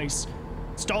week twice.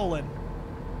 Stolen.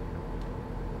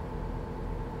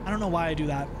 I don't know why I do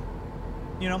that.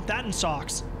 You know, that and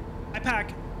socks. I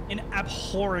pack an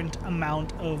abhorrent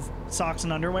amount of socks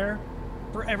and underwear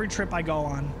for every trip I go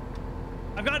on.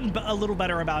 I've gotten a little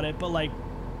better about it, but like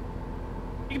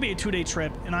it could be a 2-day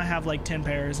trip and I have like 10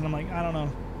 pairs and I'm like, I don't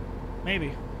know,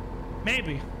 maybe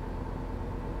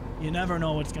you never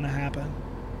know what's gonna happen.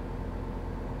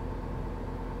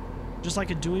 Just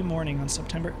like a dewy morning on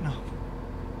September. No,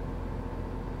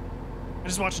 I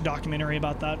just watched a documentary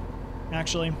about that,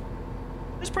 actually.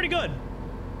 It's pretty good,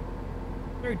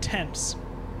 very tense.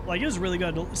 Like, it was really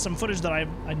good. Some footage that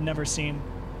I'd never seen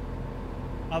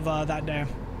of that day.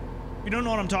 If you don't know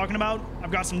what I'm talking about,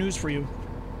 I've got some news for you.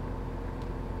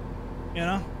 You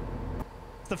know?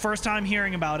 It's the first time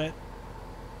hearing about it.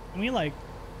 And we like...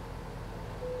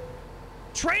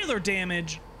 Trailer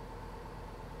damage!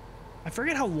 I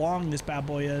forget how long this bad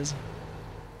boy is.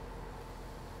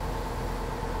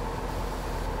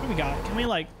 What do we got? Can we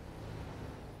like...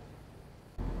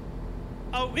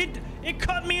 Oh, it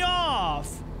cut me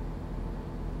off!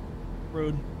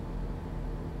 Rude.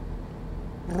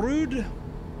 Rude.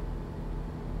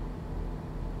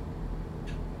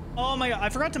 Oh my god, I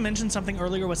forgot to mention something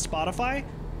earlier with Spotify.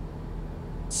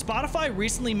 Spotify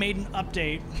recently made an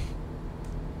update,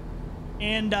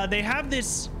 and they have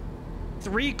this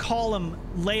 3-column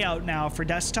layout now for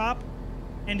desktop,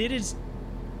 and it is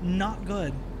not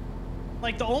good.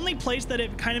 Like, the only place that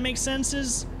it kind of makes sense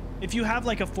is if you have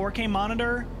like a 4K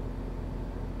monitor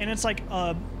and it's like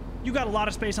you got a lot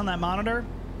of space on that monitor,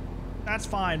 that's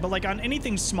fine. But like on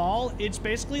anything small, it's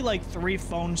basically like 3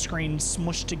 phone screens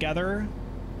smushed together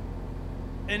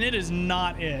And it is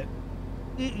not it.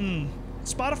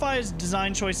 Spotify's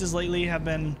design choices lately have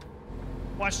been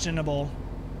questionable.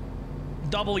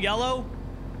 Double yellow?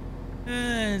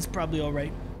 It's probably all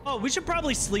right. Oh, we should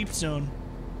probably sleep soon.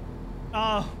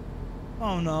 Oh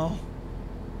no.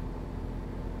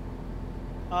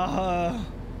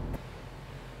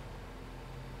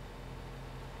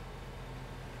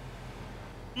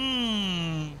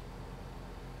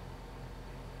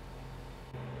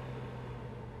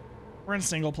 We're in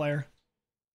single player.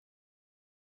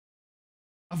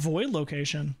 Avoid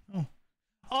location. Oh,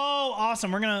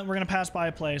 awesome. We're gonna pass by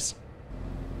a place.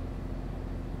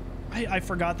 I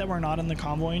forgot that we're not in the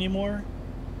convoy anymore.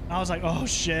 I was like, oh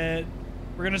shit.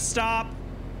 We're gonna stop.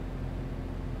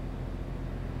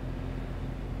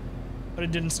 But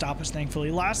it didn't stop us,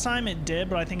 thankfully. Last time it did,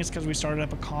 but I think it's because we started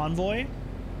up a convoy.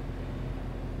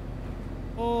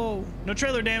 Oh, no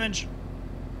trailer damage.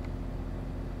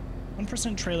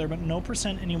 1% trailer, but no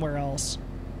percent anywhere else.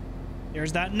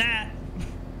 There's that gnat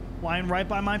flying right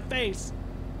by my face.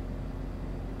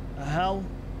 The hell?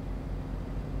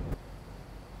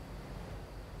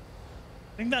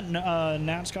 I think that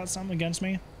gnat's got something against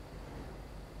me.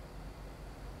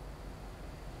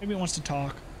 Maybe it wants to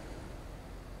talk.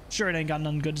 Sure, it ain't got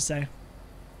nothing good to say.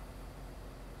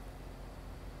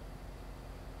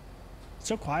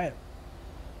 So quiet.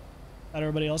 Not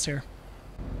everybody else here.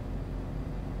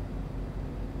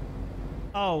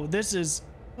 Oh, this is...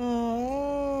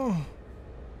 Oh.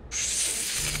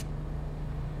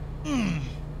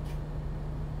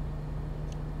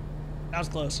 That was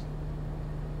close.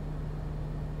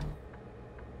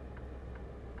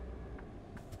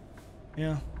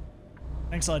 Yeah.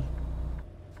 Thanks, Lud.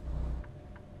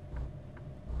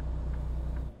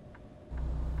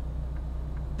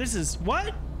 This is... What?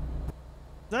 Is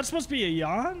that supposed to be a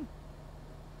yawn?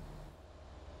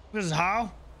 This is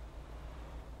how?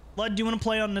 Lud, do you want to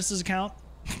play on this account?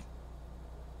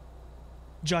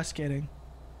 Just kidding.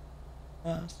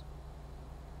 Us.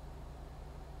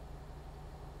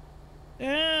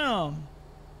 Damn.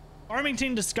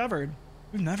 Farmington discovered.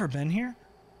 We've never been here.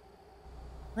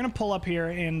 We're gonna pull up here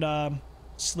and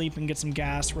sleep and get some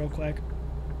gas real quick.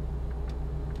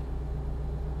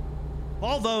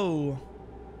 Although...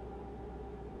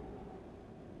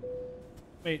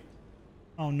 Wait.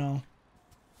 Oh no.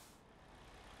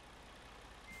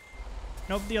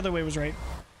 Nope, the other way was right.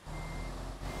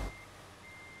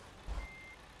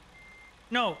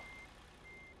 No.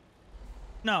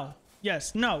 No.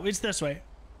 Yes. No, it's this way.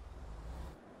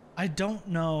 I don't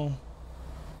know.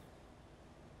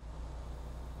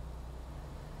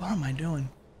 What am I doing?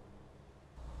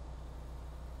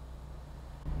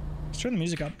 Let's turn the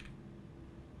music up.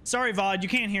 Sorry, VOD, you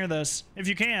can't hear this. If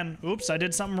you can, oops, I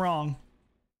did something wrong.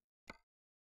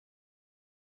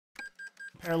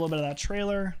 Repair a little bit of that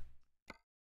trailer.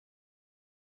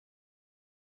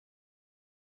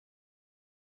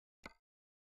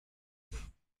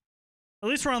 At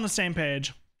least we're on the same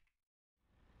page.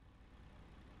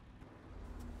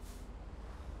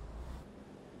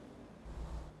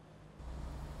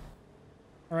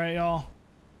 All right, y'all.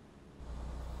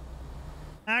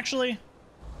 Actually,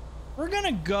 we're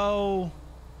gonna go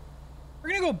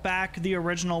back the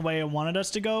original way it wanted us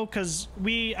to go, because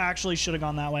we actually should have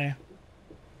gone that way.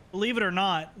 Believe it or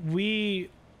not,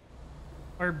 we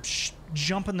are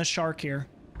jumping the shark here.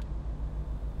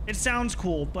 It sounds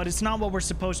cool, but it's not what we're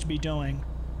supposed to be doing.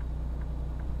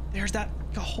 There's that...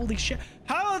 Oh, holy shit.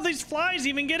 How do these flies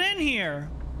even get in here?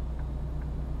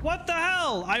 What the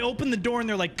hell? I opened the door and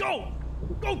they're like, go!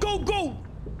 Go, go, go!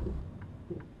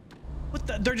 What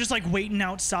the... They're just like waiting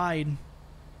outside.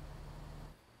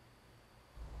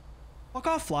 Fuck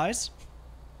off, flies.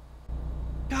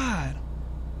 God.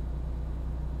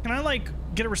 Can I, like,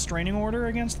 get a restraining order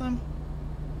against them?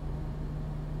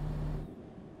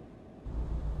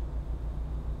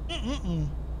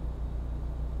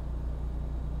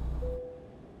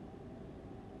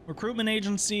 Recruitment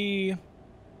agency.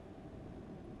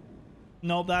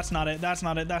 Nope, that's not it. That's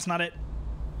not it. That's not it.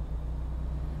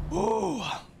 Ooh.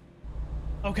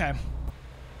 Okay.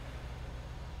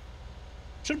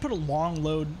 Should put a long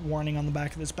load warning on the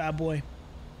back of this bad boy.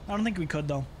 I don't think we could,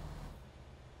 though.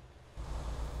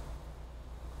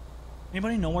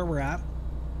 Anybody know where we're at?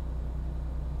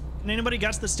 Can anybody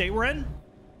guess the state we're in?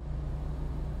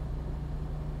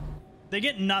 They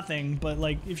get nothing, but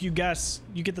like, if you guess,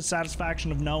 you get the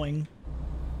satisfaction of knowing.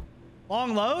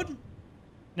 Long load?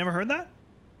 Never heard that?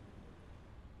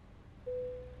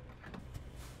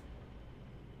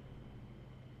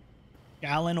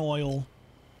 Gallon oil.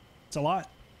 It's a lot.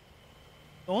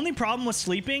 The only problem with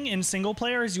sleeping in single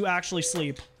player is you actually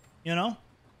sleep, you know?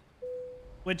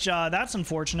 Which, that's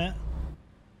unfortunate.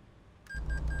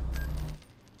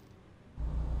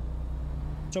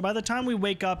 So by the time we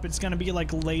wake up, it's gonna be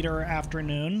like later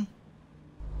afternoon.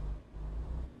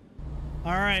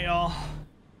 All right, y'all.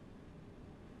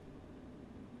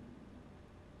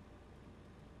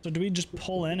 So do we just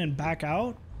pull in and back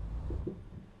out?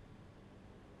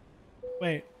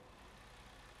 Wait.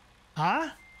 Huh?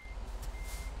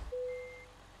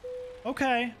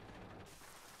 Okay.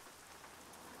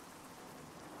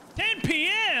 10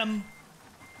 p.m.?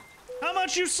 How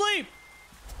much you sleep?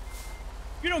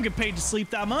 You don't get paid to sleep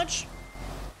that much.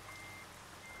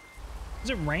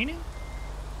 Is it raining?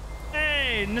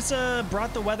 Hey, Nissa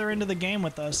brought the weather into the game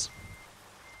with us.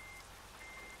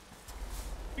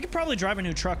 We could probably drive a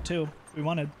new truck too, if we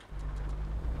wanted.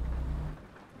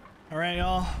 All right,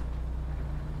 y'all.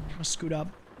 I'm gonna scoot up.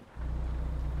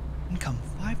 Income,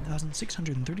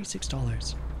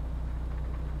 $5,636.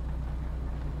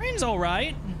 Rain's all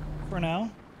right for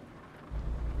now.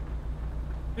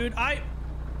 Dude, I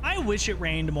wish it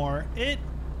rained more. In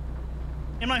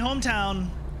my hometown,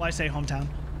 well, I say hometown,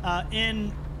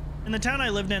 in the town I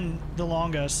lived in the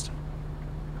longest,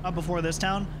 before this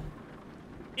town,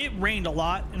 it rained a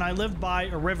lot, and I lived by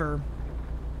a river.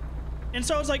 And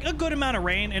so it was like a good amount of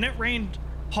rain, and it rained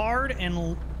hard,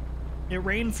 and it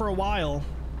rained for a while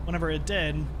whenever it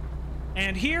did.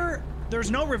 And here, there's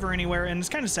no river anywhere, and it's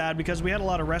kind of sad because we had a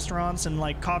lot of restaurants and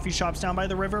like coffee shops down by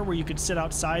the river where you could sit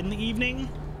outside in the evening.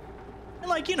 And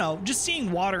like, you know, just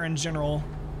seeing water in general,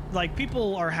 like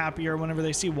people are happier whenever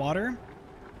they see water.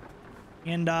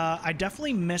 And I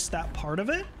definitely miss that part of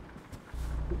it.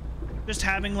 Just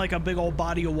having like a big old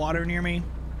body of water near me.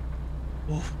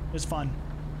 Oof, it's fun.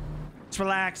 It's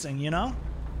relaxing, you know?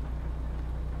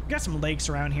 We got some lakes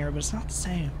around here, but it's not the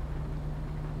same.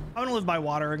 I want to live by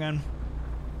water again.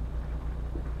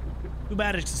 Too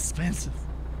bad it's expensive.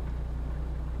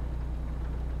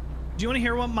 Do you want to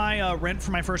hear what my rent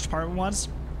for my first apartment was?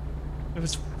 It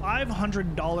was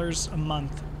 $500 a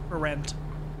month for rent.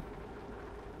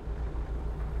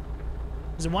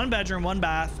 It was a 1-bedroom,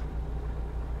 1-bath,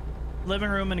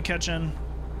 living room and a kitchen,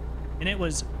 and it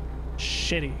was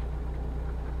shitty.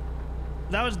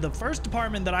 That was the first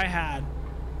apartment that I had.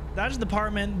 That is the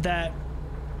apartment that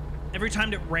every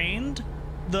time it rained,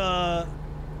 the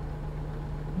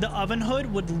oven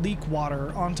hood would leak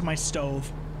water onto my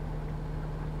stove.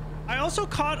 I also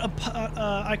caught a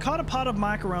pot of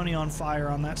macaroni on fire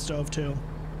on that stove too.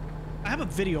 I have a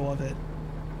video of it.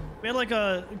 We had like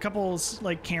a couple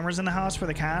like cameras in the house for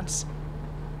the cats,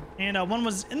 and one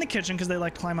was in the kitchen because they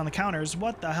like to climb on the counters.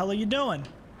 What the hell are you doing?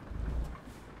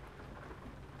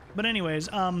 But anyways,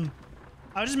 I was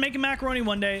just making macaroni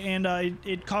one day and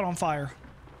it caught on fire.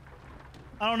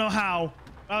 I don't know how.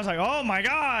 I was like, oh my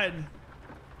god.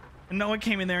 And Noah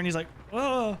came in there and he's like,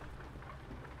 oh.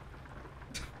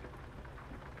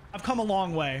 I've come a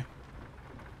long way.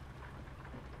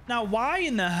 Now, why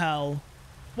in the hell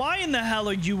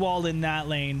are you all in that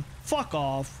lane? Fuck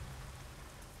off.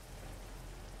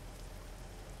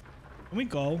 Can we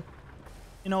go?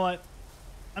 You know what?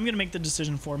 I'm gonna make the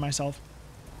decision for myself.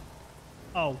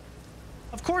 Oh.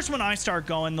 Of course when I start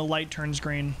going, the light turns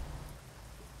green.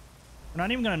 We're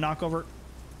not even gonna knock over.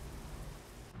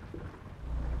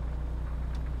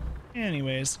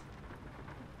 Anyways.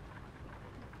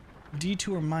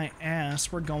 Detour my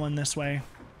ass. We're going this way.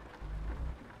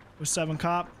 With 7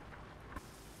 cop.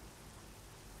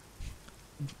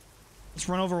 Let's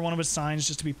run over one of his signs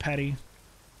just to be petty.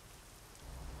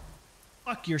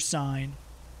 Fuck your sign.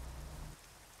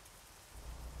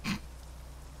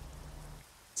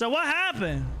 So what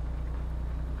happened?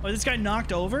 Oh, this guy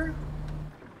knocked over?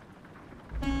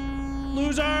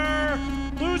 Loser!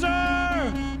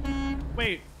 Loser!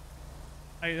 Wait.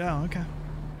 Oh, okay.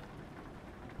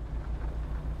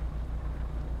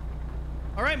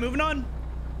 All right, moving on.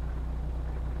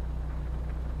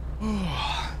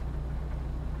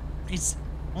 It's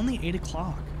only 8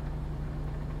 o'clock.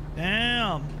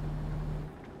 Damn.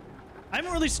 I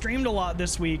haven't really streamed a lot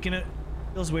this week, and it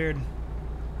feels weird.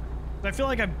 I feel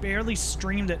like I barely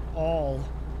streamed at all.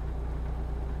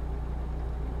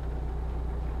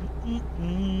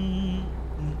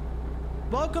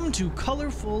 Welcome to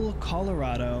colorful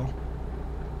Colorado.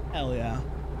 Hell yeah.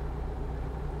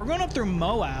 We're going up through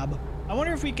Moab. I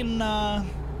wonder if we can,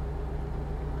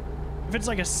 if it's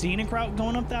like a scenic route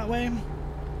going up that way. I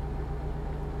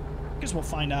guess we'll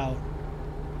find out.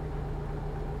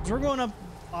 'Cause we're going up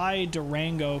by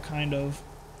Durango, kind of.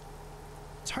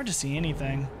 It's hard to see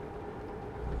anything.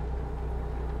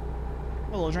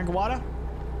 A little drink of water.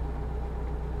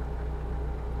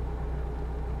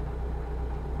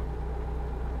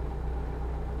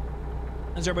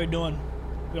 How's everybody doing?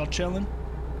 We all chilling?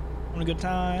 Having a good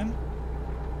time?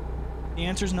 The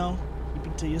answer's no. Keep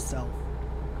it to yourself.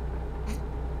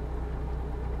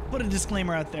 Put a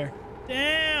disclaimer out there.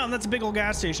 Damn, that's a big old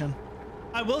gas station.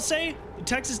 I will say the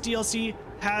Texas DLC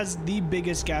has the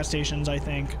biggest gas stations, I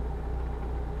think.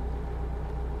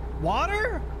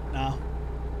 Water? No.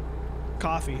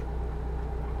 Coffee.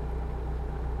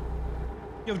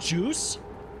 You have juice?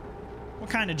 What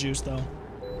kind of juice, though?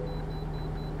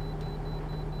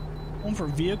 One for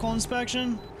vehicle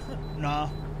inspection? Nah.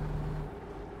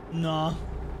 Nah.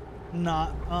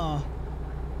 Nah.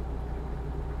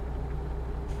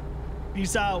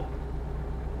 Peace out.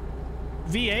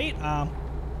 V8? I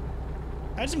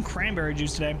had some cranberry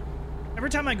juice today. Every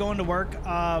time I go into work,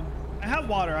 I have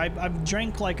water. I've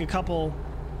drank like a couple.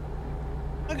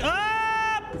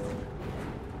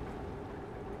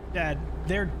 Dead.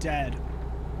 They're dead.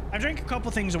 I drank a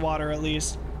couple things of water at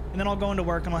least, and then I'll go into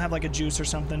work and I'll have like a juice or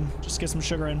something. Just get some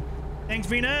sugar in. Thanks,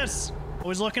 Venus.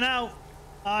 Always looking out.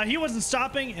 He wasn't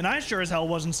stopping, and I sure as hell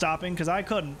wasn't stopping because I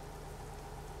couldn't.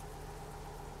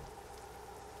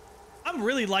 I'm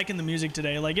really liking the music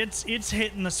today. Like it's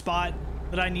hitting the spot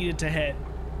that I needed to hit,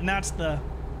 and that's the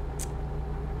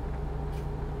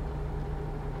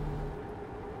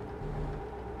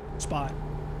spot.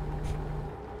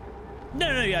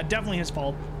 No, yeah, definitely his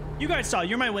fault. You guys saw.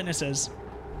 You're my witnesses.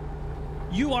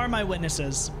 You are my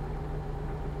witnesses.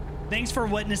 Thanks for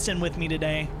witnessing with me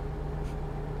today.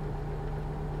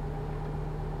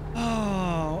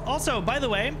 Oh, also, by the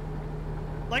way,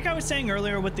 like I was saying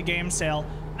earlier with the game sale,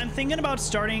 I'm thinking about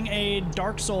starting a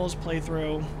Dark Souls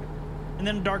playthrough and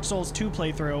then a Dark Souls 2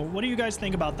 playthrough. What do you guys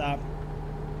think about that?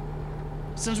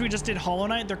 Since we just did Hollow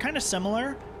Knight, they're kind of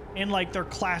similar in like they're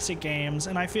classic games,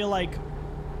 and I feel like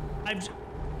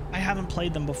I haven't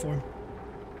played them before.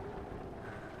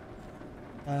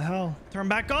 Hell, turn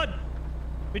back on.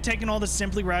 We're taking all the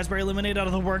Simply Raspberry Lemonade out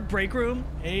of the work break room.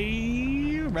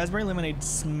 Hey, Raspberry Lemonade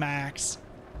smacks.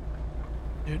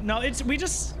 Dude, no,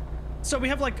 so we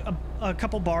have like a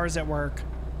couple bars at work,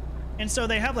 and so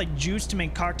they have like juice to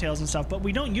make cocktails and stuff, but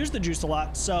we don't use the juice a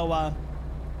lot. So I'll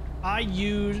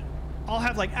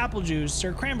have like apple juice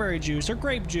or cranberry juice or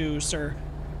grape juice or,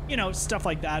 you know, stuff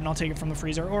like that, and I'll take it from the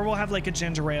freezer, or we'll have like a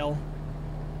ginger ale.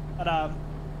 But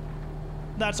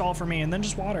that's all for me, and then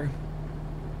just water.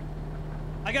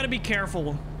 I gotta be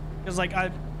careful because like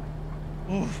I'll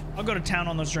go to town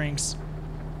on those drinks.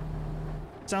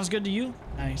 Sounds good to you?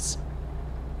 Nice.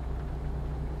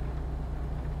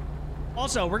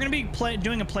 Also, we're gonna be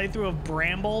doing a playthrough of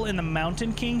Bramble in the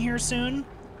Mountain King here soon,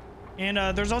 and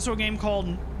there's also a game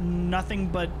called Nothing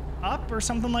But Up or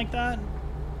something like that.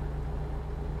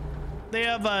 They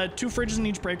have 2 fridges in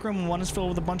each break room, and one is filled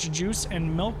with a bunch of juice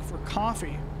and milk for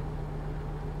coffee.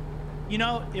 You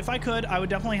know, if I could, I would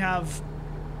definitely have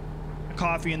a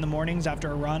coffee in the mornings after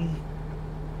a run.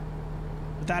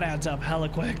 But that adds up hella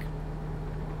quick.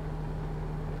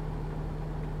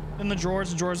 In the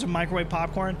drawers of microwave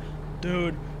popcorn.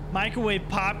 Dude, microwave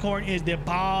popcorn is the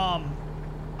bomb.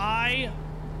 I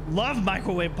love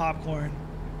microwave popcorn.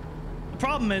 The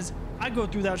problem is, I go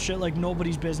through that shit like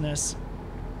nobody's business.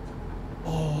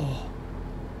 Oh.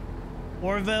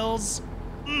 Orville's.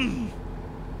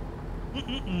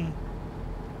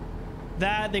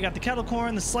 That, they got the kettle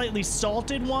corn, the slightly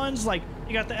salted ones, like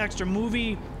you got the extra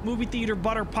movie theater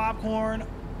butter popcorn.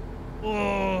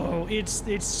 Oh,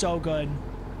 it's so good.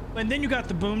 And then you got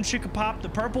the Boom Chicka Pop, the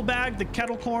purple bag, the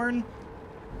kettle corn.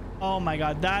 Oh my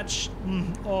god, that's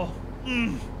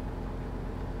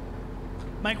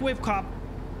microwave cop.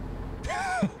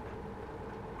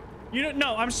 You know,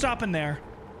 no, I'm stopping there.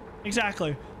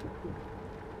 Exactly.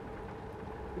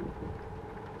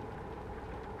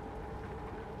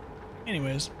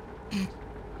 Anyways, that's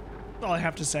all I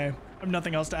have to say. I have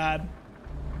nothing else to add.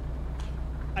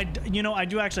 I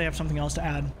do actually have something else to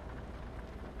add.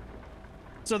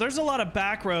 So there's a lot of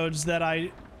back roads that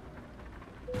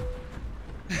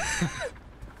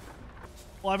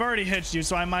well, I've already hitched you,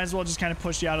 so I might as well just kind of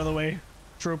push you out of the way,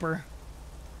 trooper.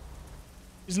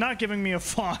 He's not giving me a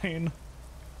fine.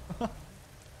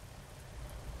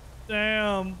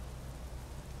 Damn.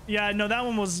 Yeah, no, that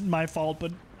one was my fault,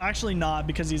 but actually not,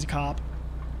 because he's a cop.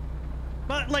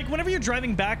 But like whenever you're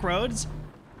driving back roads,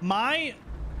 it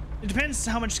depends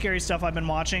how much scary stuff I've been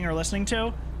watching or listening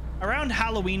to. Around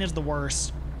Halloween is the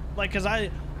worst. Like, cause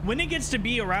when it gets to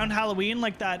be around Halloween,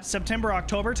 like that September,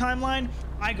 October timeline,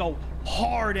 I go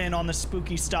hard in on the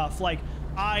spooky stuff. Like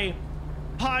I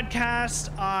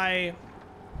podcast, I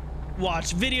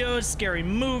watch videos, scary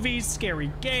movies,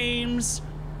 scary games,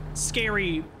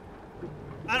 scary,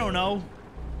 I don't know,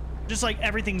 just like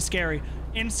everything's scary.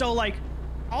 And so like,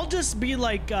 I'll just be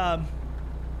like,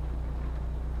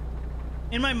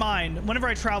 in my mind, whenever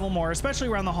I travel more, especially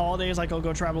around the holidays, like I'll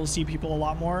go travel to see people a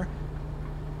lot more.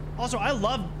 Also, I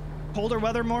love colder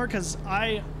weather more because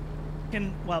I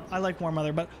can, well, I like warm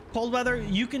weather, but cold weather,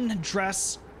 you can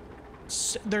dress.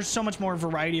 There's so much more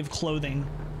variety of clothing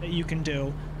that you can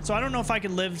do. So I don't know if I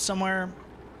could live somewhere.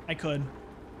 I could.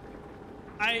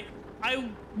 I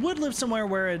would live somewhere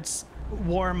where it's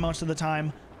warm most of the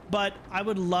time, but I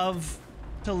would love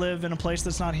to live in a place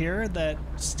that's not here that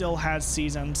still has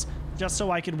seasons, just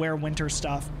so I could wear winter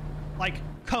stuff. Like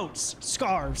coats,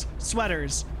 scarves,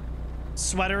 sweaters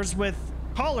with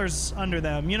collars under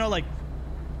them, you know, like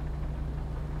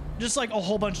just like a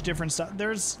whole bunch of different stuff.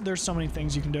 There's so many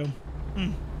things you can do.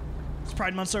 Is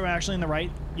Pride Month are actually in the right?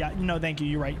 Yeah, no, thank you.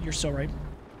 You're right. You're so right.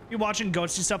 You watching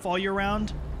ghosty stuff all year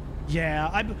round?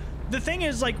 Yeah, the thing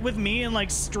is, like, with me and like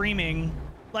streaming,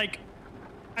 like,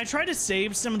 I try to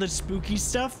save some of the spooky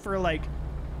stuff for like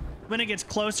when it gets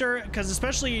closer, because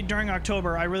especially during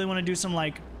October, I really want to do some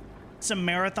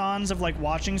marathons of like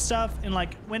watching stuff. And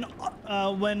like when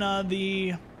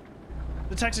the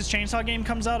Texas Chainsaw game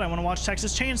comes out, I want to watch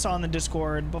Texas Chainsaw on the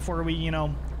Discord before we, you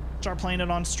know, start playing it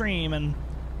on stream, and,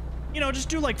 you know, just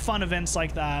do like fun events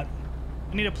like that.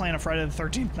 I need to plan a Friday the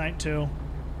 13th night too.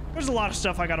 There's a lot of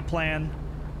stuff I gotta plan,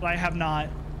 but I have not.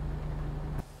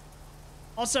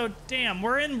 Also, damn,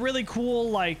 we're in really cool,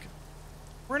 like,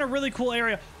 we're in a really cool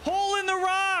area. Hole in the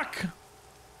rock!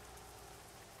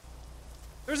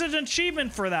 There's an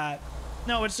achievement for that.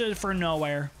 No, it's for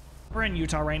nowhere. We're in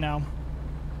Utah right now.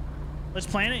 Let's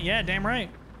plan it? Yeah, damn right.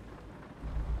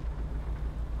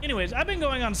 Anyways, I've been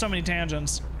going on so many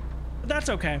tangents, but that's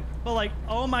okay. But like,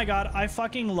 oh my god, I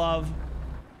fucking love...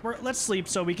 let's sleep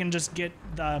so we can just get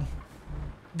the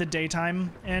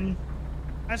daytime in.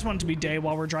 I just want it to be day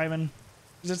while we're driving,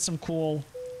 because it's some cool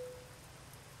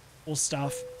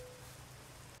stuff.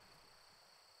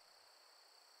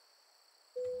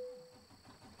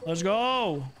 Let's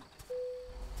go.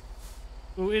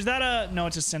 Ooh, is that a... No,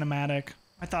 it's a cinematic.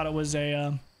 I thought it was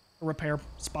a repair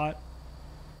spot.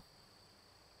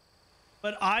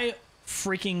 But I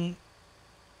freaking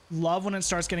love when it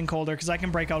starts getting colder, because I can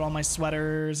break out all my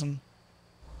sweaters and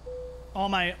all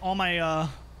my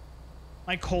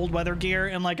my cold weather gear,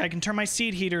 and like I can turn my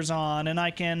seat heaters on, and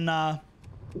I can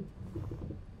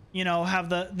you know, have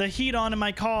the heat on in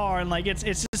my car, and like it's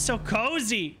just so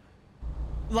cozy.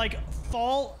 Like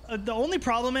fall, the only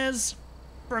problem is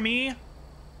for me,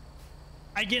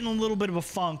 I get in a little bit of a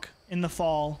funk in the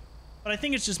fall, but I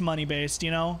think it's just money based,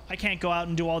 you know. I can't go out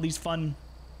and do all these fun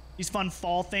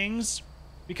fall things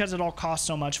because it all costs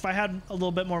so much. If I had a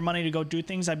little bit more money to go do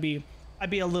things, I'd be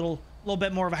a little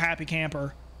bit more of a happy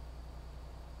camper.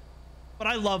 But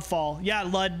I love fall. Yeah,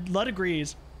 Lud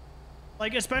agrees.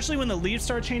 Like, especially when the leaves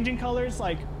start changing colors,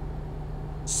 like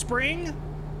spring,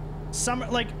 summer,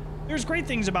 like there's great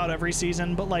things about every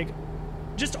season, but like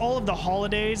just all of the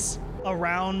holidays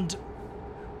around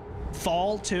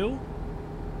fall too.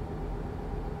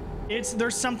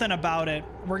 There's something about it.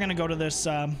 We're gonna go to this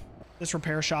this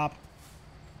repair shop.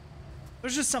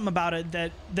 There's just something about it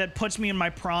that puts me in my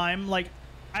prime. Like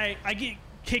I get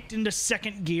kicked into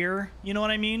second gear, you know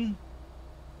what I mean?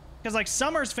 Because like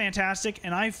summer's fantastic,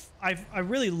 and I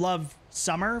really love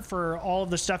summer for all of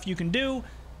the stuff you can do,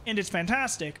 and it's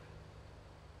fantastic.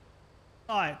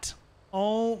 But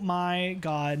oh my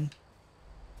god,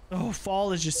 oh,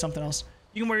 fall is just something else.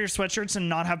 You can wear your sweatshirts and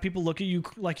not have people look at you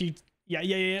like you.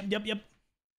 Yep.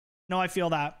 No, I feel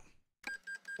that.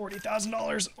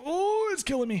 $40,000. Oh, it's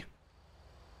killing me.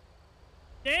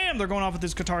 Damn, they're going off with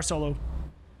this guitar solo.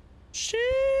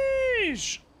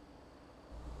 Sheesh.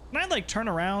 Can I like turn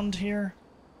around here?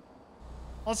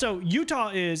 Also, Utah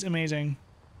is amazing,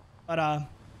 but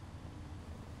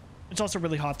it's also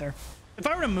really hot there. If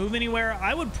I were to move anywhere,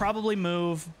 I would probably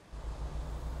move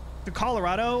to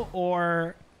Colorado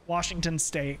or Washington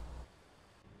State.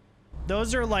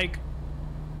 Those are like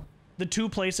the two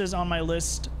places on my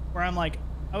list where I'm like,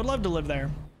 I would love to live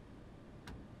there.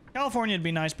 California would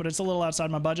be nice, but it's a little outside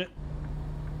my budget.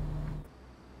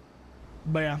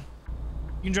 But yeah,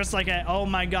 you can dress like a, oh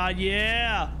my god,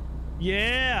 yeah.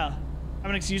 I have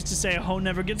an excuse to say a hoe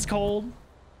never gets cold.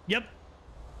 Yep.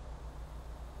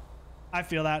 I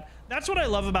feel that. That's what I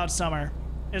love about summer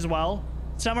as well.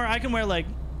 Summer, I can wear like,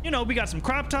 you know, we got some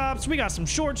crop tops, we got some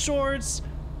shorts.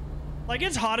 Like,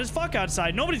 it's hot as fuck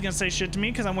outside. Nobody's gonna say shit to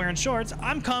me because I'm wearing shorts.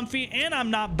 I'm comfy and I'm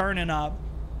not burning up.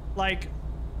 Like,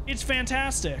 it's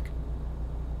fantastic.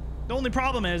 The only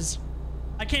problem is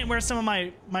I can't wear some of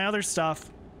my other stuff.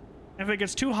 If it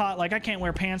gets too hot, like I can't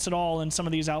wear pants at all in some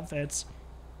of these outfits.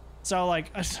 So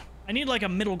like, I need like a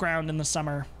middle ground in the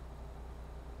summer.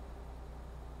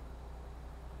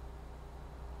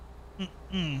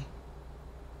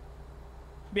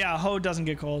 Yeah, a hoe doesn't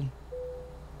get cold.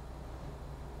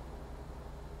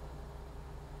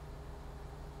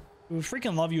 We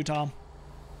freaking love Utah.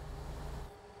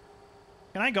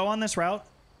 Can I go on this route?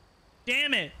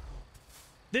 Damn it.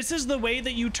 This is the way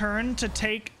that you turn to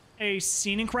take a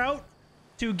scenic route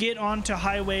to get onto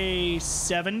Highway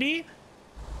 70.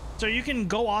 So you can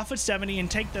go off at 70 and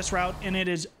take this route, and it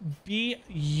is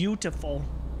beautiful.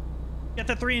 Get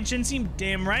the 3-inch inseam?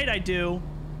 Damn right I do.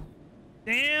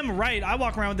 Damn right. I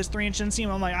walk around with this 3-inch inseam.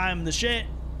 I'm like, I'm the shit.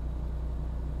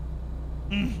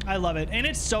 I love it. And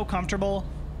it's so comfortable.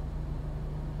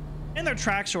 And they're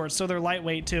track shorts, so they're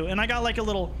lightweight too. And I got like a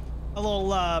little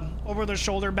over the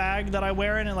shoulder bag that I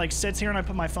wear, and it like sits here, and I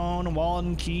put my phone and wallet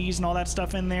and keys and all that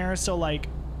stuff in there. So like,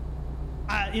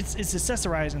 it's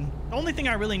accessorizing. The only thing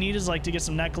I really need is like to get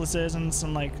some necklaces and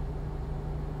some like,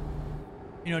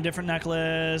 you know, different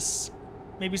necklace,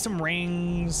 maybe some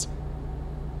rings.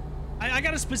 I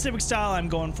got a specific style I'm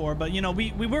going for, but you know,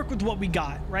 we work with what we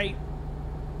got, right?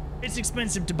 It's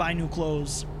expensive to buy new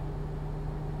clothes.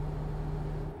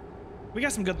 We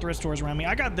got some good thrift stores around me.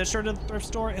 I got this shirt at the thrift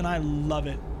store, and I love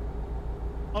it.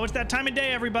 Oh, it's that time of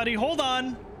day, everybody. Hold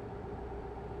on.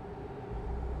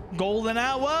 Golden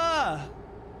hour.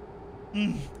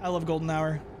 I love golden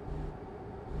hour.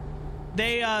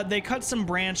 They cut some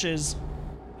branches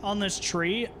on this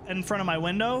tree in front of my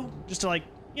window just to, like,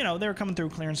 you know, they were coming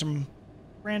through clearing some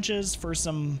branches for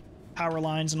some power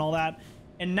lines and all that.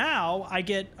 And now I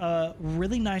get a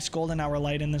really nice golden hour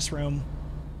light in this room,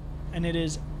 and it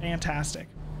is fantastic.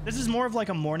 This is more of like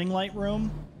a morning light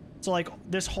room. So like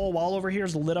this whole wall over here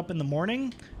is lit up in the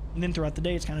morning, and then throughout the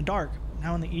day it's kind of dark.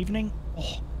 Now in the evening,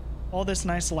 oh, all this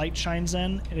nice light shines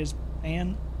in. It is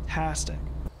fantastic.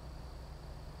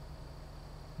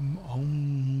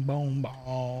 Boom, boom,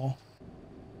 boom.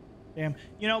 Damn.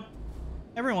 You know,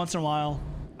 every once in a while,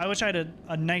 I wish I had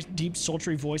a nice, deep,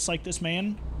 sultry voice like this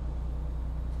man.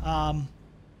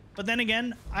 But then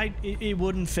again, it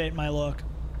wouldn't fit my look.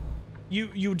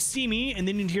 You'd see me, and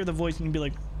then you'd hear the voice, and you'd be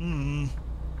like,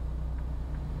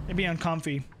 it'd be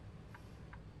uncomfy.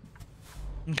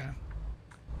 Okay.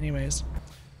 Anyways.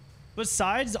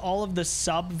 Besides all of the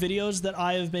sub videos that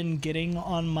I have been getting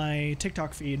on my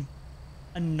TikTok feed,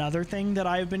 another thing that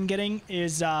I've been getting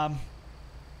is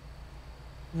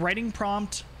writing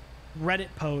prompt Reddit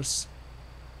posts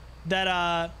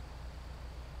that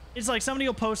it's like somebody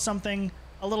will post something,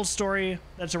 a little story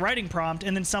that's a writing prompt,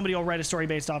 and then somebody will write a story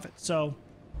based off it. So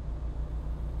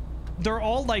they're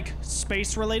all like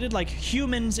space related, like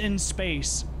humans in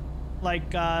space,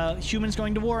 like humans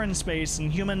going to war in space,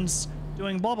 and humans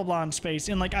doing blah blah blah in space.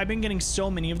 And like I've been getting so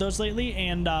many of those lately,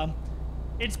 and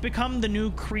it's become the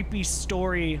new creepy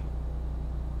story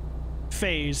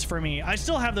phase for me. I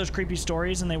still have those creepy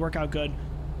stories, and they work out good.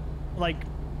 Like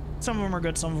some of them are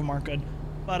good, some of them aren't good,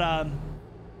 but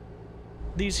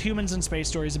these humans in space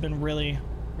stories have been really,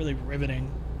 really riveting.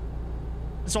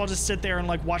 So I'll just sit there and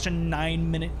like watch a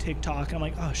 9-minute TikTok, and I'm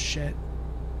like, oh shit.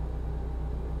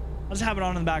 I'll just have it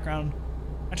on in the background.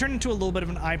 I turned into a little bit of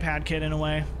an iPad kid in a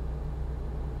way.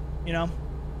 You know?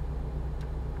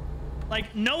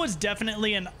 Like, Noah's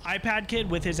definitely an iPad kid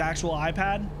with his actual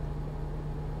iPad.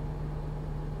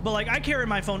 But like, I carry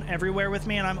my phone everywhere with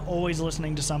me, and I'm always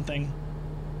listening to something.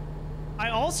 I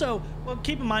also, well,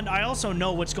 keep in mind, I also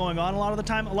know what's going on a lot of the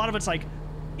time. A lot of it's like,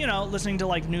 you know, listening to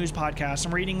like news podcasts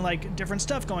and reading like different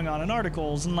stuff going on in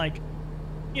articles, and like,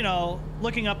 you know,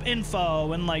 looking up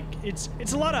info, and like it's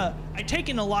a lot of, I take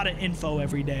in a lot of info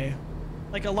every day.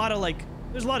 Like a lot of like,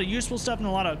 there's a lot of useful stuff and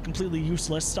a lot of completely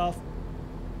useless stuff.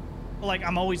 But like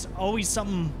I'm always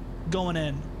something going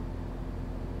in.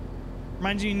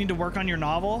 Reminds you need to work on your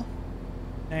novel.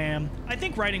 And I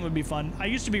think writing would be fun. I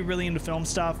used to be really into film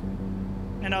stuff,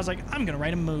 and I was like, I'm gonna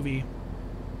write a movie.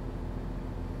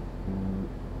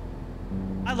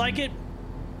 I like it.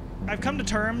 I've come to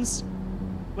terms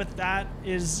with that,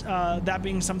 is that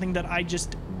being something that I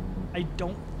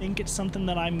don't think it's something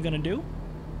that I'm gonna do.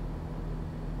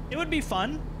 It would be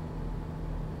fun.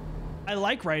 I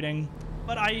like writing,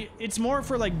 but it's more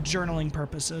for like journaling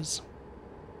purposes.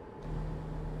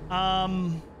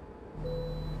 Yo,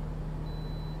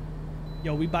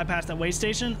 we bypassed that way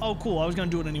station. Oh, cool. I was gonna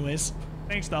do it anyways.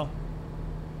 Thanks, though.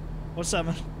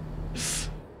 07.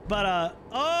 But,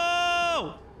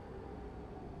 oh!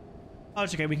 Oh,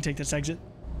 it's okay. We can take this exit.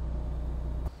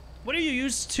 What do you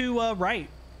use to, write?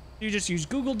 Do you just use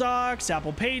Google Docs,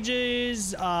 Apple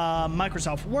Pages,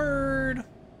 Microsoft Word?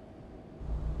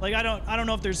 Like, I don't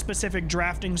know if there's specific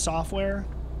drafting software.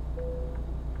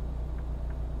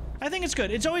 I think it's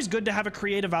good. It's always good to have a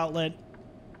creative outlet,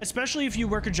 especially if you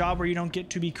work a job where you don't get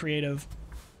to be creative.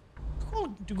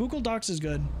 Google Docs is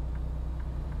good.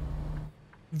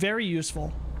 Very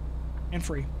useful and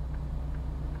free.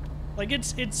 Like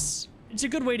it's it's a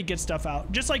good way to get stuff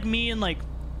out. Just like me and like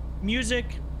music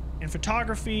and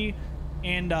photography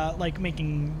and like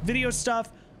making video stuff.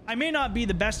 I may not be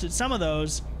the best at some of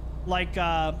those. Like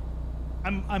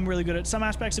I'm really good at some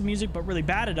aspects of music, but really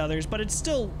bad at others. But it's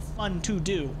still fun to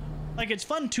do. Like, it's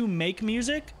fun to make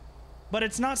music, but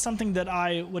it's not something that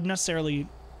I would necessarily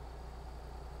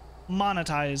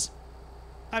monetize.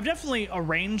 I've definitely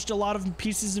arranged a lot of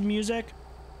pieces of music.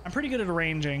 I'm pretty good at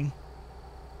arranging.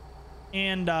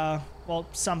 And, well,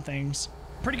 some things.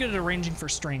 Pretty good at arranging for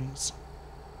strings.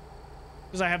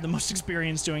 Because I have the most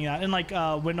experience doing that. And, like,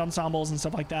 wind ensembles and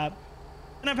stuff like that.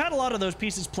 And I've had a lot of those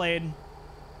pieces played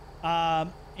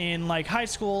in, like, high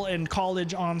school and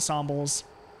college ensembles.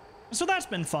 So that's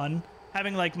been fun,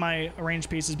 having like my arranged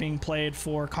pieces being played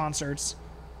for concerts.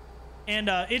 And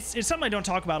it's something I don't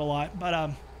talk about a lot,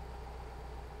 but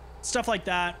stuff like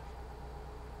that.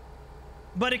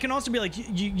 But it can also be like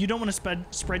you don't want to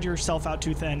spread yourself out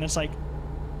too thin. It's like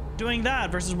doing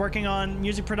that versus working on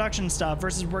music production stuff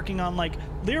versus working on like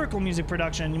lyrical music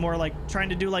production. More like trying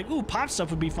to do like, ooh, pop stuff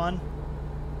would be fun.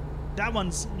 That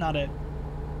one's not it.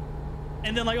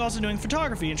 And then like also doing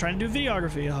photography and trying to do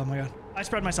videography. Oh my god. I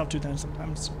spread myself too thin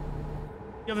sometimes.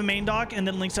 You have a main doc and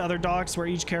then links to other docs where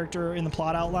each character in the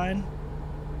plot outline.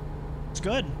 It's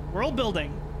good. World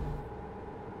building.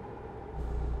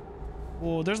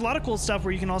 Oh, there's a lot of cool stuff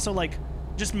where you can also like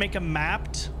just make a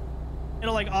mapped.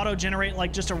 It'll like auto-generate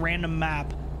like just a random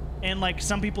map. And like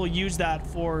some people use that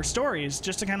for stories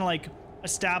just to kind of like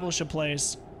establish a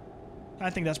place. I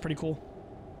think that's pretty cool.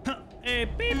 Hey,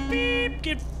 beep beep,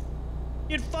 get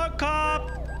fuck cop.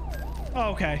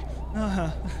 Oh, okay.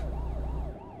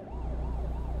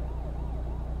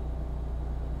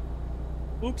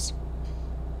 Oops.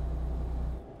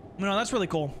 No, that's really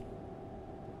cool.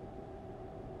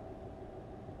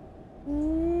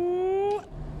 Ooh.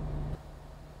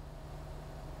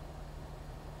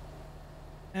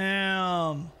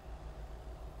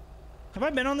 Have I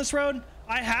been on this road?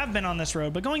 I have been on this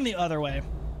road, but going the other way.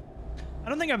 I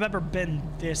don't think I've ever been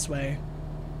this way.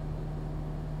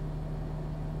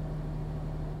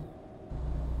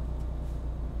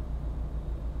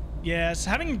 Yes,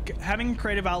 having a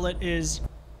creative outlet is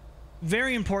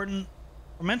very important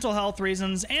for mental health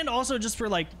reasons and also just for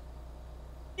like,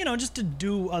 you know, just to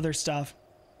do other stuff.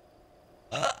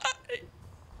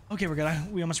 Okay, we're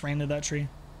good. We almost ran into that tree.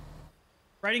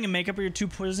 Writing and makeup are your two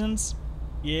poisons.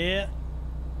 Yeah.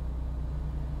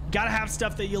 Gotta have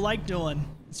stuff that you like doing.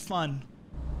 It's fun.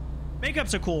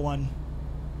 Makeup's a cool one.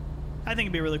 I think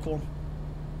it'd be really cool.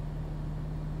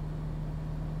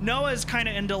 Noah's kind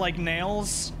of into like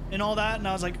nails and all that, and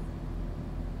I was like,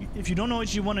 if you don't know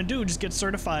what you want to do, just get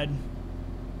certified.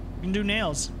 You can do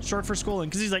nails, short for schooling.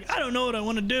 Because he's like, I don't know what I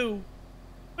want to do,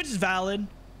 which is valid.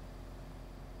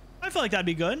 I feel like that'd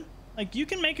be good. Like, you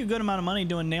can make a good amount of money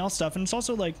doing nail stuff, and it's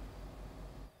also like,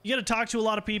 you get to talk to a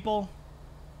lot of people,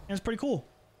 and it's pretty cool.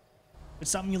 It's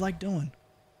something you like doing.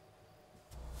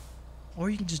 Or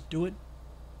you can just do it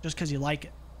just because you like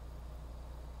it.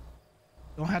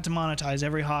 Don't have to monetize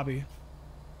every hobby.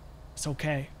 It's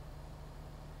okay.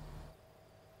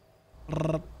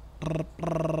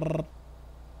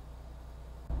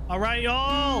 All right,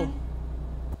 y'all.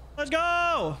 Let's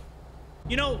go.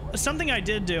 You know, something I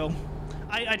did do.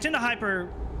 I tend to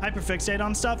hyperfixate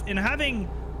on stuff, and having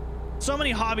so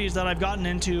many hobbies that I've gotten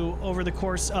into over the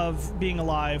course of being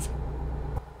alive.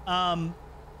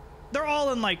 They're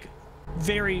all in like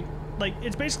very, like,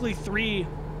 it's basically 3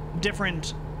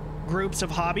 different groups of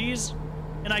hobbies,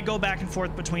 and I go back and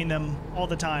forth between them all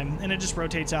the time, and it just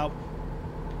rotates out.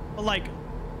 But like,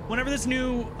 whenever this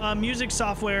new music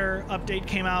software update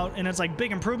came out, and it's like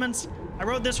big improvements, I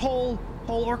wrote this whole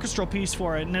orchestral piece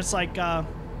for it, and it's like,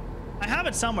 I have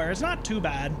it somewhere. It's not too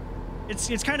bad.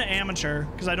 It's kind of amateur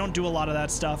because I don't do a lot of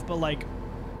that stuff, but like,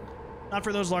 not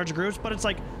for those large groups, but it's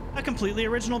like a completely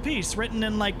original piece written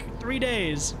in like 3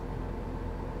 days.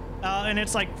 And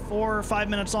it's like 4 or 5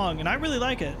 minutes long, and I really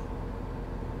like it.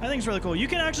 I think it's really cool. You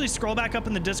can actually scroll back up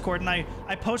in the Discord, and I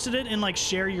posted it in like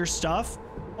share your stuff.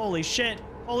 Holy shit.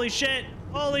 Holy shit.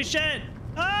 Holy shit.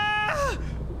 Ah!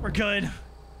 We're good. You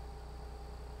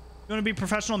want to be a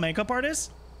professional makeup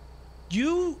artist?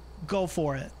 You go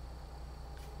for it.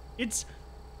 It's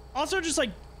also just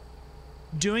like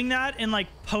doing that and like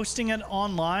posting it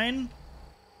online.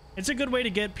 It's a good way to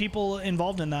get people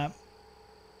involved in that.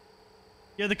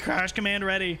 You have the crash command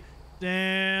ready.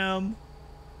 Damn.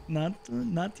 Not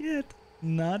yet.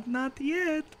 Not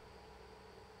yet.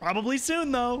 Probably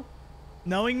soon though.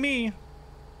 Knowing me.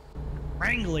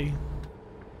 Wrangly.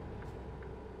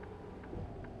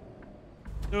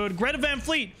 Dude, Greta Van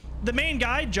Fleet, the main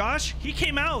guy, Josh, he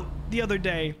came out the other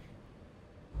day.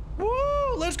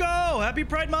 Woo! Let's go! Happy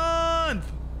Pride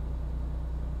Month!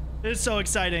 It's so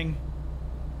exciting.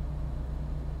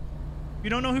 If you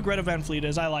don't know who Greta Van Fleet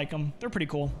is, I like them. They're pretty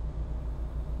cool.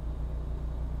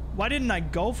 Why didn't I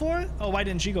go for it? Oh, why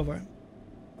didn't she go for it?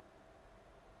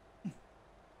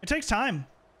 It takes time.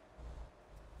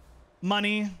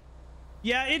 Money.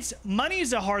 Yeah, money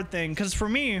is a hard thing because for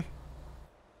me,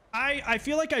 I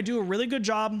feel like I do a really good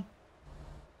job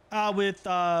with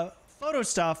photo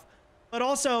stuff, but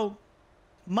also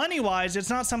money-wise, it's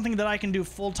not something that I can do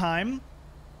full-time.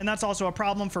 And that's also a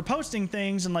problem for posting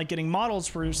things and like getting models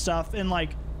for stuff. And like,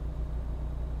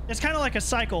 it's kind of like a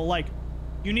cycle. Like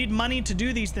you need money to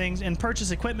do these things and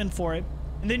purchase equipment for it.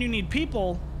 And then you need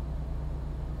people.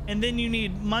 And then you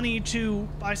need money to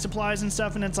buy supplies and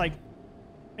stuff. And it's like,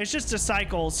 it's just a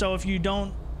cycle. So if you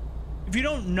don't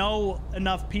know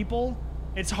enough people,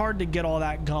 it's hard to get all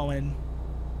that going,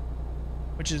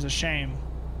 which is a shame.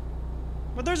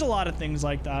 But there's a lot of things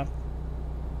like that.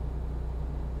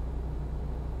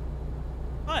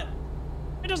 But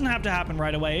it doesn't have to happen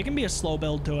right away. It can be a slow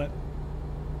build to it.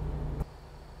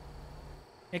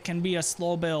 It can be a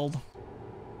slow build.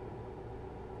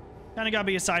 Kind of gotta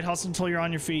be a side hustle until you're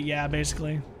on your feet. Yeah,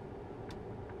 basically.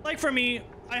 Like for me,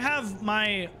 I have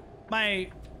my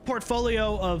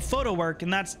portfolio of photo work,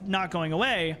 and that's not going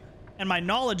away. And my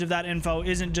knowledge of that info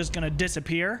isn't just gonna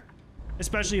disappear,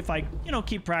 especially if I, you know,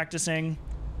 keep practicing.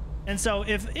 And so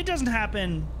if it doesn't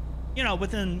happen, you know,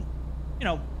 within, you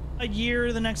know, a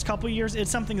year, the next couple years,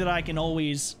 it's something that I can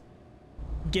always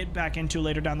get back into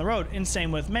later down the road. And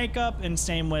same with makeup, and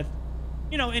same with,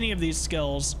 you know, any of these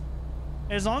skills.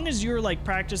 As long as you're like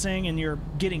practicing and you're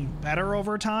getting better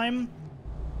over time,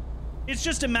 it's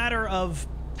just a matter of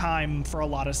time for a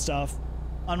lot of stuff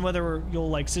on whether you'll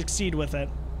like succeed with it.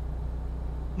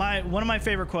 One of my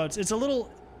favorite quotes, it's a little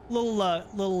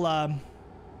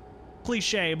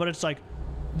cliche, but it's like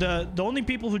the only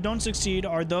people who don't succeed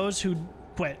are those who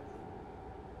quit.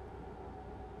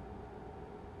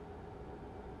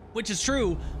 Which is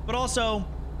true, but also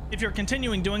if you're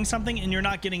continuing doing something and you're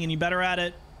not getting any better at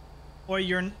it, or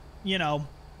you're, you know,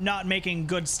 not making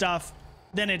good stuff,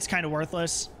 then it's kind of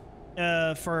worthless.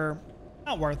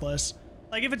 Not worthless.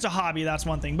 Like if it's a hobby, that's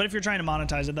one thing, but if you're trying to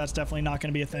monetize it, that's definitely not going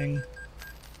to be a thing.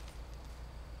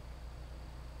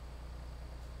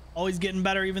 Always getting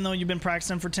better even though you've been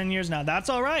practicing for 10 years now. That's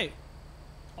all right.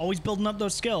 Always building up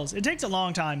those skills. It takes a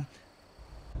long time.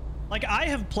 Like I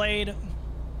have played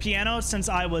piano since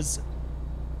I was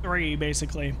 3,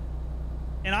 basically.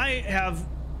 And I have,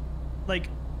 like,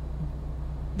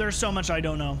 there's so much I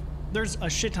don't know. There's a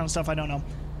shit ton of stuff I don't know.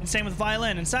 And same with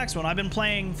violin and saxophone. I've been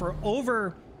playing for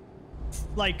over,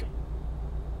 like,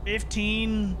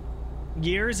 15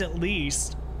 years at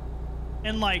least.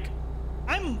 And, like,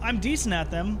 I'm decent at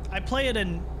them. I play at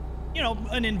an, you know,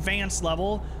 an advanced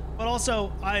level. But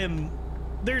also,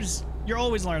 you're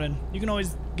always learning. You can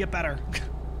always get better.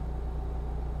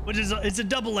 Which is, it's a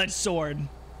double-edged sword,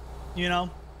 you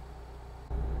know?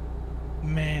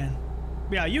 Man.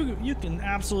 Yeah, you can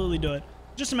absolutely do it.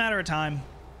 Just a matter of time.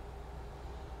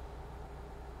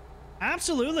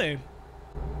 Absolutely.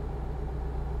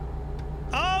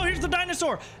 Oh, here's the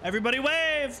dinosaur. Everybody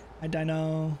wave. Hi,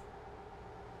 Dino.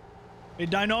 Hey,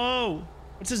 Dino.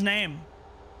 What's his name?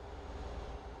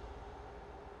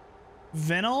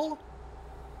 Vinyl?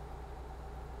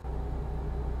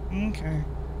 Okay.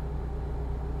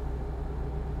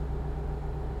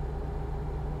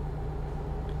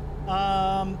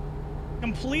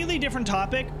 Completely different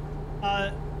topic.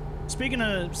 Speaking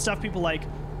of stuff people like,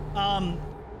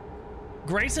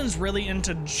 Grayson's really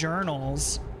into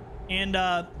journals, and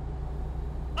oh,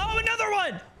 another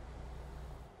one.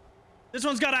 This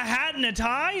one's got a hat and a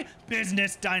tie.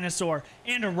 Business dinosaur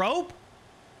and a rope.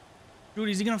 Dude,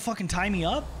 is he gonna fucking tie me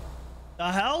up?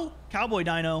 The hell? Cowboy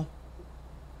dino.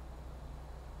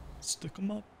 Stick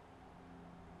him up.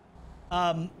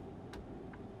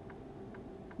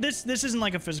 This isn't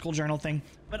like a physical journal thing,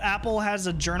 but Apple has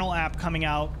a journal app coming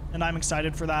out, and I'm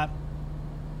excited for that.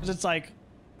 Because it's like,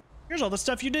 here's all the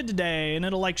stuff you did today, and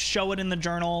it'll like show it in the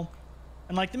journal,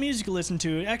 and like the music you listened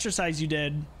to, exercise you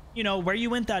did, you know, where you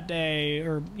went that day,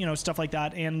 or, you know, stuff like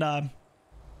that. And I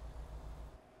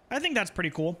think that's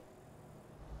pretty cool.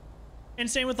 And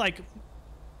same with like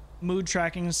mood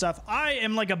tracking and stuff. I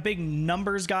am like a big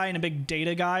numbers guy and a big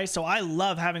data guy, so I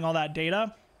love having all that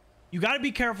data. You got to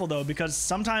be careful though, because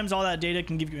sometimes all that data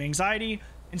can give you anxiety,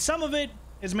 and some of it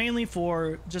is mainly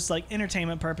for just like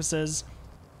entertainment purposes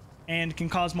and can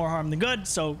cause more harm than good.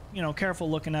 So, you know,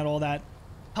 careful looking at all that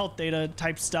health data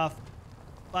type stuff.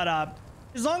 But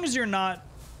as long as you're not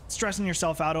stressing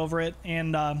yourself out over it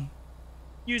and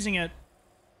using it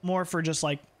more for just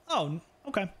like, Oh,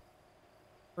 okay.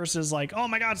 Versus like, oh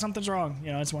my God, something's wrong.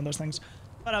 You know, it's one of those things.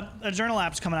 But a journal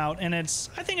app's coming out, and I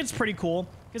think it's pretty cool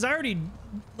because I already,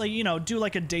 like, you know, do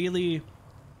like a daily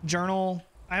journal.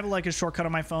 I have like a shortcut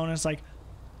on my phone. And it's like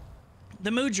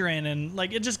the mood you're in, and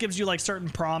like it just gives you like certain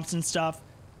prompts and stuff.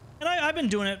 And I've been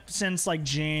doing it since like I've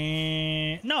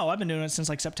been doing it since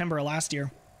like September of last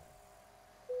year.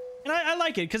 And I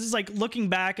like it because it's like looking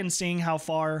back and seeing how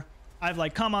far I've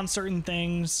like come on certain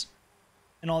things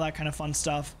and all that kind of fun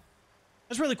stuff.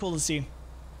 It's really cool to see.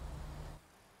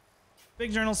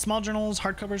 Big journals, small journals,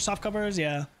 hardcovers, soft covers,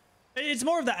 yeah. It's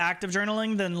more of the active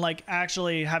journaling than like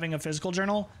actually having a physical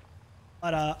journal.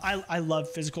 But I love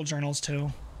physical journals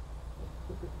too.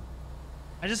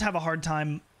 I just have a hard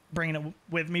time bringing it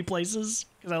with me places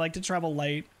because I like to travel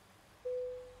light.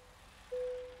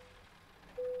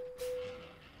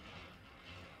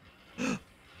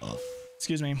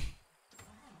 Excuse me.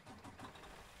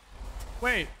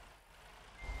 Wait.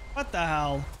 What the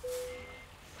hell?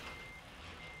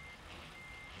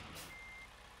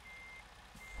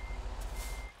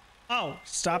 Oh,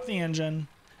 stop the engine.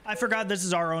 I forgot this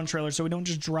is our own trailer, so we don't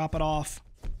just drop it off.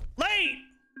 Late!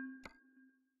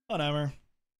 Whatever.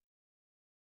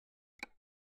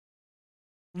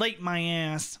 Late my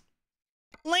ass.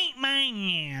 Late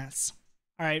my ass.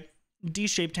 Alright.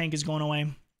 D-shaped tank is going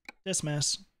away.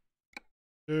 Dismiss.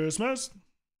 Dismiss.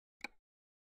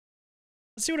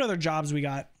 Let's see what other jobs we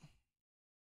got.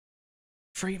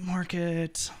 Freight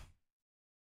market.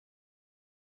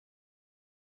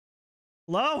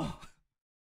 Hello?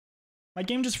 My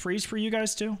game just freeze for you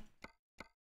guys too?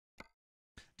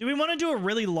 Do we want to do a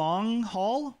really long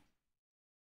haul? What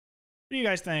do you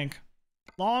guys think?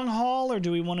 Long haul, or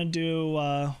do we want to do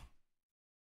what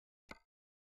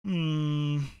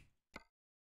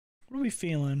are we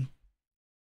feeling?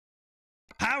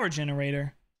 Power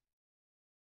generator.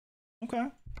 Okay.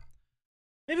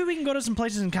 Maybe we can go to some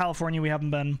places in California we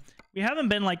haven't been. We haven't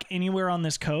been like anywhere on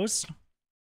this coast.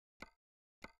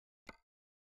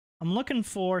 I'm looking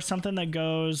for something that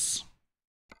goes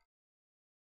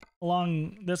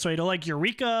along this way to like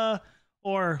Eureka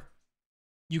or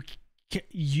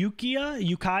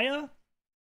Ukiah?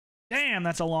 Damn,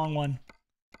 that's a long one.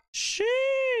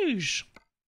 Sheesh.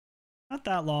 Not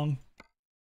that long.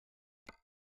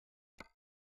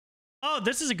 Oh,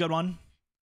 this is a good one.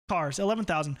 Cars,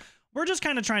 11,000. We're just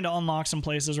kind of trying to unlock some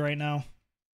places right now.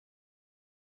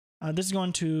 This is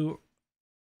going to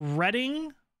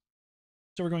Reading.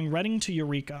 So we're going Reading to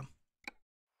Eureka.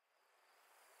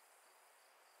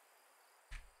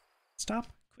 Stop.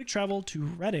 Quick travel to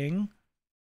Reading.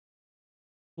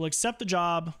 We'll accept the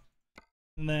job.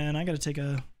 And then I got a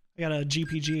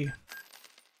GPG.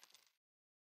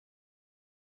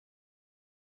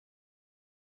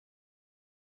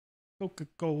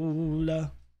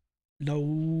 Coca-Cola.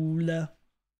 Lola.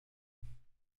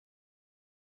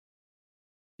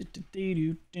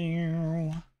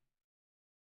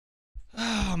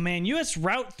 Oh man, US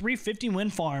Route 350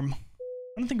 Wind Farm. I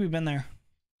don't think we've been there.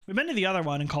 We've been to the other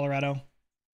one in Colorado.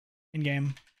 In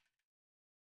game.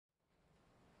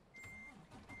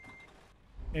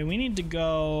 Okay, we need to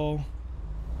go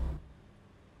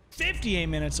 58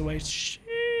 minutes away.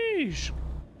 Sheesh.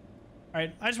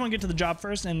 Alright, I just want to get to the job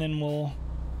first and then we'll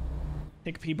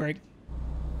take a pee break.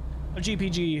 A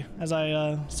GPG, as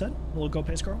I said. We'll go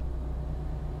pace girl.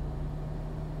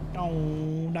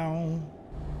 Down.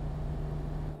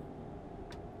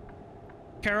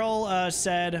 Carol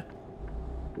said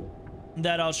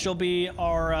that she'll be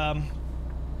our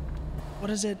what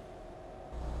is it?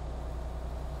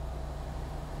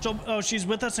 She's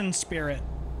with us in spirit.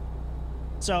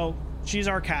 So she's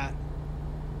our cat.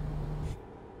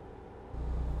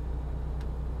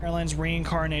 Caroline's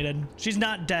reincarnated. She's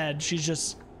not dead. She's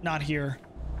just not here.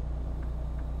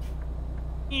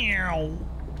 Ew.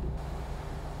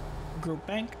 Group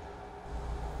bank.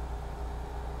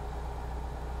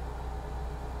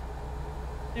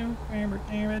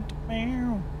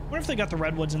 What if they got the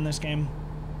redwoods in this game?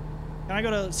 Can I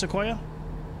go to Sequoia?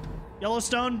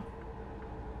 Yellowstone?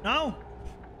 No?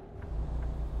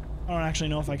 I don't actually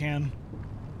know if I can.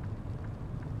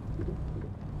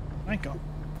 Might go.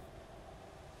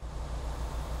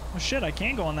 Oh shit, I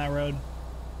can go on that road.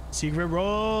 Secret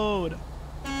road.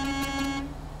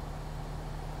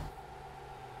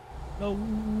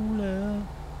 Lola.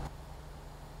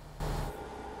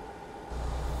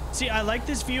 See, I like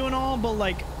this view and all, but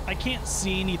like I can't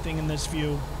see anything in this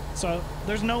view. So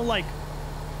there's no like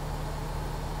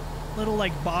little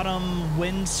like bottom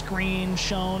windscreen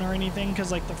shown or anything, because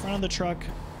like the front of the truck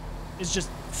is just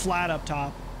flat up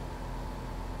top.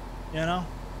 You know?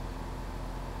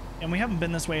 And we haven't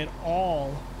been this way at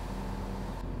all.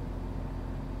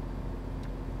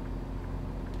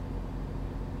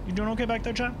 You doing okay back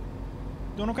there, Chad?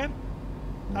 Doing okay?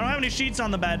 I don't have any sheets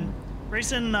on the bed.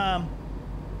 Grayson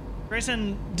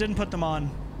didn't put them on.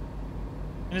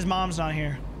 And his mom's not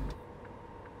here.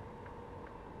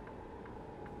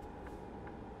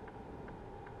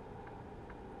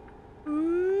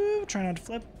 Ooh, try not to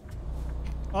flip.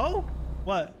 Oh?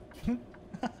 What?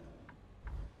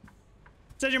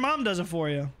 Said your mom does it for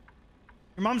you.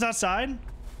 Your mom's outside?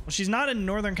 Well, she's not in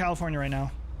Northern California right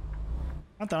now.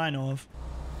 Not that I know of.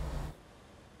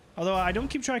 Although I don't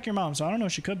keep track of your mom, so I don't know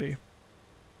if she could be.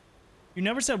 You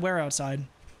never said where outside.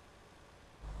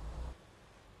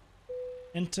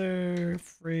 Enter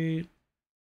freight.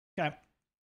 Okay.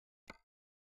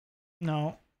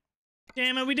 No.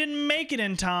 Damn it, we didn't make it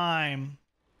in time.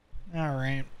 All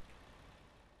right.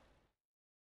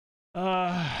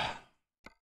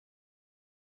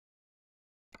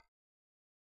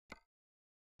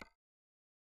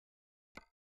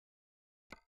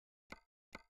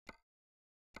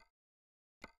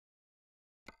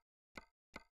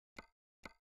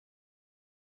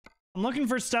 I'm looking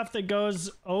for stuff that goes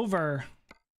over.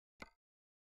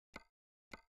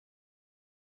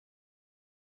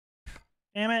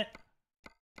 Damn it.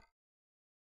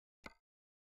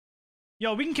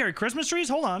 Yo, we can carry Christmas trees?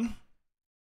 Hold on.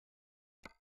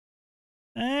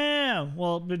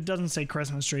 Well, it doesn't say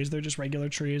Christmas trees. They're just regular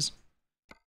trees.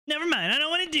 Never mind. I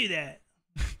don't want to do that.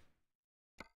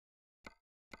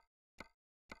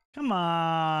 Come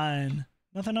on.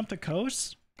 Nothing up the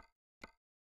coast?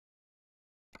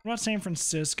 What about San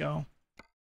Francisco?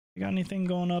 You got anything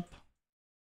going up?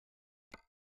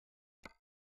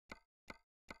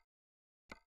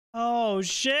 Oh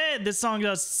shit, this song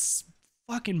does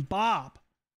fucking bop.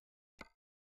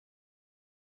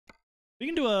 We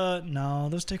can do a... No,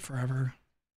 those take forever.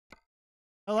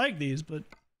 I like these, but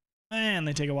man,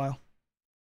 they take a while.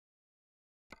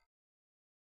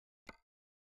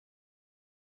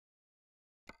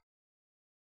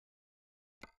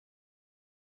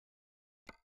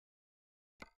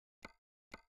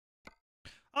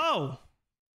 Oh,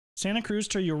 Santa Cruz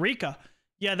to Eureka.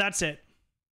 Yeah, that's it.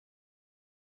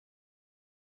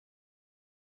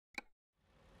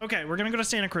 Okay, we're gonna go to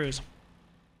Santa Cruz.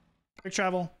 Quick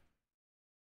travel.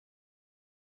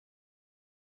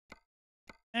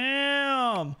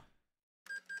 Damn.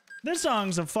 This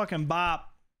song's a fucking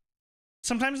bop.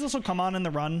 Sometimes this will come on in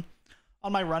the run.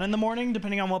 On my run in the morning,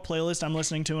 depending on what playlist I'm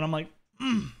listening to, and I'm like,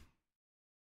 I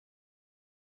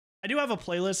do have a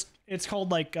playlist. It's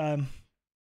called like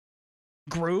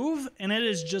Groove, and it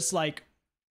is just like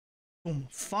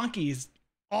funky,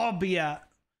 albeit,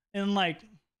 and like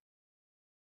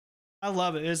I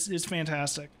love it. It's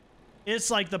fantastic.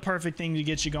 It's like the perfect thing to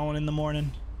get you going in the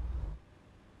morning.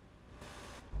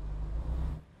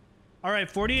 All right,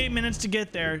 48 minutes to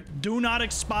get there. Do not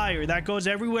expire. That goes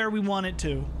everywhere we want it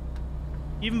to.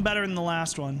 Even better than the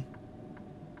last one.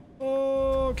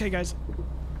 Okay, guys.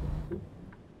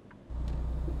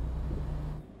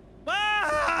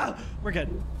 Ah! We're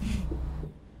good.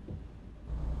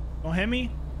 Don't hit me.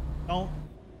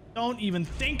 Don't even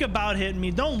think about hitting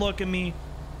me. Don't look at me.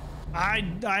 I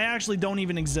actually don't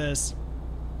even exist.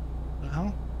 What the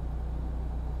hell?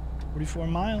 44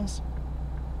 miles.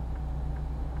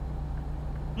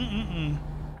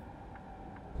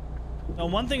 Now,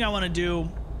 one thing I want to do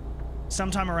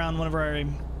sometime around whenever I,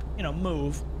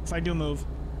 move, if I do move,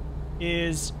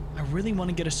 is I really want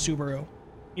to get a Subaru.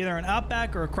 Either an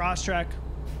Outback or a Crosstrek.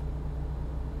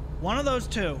 One of those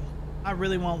two. I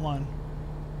really want one.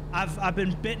 I've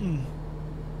been bitten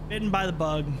by the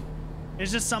bug.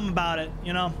 It's just something about it,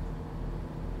 you know?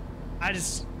 I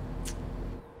just...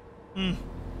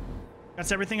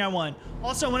 That's everything I want.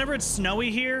 Also, whenever it's snowy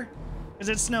here, because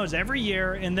it snows every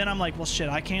year, and then I'm like, well, shit,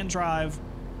 I can't drive.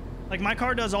 Like, my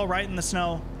car does all right in the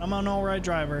snow. I'm an all right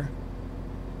driver.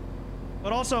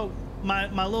 But also, my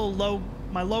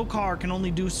low car can only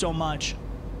do so much.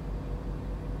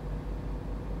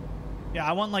 Yeah,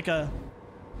 I want like a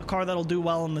car that'll do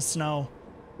well in the snow.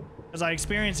 Because I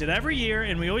experience it every year,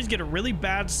 and we always get a really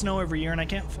bad snow every year, and I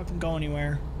can't fucking go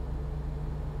anywhere.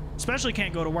 Especially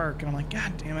can't go to work, and I'm like,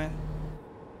 God damn it.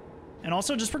 And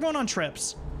also, just for going on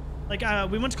trips. Like,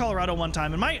 we went to Colorado one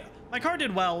time, and my car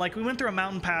did well. Like, we went through a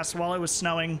mountain pass while it was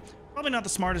snowing. Probably not the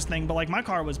smartest thing, but like, my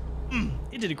car was,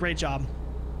 it did a great job.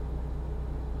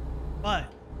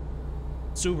 But,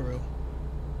 Subaru.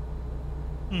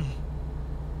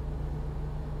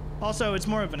 Also, it's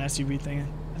more of an SUV thing.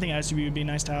 I think an SUV would be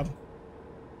nice to have.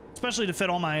 Especially to fit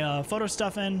all my photo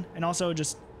stuff in, and also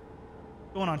just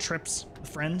going on trips with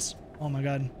friends. Oh my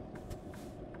god.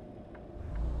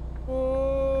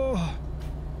 Oh,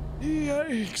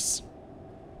 yikes.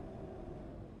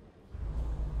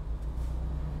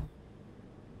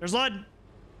 There's Lud.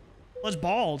 Lud's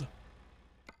bald.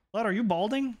 Lud, are you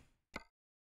balding?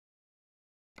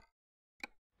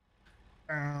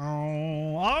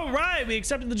 All right, we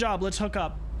accepted the job. Let's hook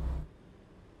up.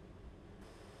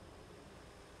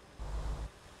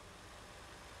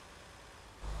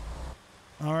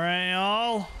 All right,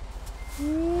 y'all.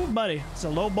 Ooh, buddy, it's a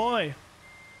low boy.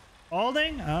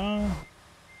 Balding?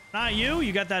 Not you.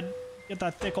 You got that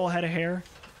thick old head of hair.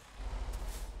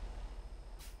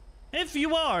 If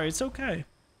you are, it's okay.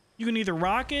 You can either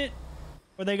rock it,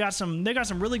 or they got some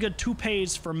really good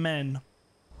toupees for men.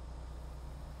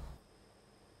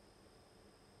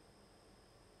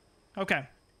 Okay,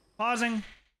 pausing.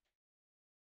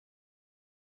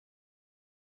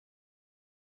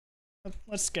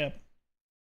 Let's skip.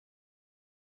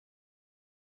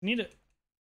 Need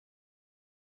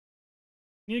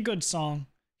a good song.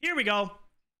 Here we go.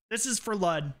 This is for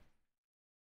Lud.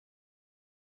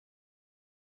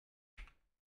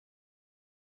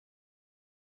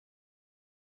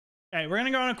 Okay, we're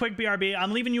gonna go on a quick BRB.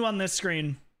 I'm leaving you on this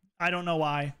screen. I don't know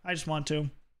why. I just want to.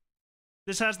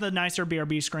 This has the nicer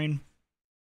BRB screen.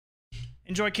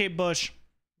 Enjoy Kate Bush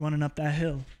running up that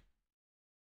hill.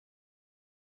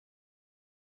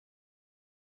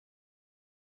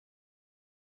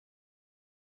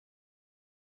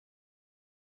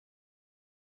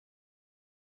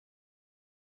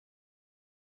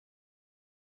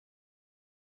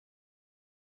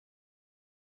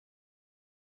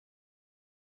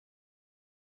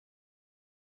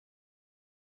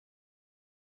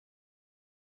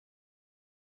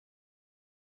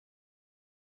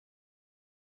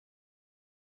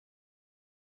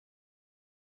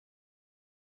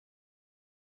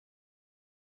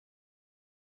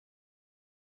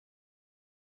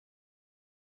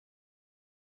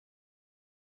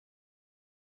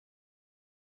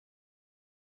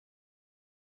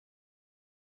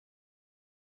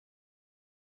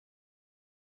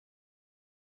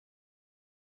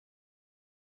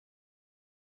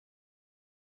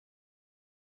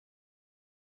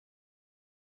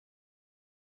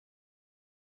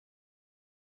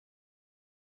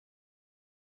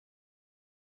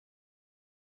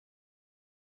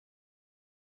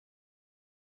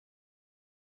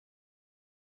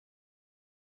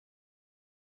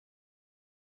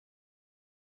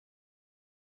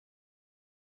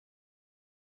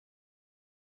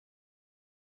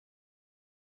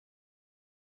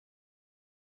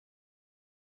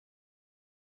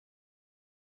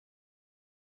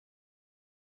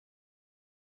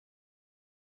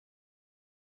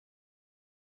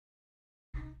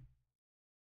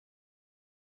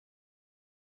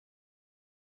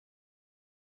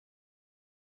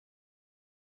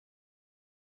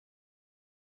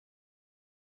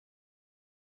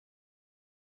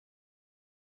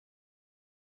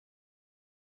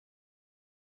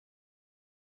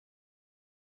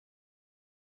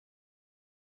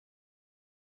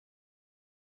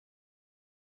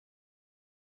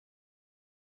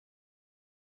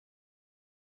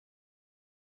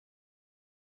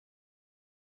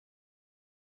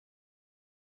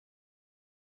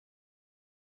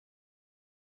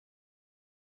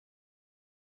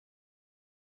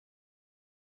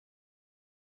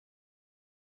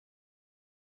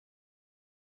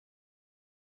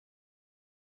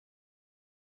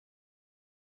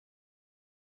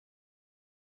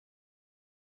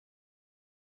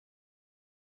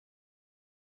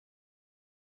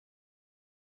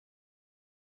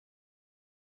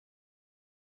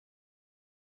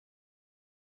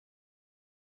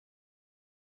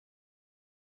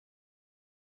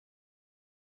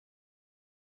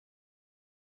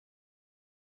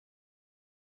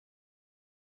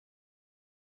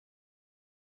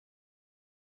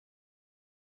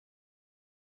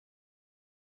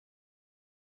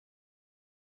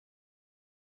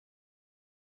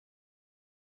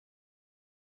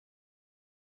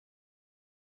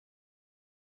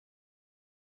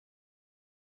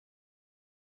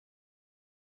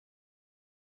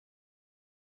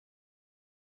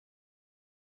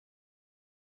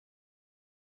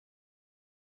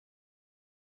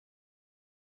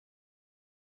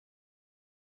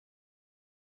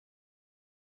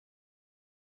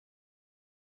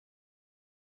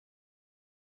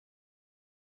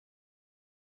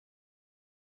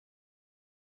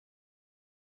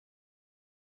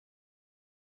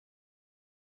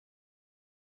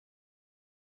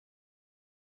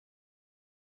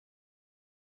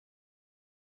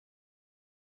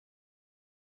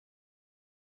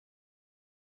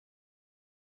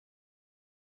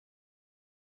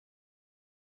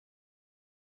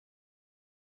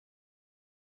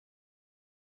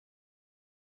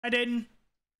 I didn't.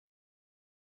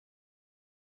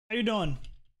 How you doing?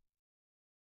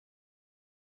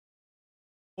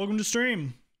 Welcome to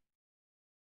stream.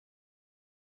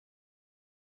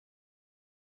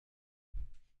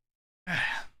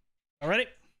 All ready?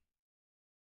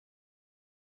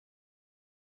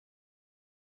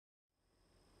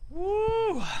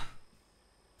 Woo!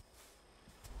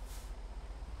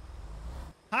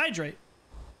 Hydrate.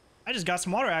 I just got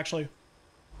some water actually.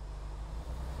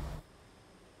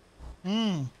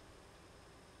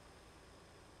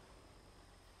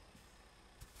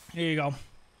 Here you go.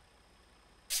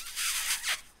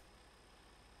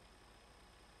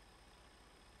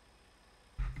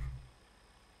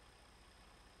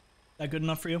 That good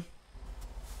enough for you?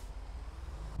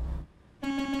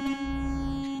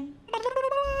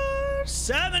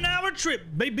 7-hour trip,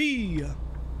 baby.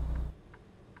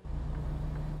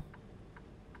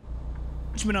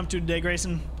 What you been up to today,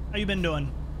 Grayson? How you been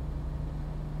doing?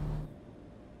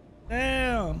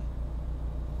 Damn.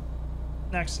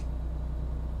 Next.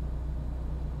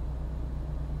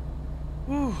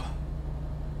 Whew.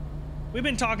 We've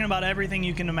been talking about everything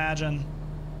you can imagine.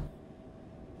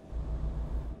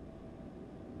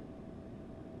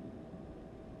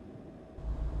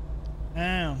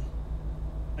 Damn.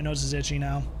 My nose is itchy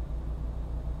now.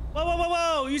 Whoa, whoa, whoa,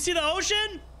 whoa! You see the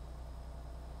ocean?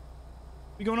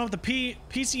 We going up the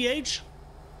PCH?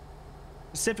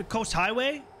 Pacific Coast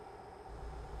Highway?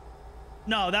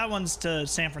 No, that one's to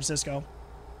San Francisco.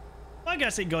 Well, I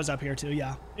guess it goes up here too,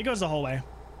 yeah. It goes the whole way.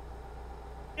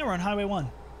 Yeah, we're on Highway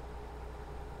 1.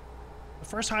 The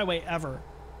first highway ever.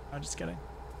 I'm just kidding.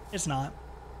 It's not.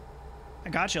 I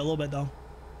got you a little bit though.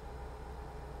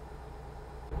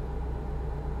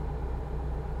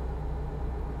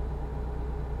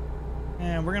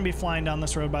 And we're gonna be flying down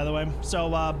this road, by the way. So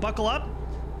buckle up,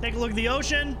 take a look at the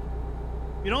ocean.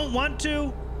 If you don't want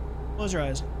to, close your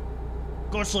eyes.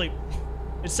 Go to sleep.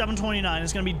 It's 7:29.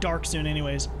 It's gonna be dark soon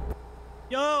anyways.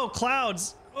 Yo,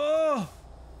 clouds. Oh.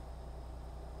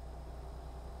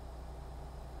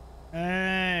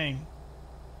 Dang.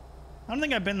 I don't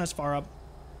think I've been this far up.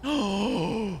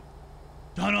 Oh,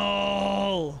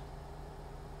 tunnel.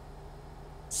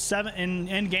 7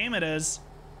 in game it is.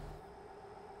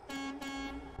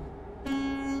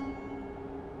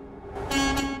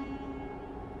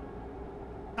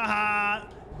 Haha,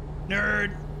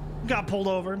 nerd. Got pulled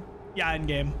over. Yeah, in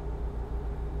game.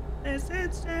 This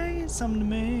is say something to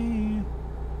me.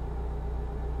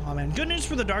 Oh man, good news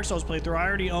for the Dark Souls playthrough. I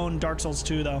already own Dark Souls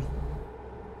 2 though,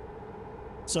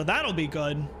 so that'll be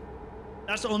good.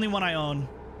 That's the only one I own.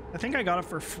 I think I got it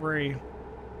for free.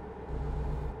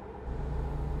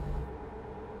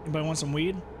 Anybody want some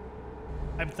weed?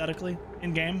 Hypothetically,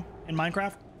 in game, in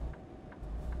Minecraft.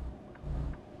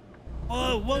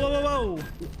 Whoa, whoa, whoa, whoa,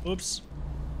 whoa. Oops.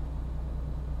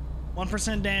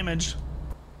 1% damage.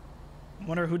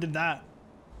 Wonder who did that.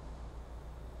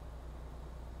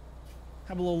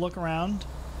 Have a little look around.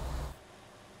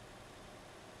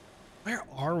 Where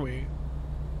are we?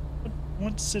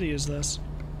 What city is this?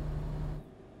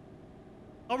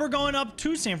 Oh, we're going up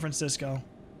to San Francisco.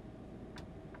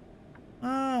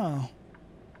 Oh.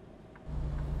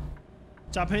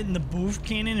 Stop hitting the booth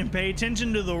cannon and pay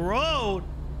attention to the road.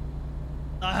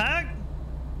 The heck?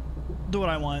 Do what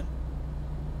I want.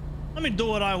 Let me do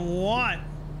what I want.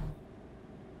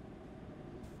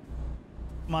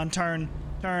 Come on, turn,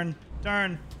 turn,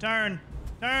 turn, turn,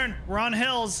 turn. We're on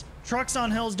hills. Trucks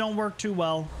on hills don't work too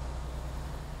well.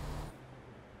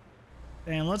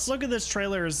 Damn, let's look at this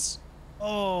trailer's.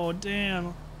 Oh,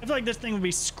 damn. I feel like this thing would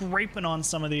be scraping on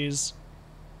some of these.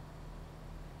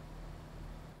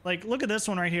 Like, look at this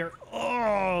one right here.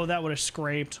 Oh, that would have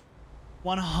scraped.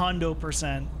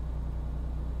 100%.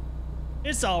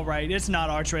 It's all right. It's not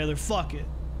our trailer. Fuck it.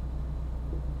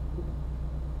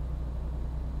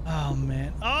 Oh,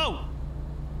 man. Oh!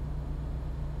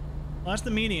 Well, that's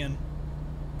the median.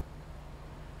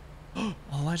 Oh,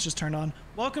 lights just turned on.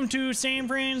 Welcome to San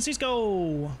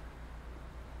Francisco.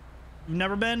 You've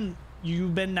never been?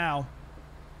 You've been now.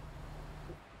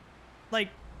 Like,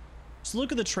 just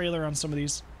look at the trailer on some of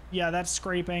these. Yeah, that's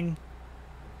scraping.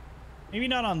 Maybe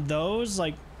not on those,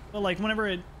 like, but like whenever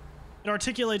it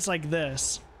articulates like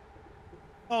this.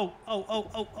 Oh, oh, oh,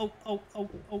 oh, oh, oh, oh,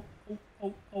 oh, oh,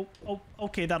 oh, oh, oh,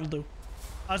 okay, that'll do.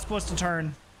 I was supposed to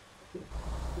turn.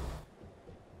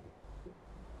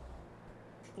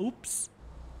 Oops.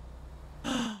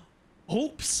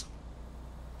 Oops.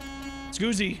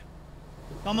 Scoozy.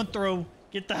 Coming through.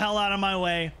 Get the hell out of my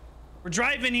way. We're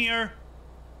driving here.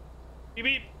 Beep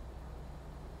beep.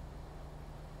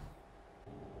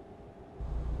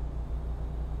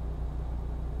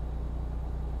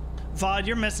 VOD,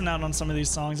 you're missing out on some of these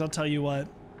songs, I'll tell you what.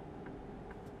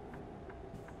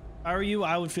 If I were you,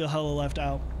 I would feel hella left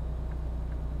out.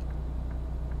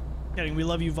 Kidding, we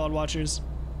love you, VOD watchers.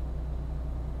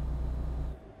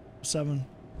 7.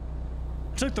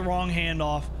 I took the wrong hand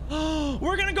off.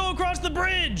 We're gonna go across the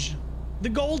bridge! The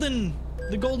golden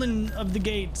of the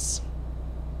gates.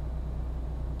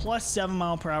 Plus 7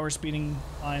 mile per hour speeding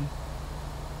line.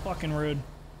 Fucking rude.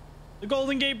 The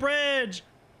Golden Gate Bridge!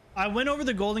 I went over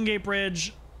the Golden Gate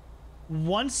Bridge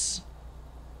once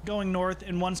going north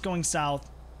and once going south.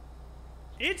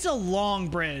 It's a long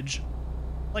bridge.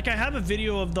 Like, I have a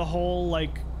video of the whole,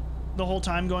 like, the whole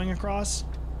time going across.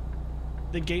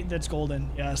 The gate that's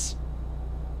golden, yes.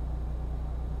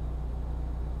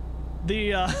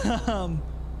 The,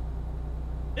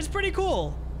 it's pretty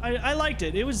cool. I liked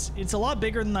it. It's a lot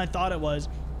bigger than I thought it was.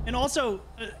 And also,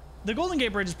 the Golden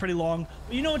Gate Bridge is pretty long.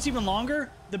 But you know what's even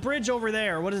longer? The bridge over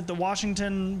there. What is it? The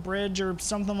Washington Bridge or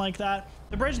something like that?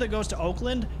 The bridge that goes to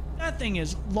Oakland. That thing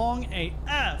is long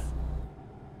AF.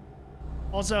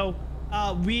 Also,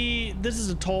 this is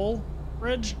a toll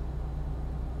bridge.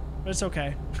 But it's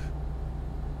okay.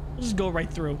 We'll just go right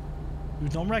through.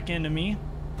 Dude, don't wreck into me.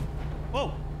 Whoa.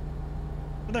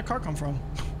 Where'd that car come from?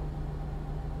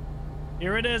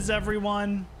 Here it is,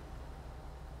 everyone.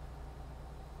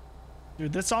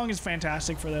 Dude, this song is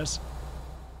fantastic for this.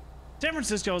 San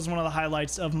Francisco is one of the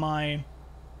highlights of my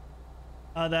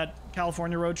that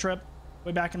California road trip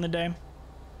way back in the day.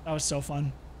 That was so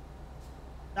fun.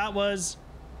 That was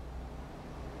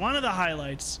one of the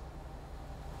highlights.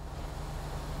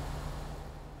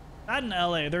 That in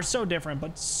LA, they're so different,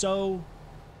 but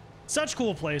such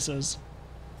cool places.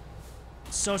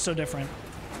 So different.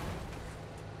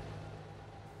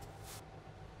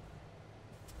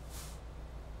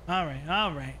 All right.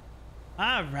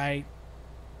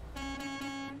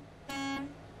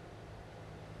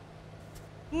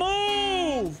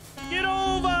 Move! Get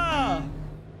over!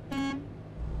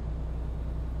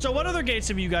 So what other gates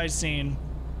have you guys seen?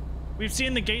 We've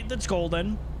seen the gate that's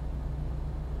golden.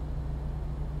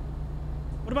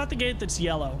 What about the gate that's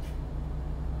yellow?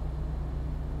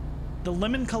 The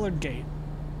lemon-colored gate.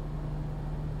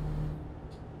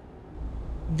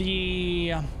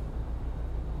 The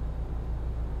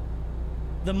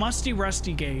musty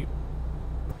rusty gate.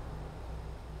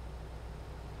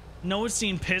 Noah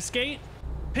seen Piss Gate?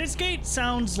 Piss Gate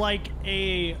sounds like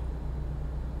a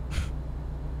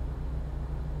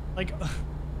like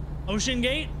Ocean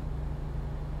Gate.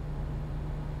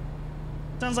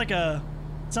 Sounds like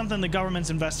something the government's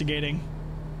investigating.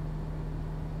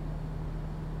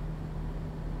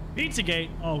 Pizza Gate.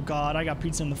 Oh god, I got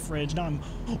pizza in the fridge. Now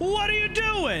what are you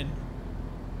doing?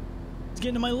 It's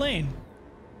getting in my lane.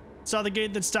 Saw the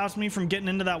gate that stops me from getting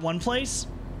into that one place.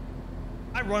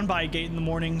 I run by a gate in the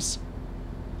mornings.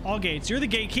 All gates. You're the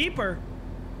gatekeeper.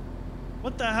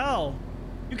 What the hell?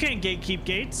 You can't gatekeep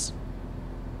gates.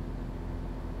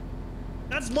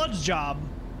 That's Lud's job.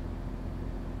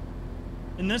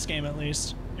 In this game, at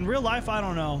least. In real life, I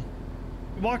don't know.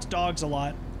 He walks dogs a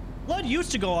lot. Lud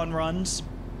used to go on runs.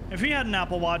 If he had an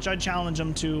Apple Watch, I'd challenge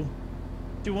him to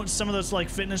do some of those like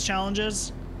fitness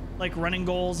challenges, like running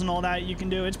goals and all that you can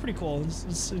do. It's pretty cool.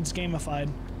 It's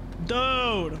gamified.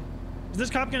 Dude, is this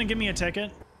cop gonna give me a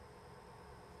ticket?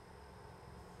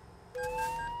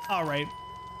 All right.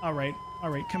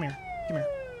 Come here.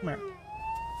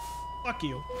 Fuck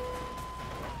you.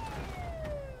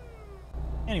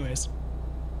 Anyways.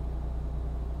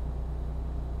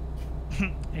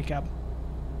 Hey, cab.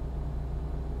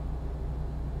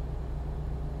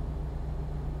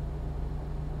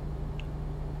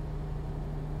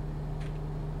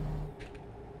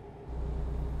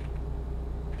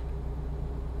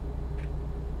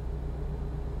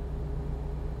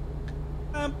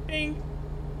 Bing.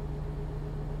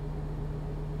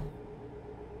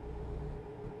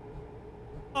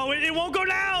 Oh, it won't go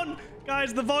down!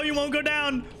 Guys, the volume won't go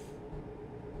down.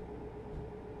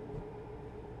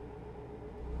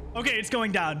 Okay, it's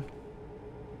going down.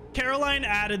 Caroline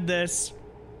added this.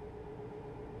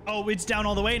 Oh, it's down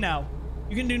all the way now.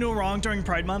 You can do no wrong during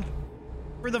Pride Month.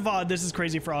 For the VOD, this is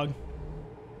Crazy Frog.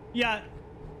 Yeah.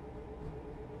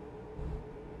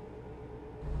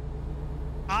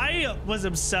 I was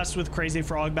obsessed with Crazy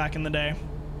Frog back in the day.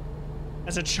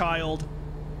 As a child.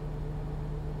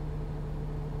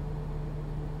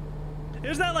 It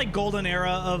was that like golden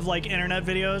era of like internet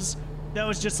videos that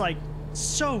was just like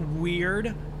so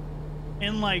weird.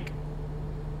 And like,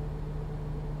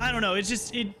 I don't know, it's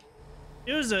just, it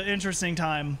was an interesting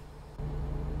time.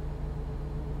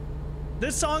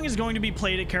 This song is going to be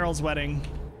played at Carol's wedding.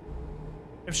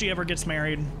 If she ever gets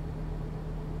married.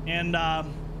 And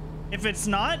if it's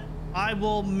not, I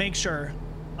will make sure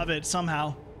of it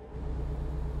somehow.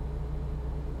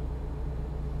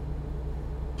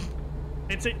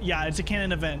 Yeah, it's a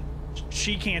canon event.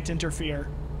 She can't interfere.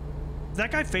 Is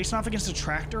that guy facing off against a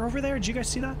tractor over there? Did you guys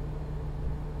see that?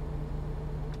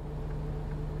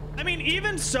 I mean,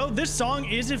 even so, this song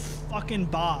is a fucking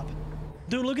bop.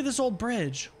 Dude, look at this old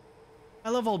bridge. I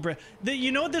love old bridge.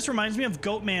 You know what this reminds me of?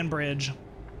 Goatman Bridge.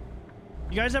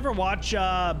 You guys ever watch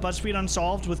BuzzFeed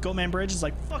Unsolved with Goatman Bridge? It's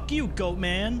like, fuck you,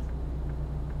 Goatman.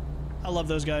 I love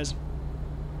those guys.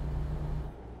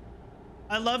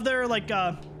 I love their, like,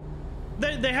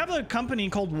 they have a company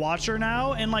called Watcher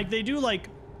now, and, like, they do, like,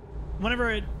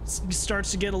 whenever it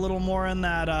starts to get a little more in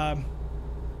that,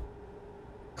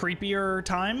 creepier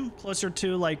time, closer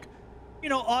to, like, you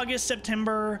know, August,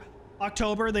 September,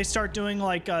 October, they start doing,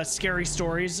 like, scary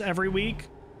stories every week,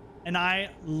 and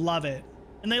I love it.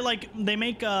 And they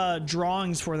make,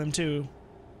 drawings for them, too.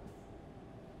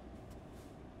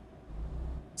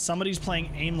 Somebody's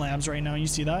playing aim labs right now. You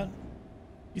see that?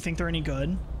 You think they're any good?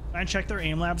 Can I check their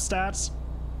aim lab stats?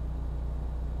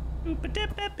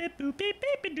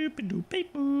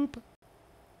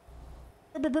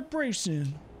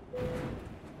 Bracing.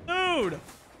 Dude!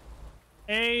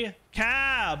 A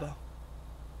cab!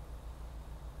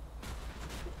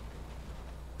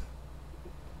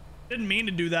 Didn't mean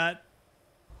to do that.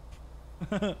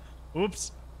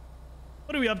 Oops.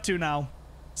 What are we up to now?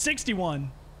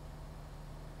 61.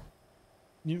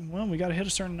 Well, we gotta hit a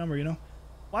certain number, you know?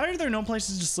 Why are there no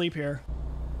places to sleep here?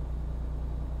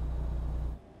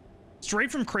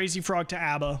 Straight from Crazy Frog to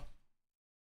ABBA.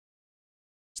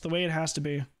 It's the way it has to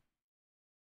be.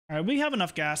 Alright, we have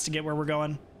enough gas to get where we're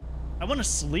going. I want to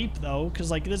sleep, though, because,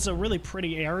 like, this is a really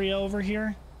pretty area over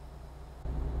here.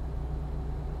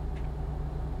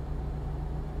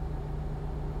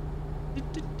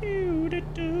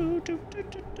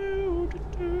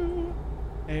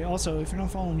 Hey, also, if you're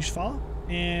not following, you should follow.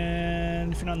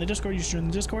 And if you're not in the Discord, you should join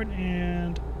the Discord.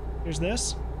 And here's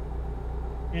this.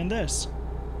 And this.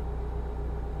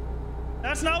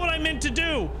 That's not what I meant to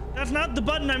do. That's not the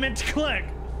button I meant to click.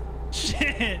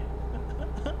 Shit.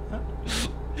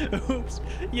 Oops.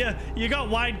 Yeah, you got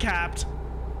wide capped.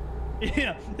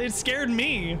 Yeah, it scared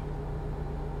me.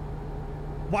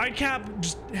 Wide cap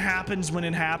just happens when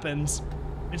it happens.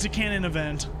 It's a canon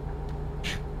event.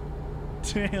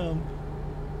 Damn.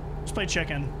 Let's play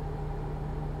chicken.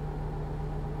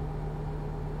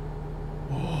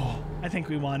 Oh, I think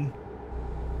we won.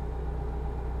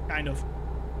 Kind of.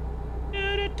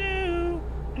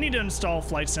 I need to install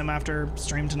Flight Sim after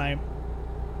stream tonight.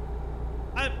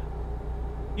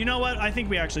 You know what? I think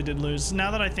we actually did lose.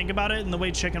 Now that I think about it and the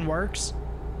way chicken works.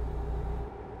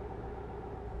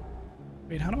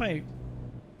 Wait, how do I...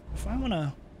 If I want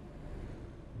to...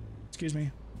 Excuse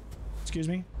me. Excuse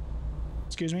me.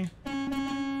 Excuse me.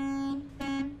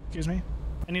 Excuse me.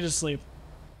 I need to sleep.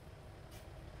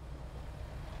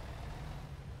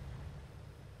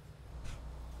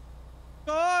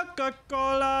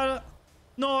 Coca-Cola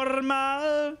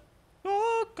normal.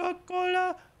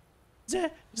 Coca-Cola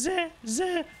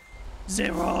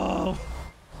zero.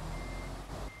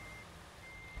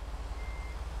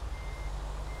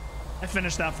 I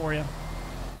finished that for you.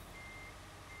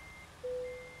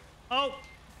 Oh,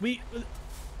 the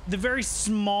very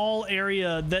small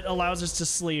area that allows us to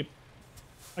sleep.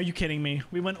 Are you kidding me?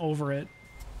 We went over it.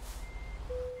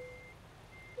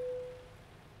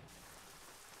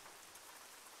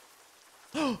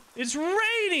 It's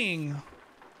raining!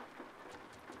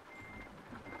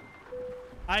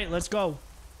 Alright, let's go.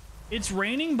 It's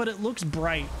raining, but it looks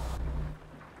bright.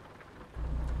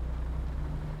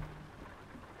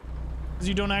 Because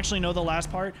you don't actually know the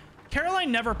last part.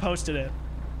 Caroline never posted it.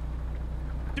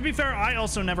 To be fair, I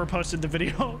also never posted the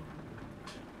video.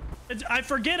 I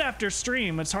forget after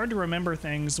stream. It's hard to remember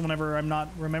things whenever I'm not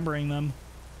remembering them.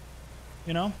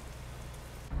 You know?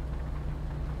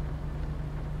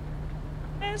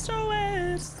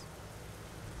 SOS.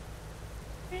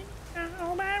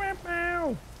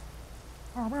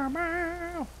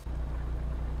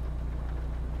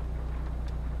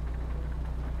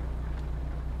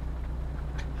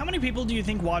 How many people do you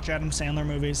think watch Adam Sandler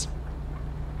movies?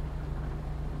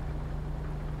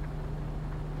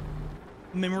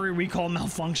 Memory recall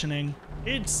malfunctioning.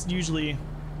 It's usually...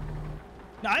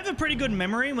 Now, I have a pretty good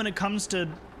memory when it comes to,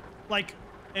 like,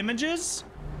 images.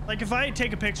 Like, if I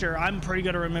take a picture, I'm pretty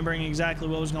good at remembering exactly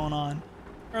what was going on.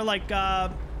 Or, like, I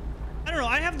don't know,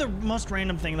 I have the most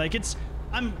random thing. Like,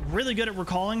 I'm really good at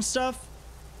recalling stuff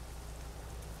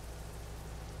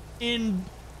in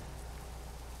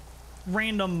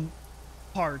random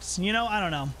parts, you know? I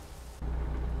don't know.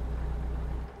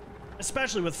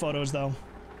 Especially with photos, though.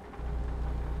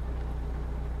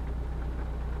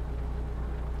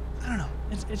 I don't know.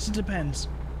 It depends.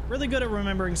 Really good at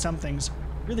remembering some things.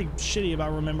 Really shitty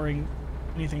about remembering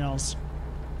anything else.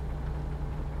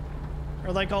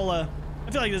 Or like I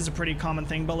feel like this is a pretty common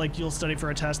thing, but like you'll study for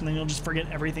a test and then you'll just forget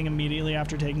everything immediately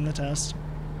after taking the test.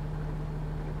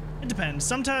 It depends.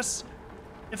 Some tests,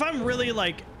 if I'm really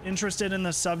like interested in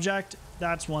the subject,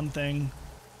 that's one thing.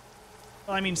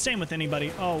 Well, I mean, same with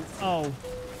anybody. Look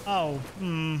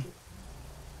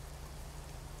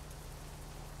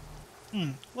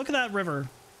at that river.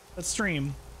 That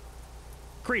stream.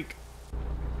 Creek.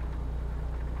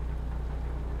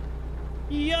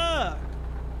 Yuck.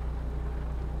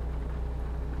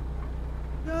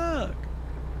 Yuck.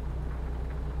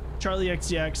 Charlie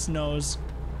XCX knows.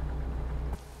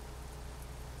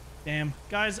 Damn.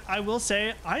 Guys, I will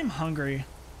say I'm hungry.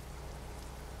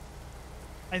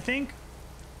 I think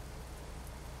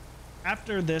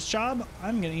after this job,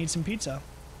 I'm gonna eat some pizza.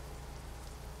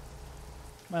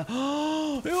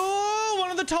 Oh, one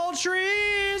of the tall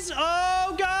trees.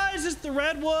 Oh, guys, it's the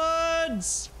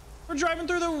redwoods. We're driving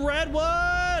through the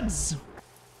redwoods.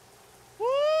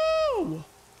 Woo!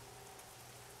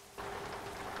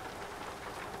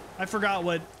 I forgot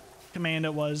what command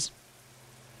it was.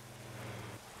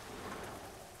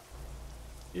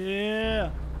 Yeah.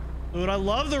 Dude, I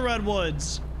love the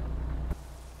redwoods.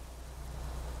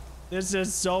 This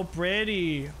is so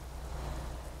pretty.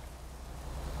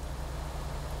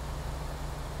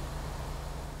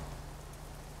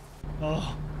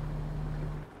 Oh.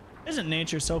 Isn't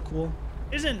nature so cool?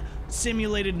 Isn't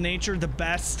simulated nature the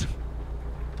best?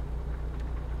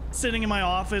 Sitting in my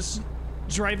office,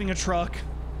 driving a truck.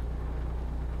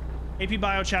 AP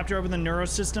Bio chapter over the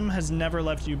neurosystem has never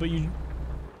left you, but you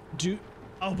do.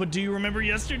 Oh, but do you remember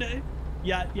yesterday?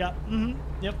 Yeah, yep.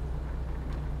 Yeah,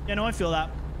 no, I feel that.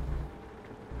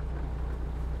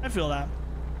 I feel that.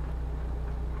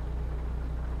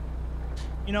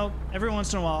 You know, every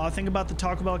once in a while, I'll think about the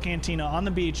Taco Bell Cantina on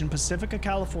the beach in Pacifica,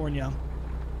 California,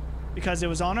 because it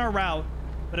was on our route,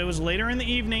 but it was later in the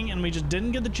evening and we just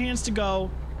didn't get the chance to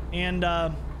go, and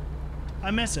I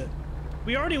miss it.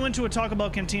 We already went to a Taco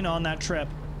Bell Cantina on that trip,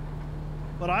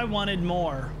 but I wanted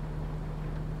more.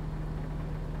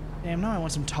 Damn, now I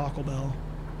want some Taco Bell.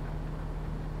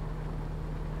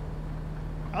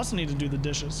 I also need to do the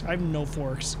dishes. I have no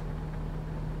forks.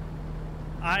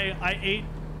 I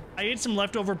ate some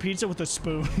leftover pizza with a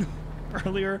spoon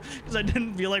earlier because I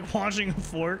didn't feel like washing a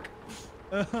fork.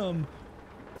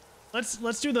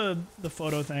 Let's do the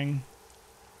photo thing.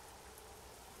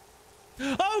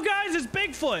 Oh, guys, it's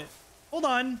Bigfoot. Hold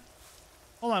on.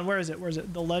 Hold on. Where is it? Where is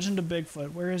it? The Legend of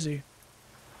Bigfoot. Where is he?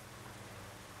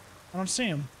 I don't see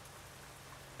him.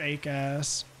 Fake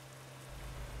ass.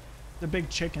 The big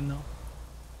chicken though.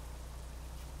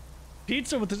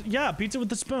 Pizza with the, yeah, pizza with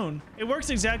the spoon. It works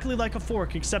exactly like a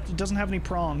fork, except it doesn't have any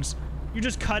prongs. You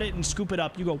just cut it and scoop it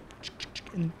up. You go,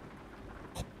 and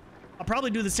I'll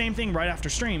probably do the same thing right after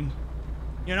stream.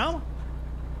 You know?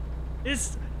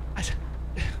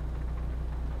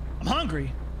 I'm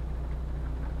hungry.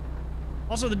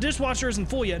 Also, the dishwasher isn't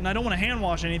full yet, and I don't want to hand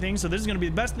wash anything, so this is gonna be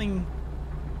the best thing.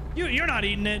 You're not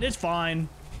eating it. It's fine.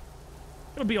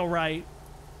 It'll be all right.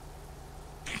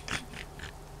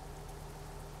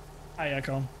 Hi,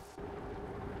 Echo.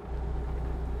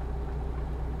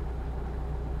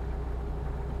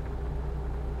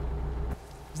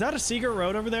 Is that a secret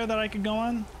road over there that I could go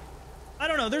on? I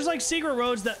don't know. There's like secret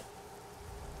roads that...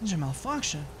 Engine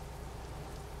malfunction.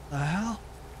 The hell?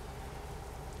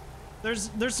 There's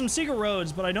some secret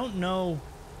roads, but I don't know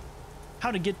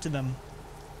how to get to them.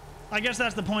 I guess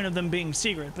that's the point of them being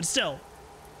secret, but still,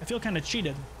 I feel kind of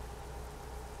cheated.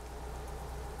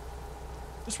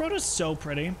 This road is so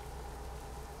pretty.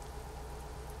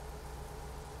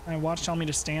 My watch telling me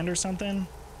to stand or something?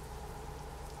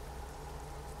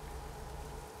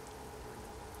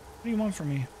 What do you want from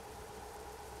me?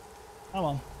 Oh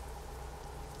well.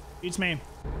 Beats me.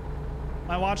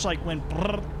 My watch like went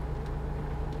brrr.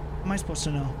 How am I supposed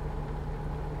to know?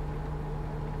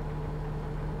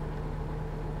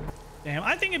 Damn,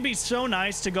 I think it'd be so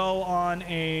nice to go on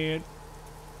a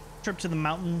trip to the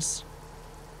mountains.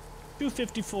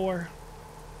 2:54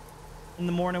 in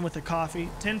the morning with a coffee.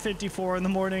 10:54 in the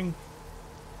morning.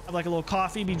 Have like a little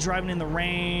coffee, be driving in the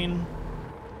rain.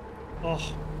 Oh.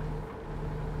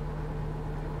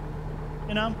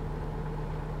 You know?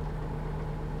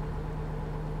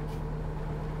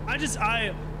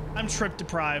 I'm trip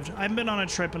deprived. I haven't been on a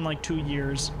trip in like 2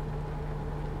 years.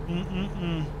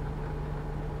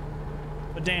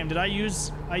 But damn, did I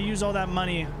use all that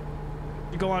money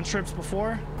to go on trips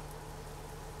before?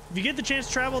 If you get the chance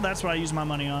to travel, that's what I use my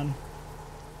money on.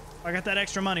 I got that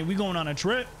extra money. We going on a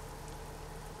trip.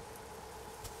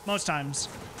 Most times.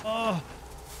 Oh,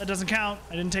 That doesn't count.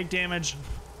 I didn't take damage.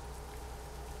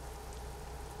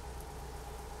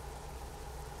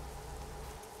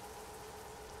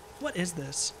 What is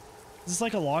this? Is this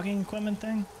like a logging equipment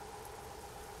thing?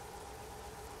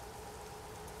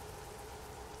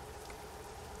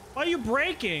 Why are you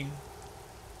braking?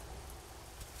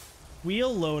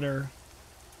 Wheel loader.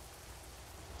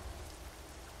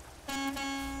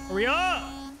 Hurry up!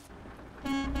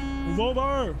 Move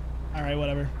over! Alright,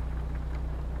 whatever.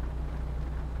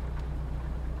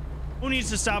 Who needs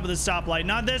to stop at the stoplight?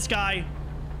 Not this guy.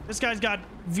 This guy's got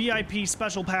VIP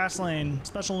special pass lane.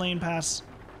 Special lane pass.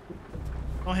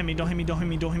 Don't hit me, don't hit me, don't hit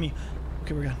me, don't hit me.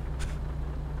 Okay, we're good.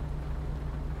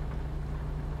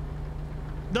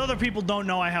 The other people don't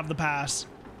know I have the pass.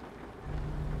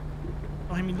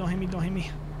 Don't hit me, don't hit me, don't hit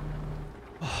me.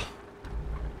 Oh.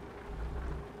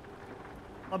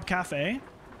 Club Cafe? Do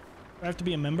I have to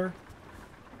be a member?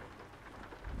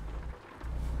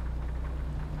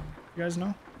 You guys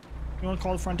know? You want to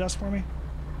call the front desk for me?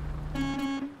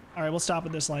 Alright, we'll stop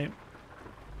at this light.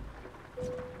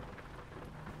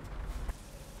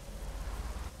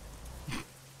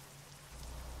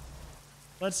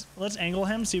 Let's angle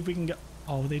him, see if we can get...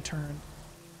 Oh, they turned.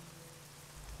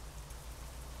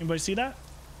 Anybody see that?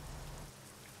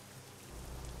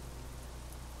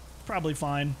 Probably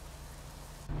fine.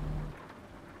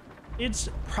 It's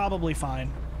probably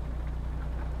fine.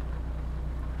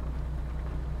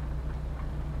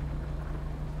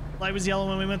 Light was yellow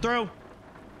when we went through.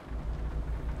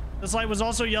 This light was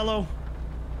also yellow.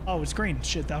 Oh, it's green.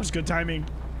 Shit, that was good timing.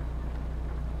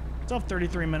 Still have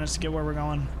 33 minutes to get where we're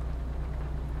going.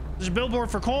 There's a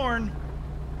billboard for corn.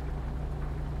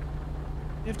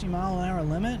 50-mile-an-hour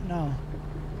limit? No.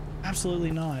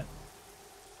 Absolutely not.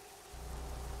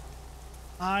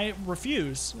 I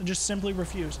refuse. I just simply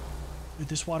refuse. Dude,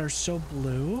 this water's so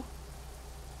blue.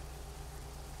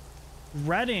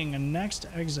 Reading, next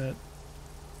exit.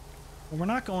 Well, we're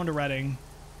not going to Reading.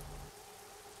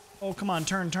 Oh, come on,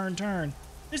 turn, turn, turn.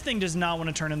 This thing does not want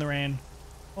to turn in the rain.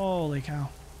 Holy cow.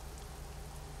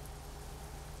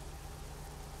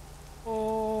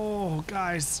 Oh,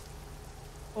 guys.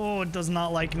 Oh, it does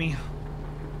not like me.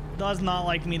 Does not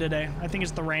like me today. I think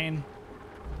it's the rain.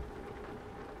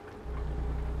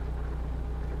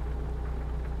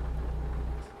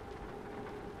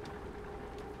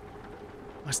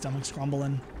 My stomach's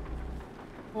grumbling.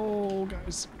 Oh,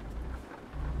 guys.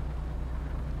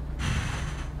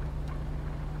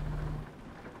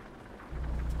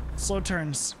 Slow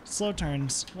turns. Slow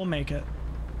turns. We'll make it.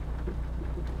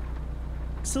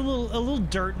 It's a little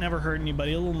dirt never hurt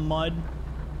anybody. A little mud.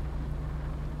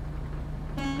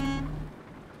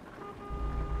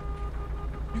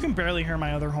 You can barely hear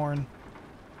my other horn.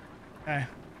 Okay.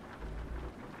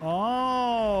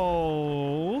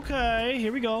 Oh, okay.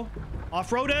 Here we go.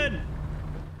 Off-roaded.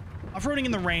 Off-roading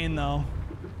in the rain, though.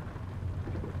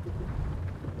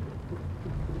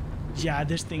 Yeah,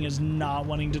 this thing is not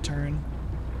wanting to turn.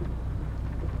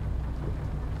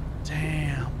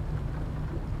 Damn.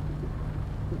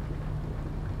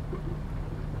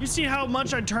 You see how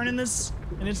much I turn in this,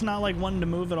 and it's not like wanting to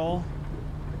move at all?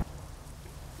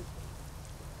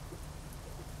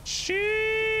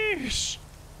 Sheesh.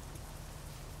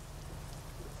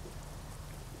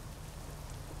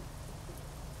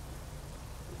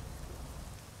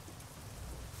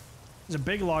 There's a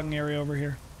big logging area over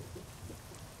here.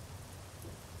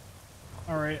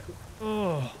 All right.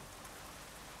 Oh.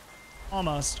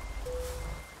 Almost.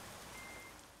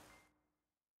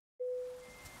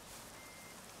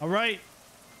 All right.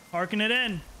 Parking it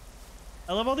in.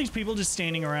 I love all these people just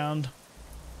standing around.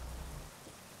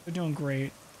 They're doing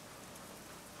great.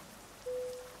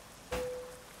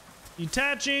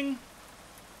 Detaching.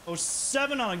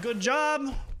 07 on a good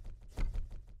job.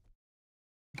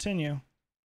 Continue.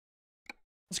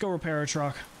 Let's go repair a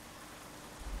truck.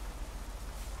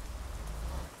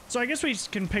 So I guess we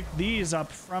can pick these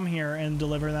up from here and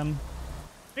deliver them.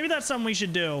 Maybe that's something we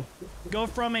should do. Go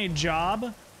from a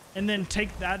job and then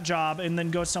take that job and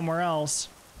then go somewhere else.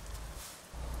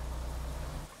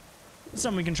 That's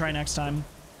something we can try next time.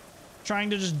 Trying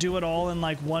to just do it all in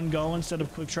like one go instead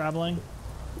of quick traveling.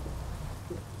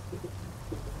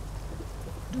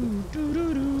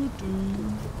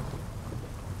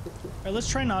 Alright, let's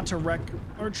try not to wreck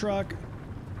our truck.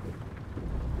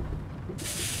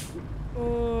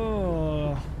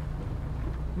 Oh,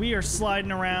 we are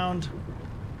sliding around.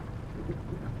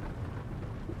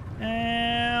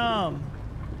 Damn.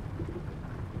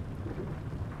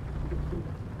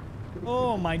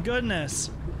 Oh my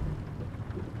goodness.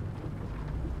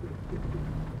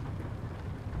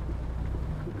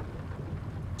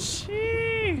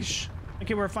 Sheesh.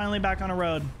 Okay, we're finally back on a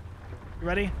road. You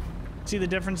ready? See the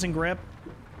difference in grip?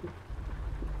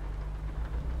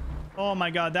 Oh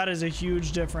my god, that is a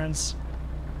huge difference.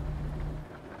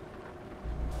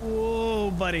 Whoa,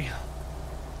 buddy.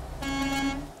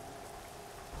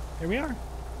 Here we are.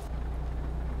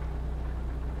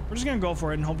 We're just gonna go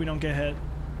for it and hope we don't get hit.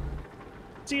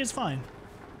 See, it's fine.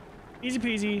 Easy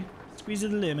peasy. Squeeze of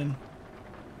the lemon.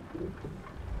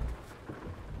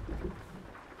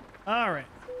 All right.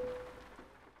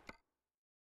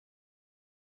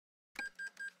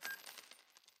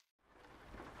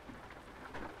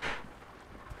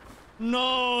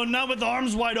 No, not with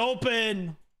arms wide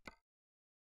open.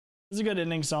 This is a good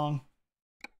ending song.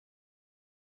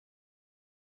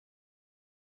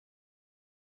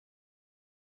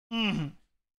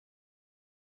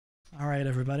 All right,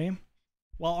 everybody.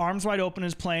 While Arms Wide Open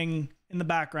is playing in the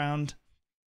background,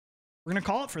 we're going to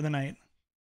call it for the night.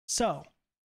 So,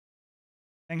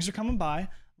 thanks for coming by.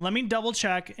 Let me double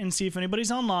check and see if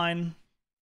anybody's online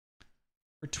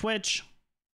for Twitch.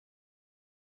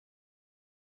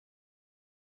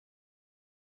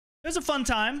 It was a fun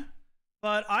time,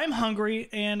 but I'm hungry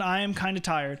and I am kind of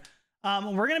tired.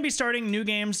 We're going to be starting new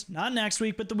games, not next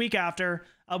week, but the week after.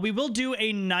 We will do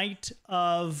a night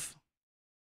of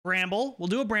Bramble. We'll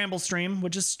do a Bramble stream,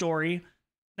 which is story.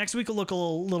 Next week will look a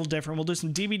little different. We'll do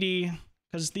some DVD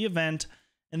because it's the event.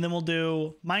 And then we'll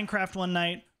do Minecraft one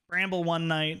night, Bramble one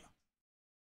night.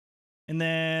 And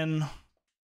then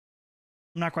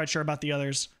I'm not quite sure about the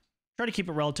others. Try to keep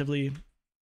it relatively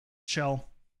chill.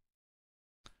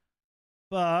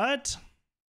 But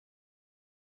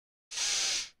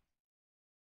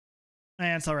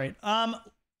it's all right.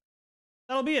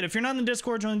 That'll be it. If you're not in the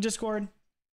Discord, join the Discord.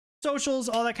 Socials,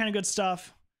 all that kind of good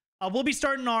stuff. We'll be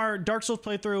starting our Dark Souls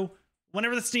playthrough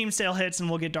whenever the Steam sale hits, and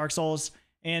we'll get Dark Souls.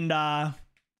 And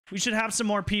we should have some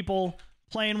more people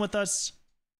playing with us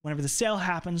whenever the sale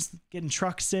happens. Getting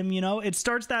Truck Sim, you know, it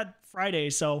starts that Friday,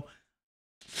 so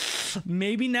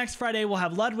maybe next Friday we'll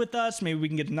have Lud with us. Maybe we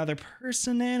can get another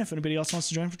person in if anybody else wants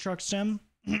to join for Truck Sim.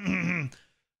 I'm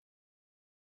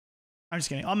just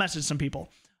kidding. I'll message some people.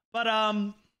 But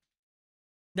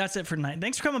that's it for tonight.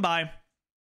 Thanks for coming by.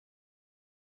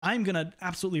 I'm gonna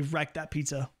absolutely wreck that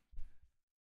pizza.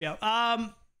 Yeah.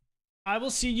 I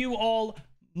will see you all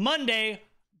Monday,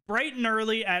 bright and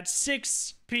early at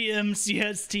 6 p.m.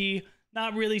 CST.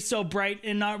 Not really so bright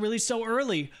and not really so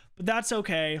early, but that's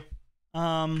okay.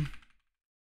 I'm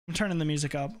turning the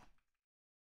music up.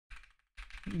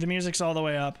 The music's all the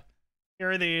way up.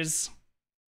 Here are these.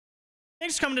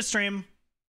 Thanks for coming to stream.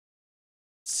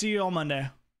 See you all Monday.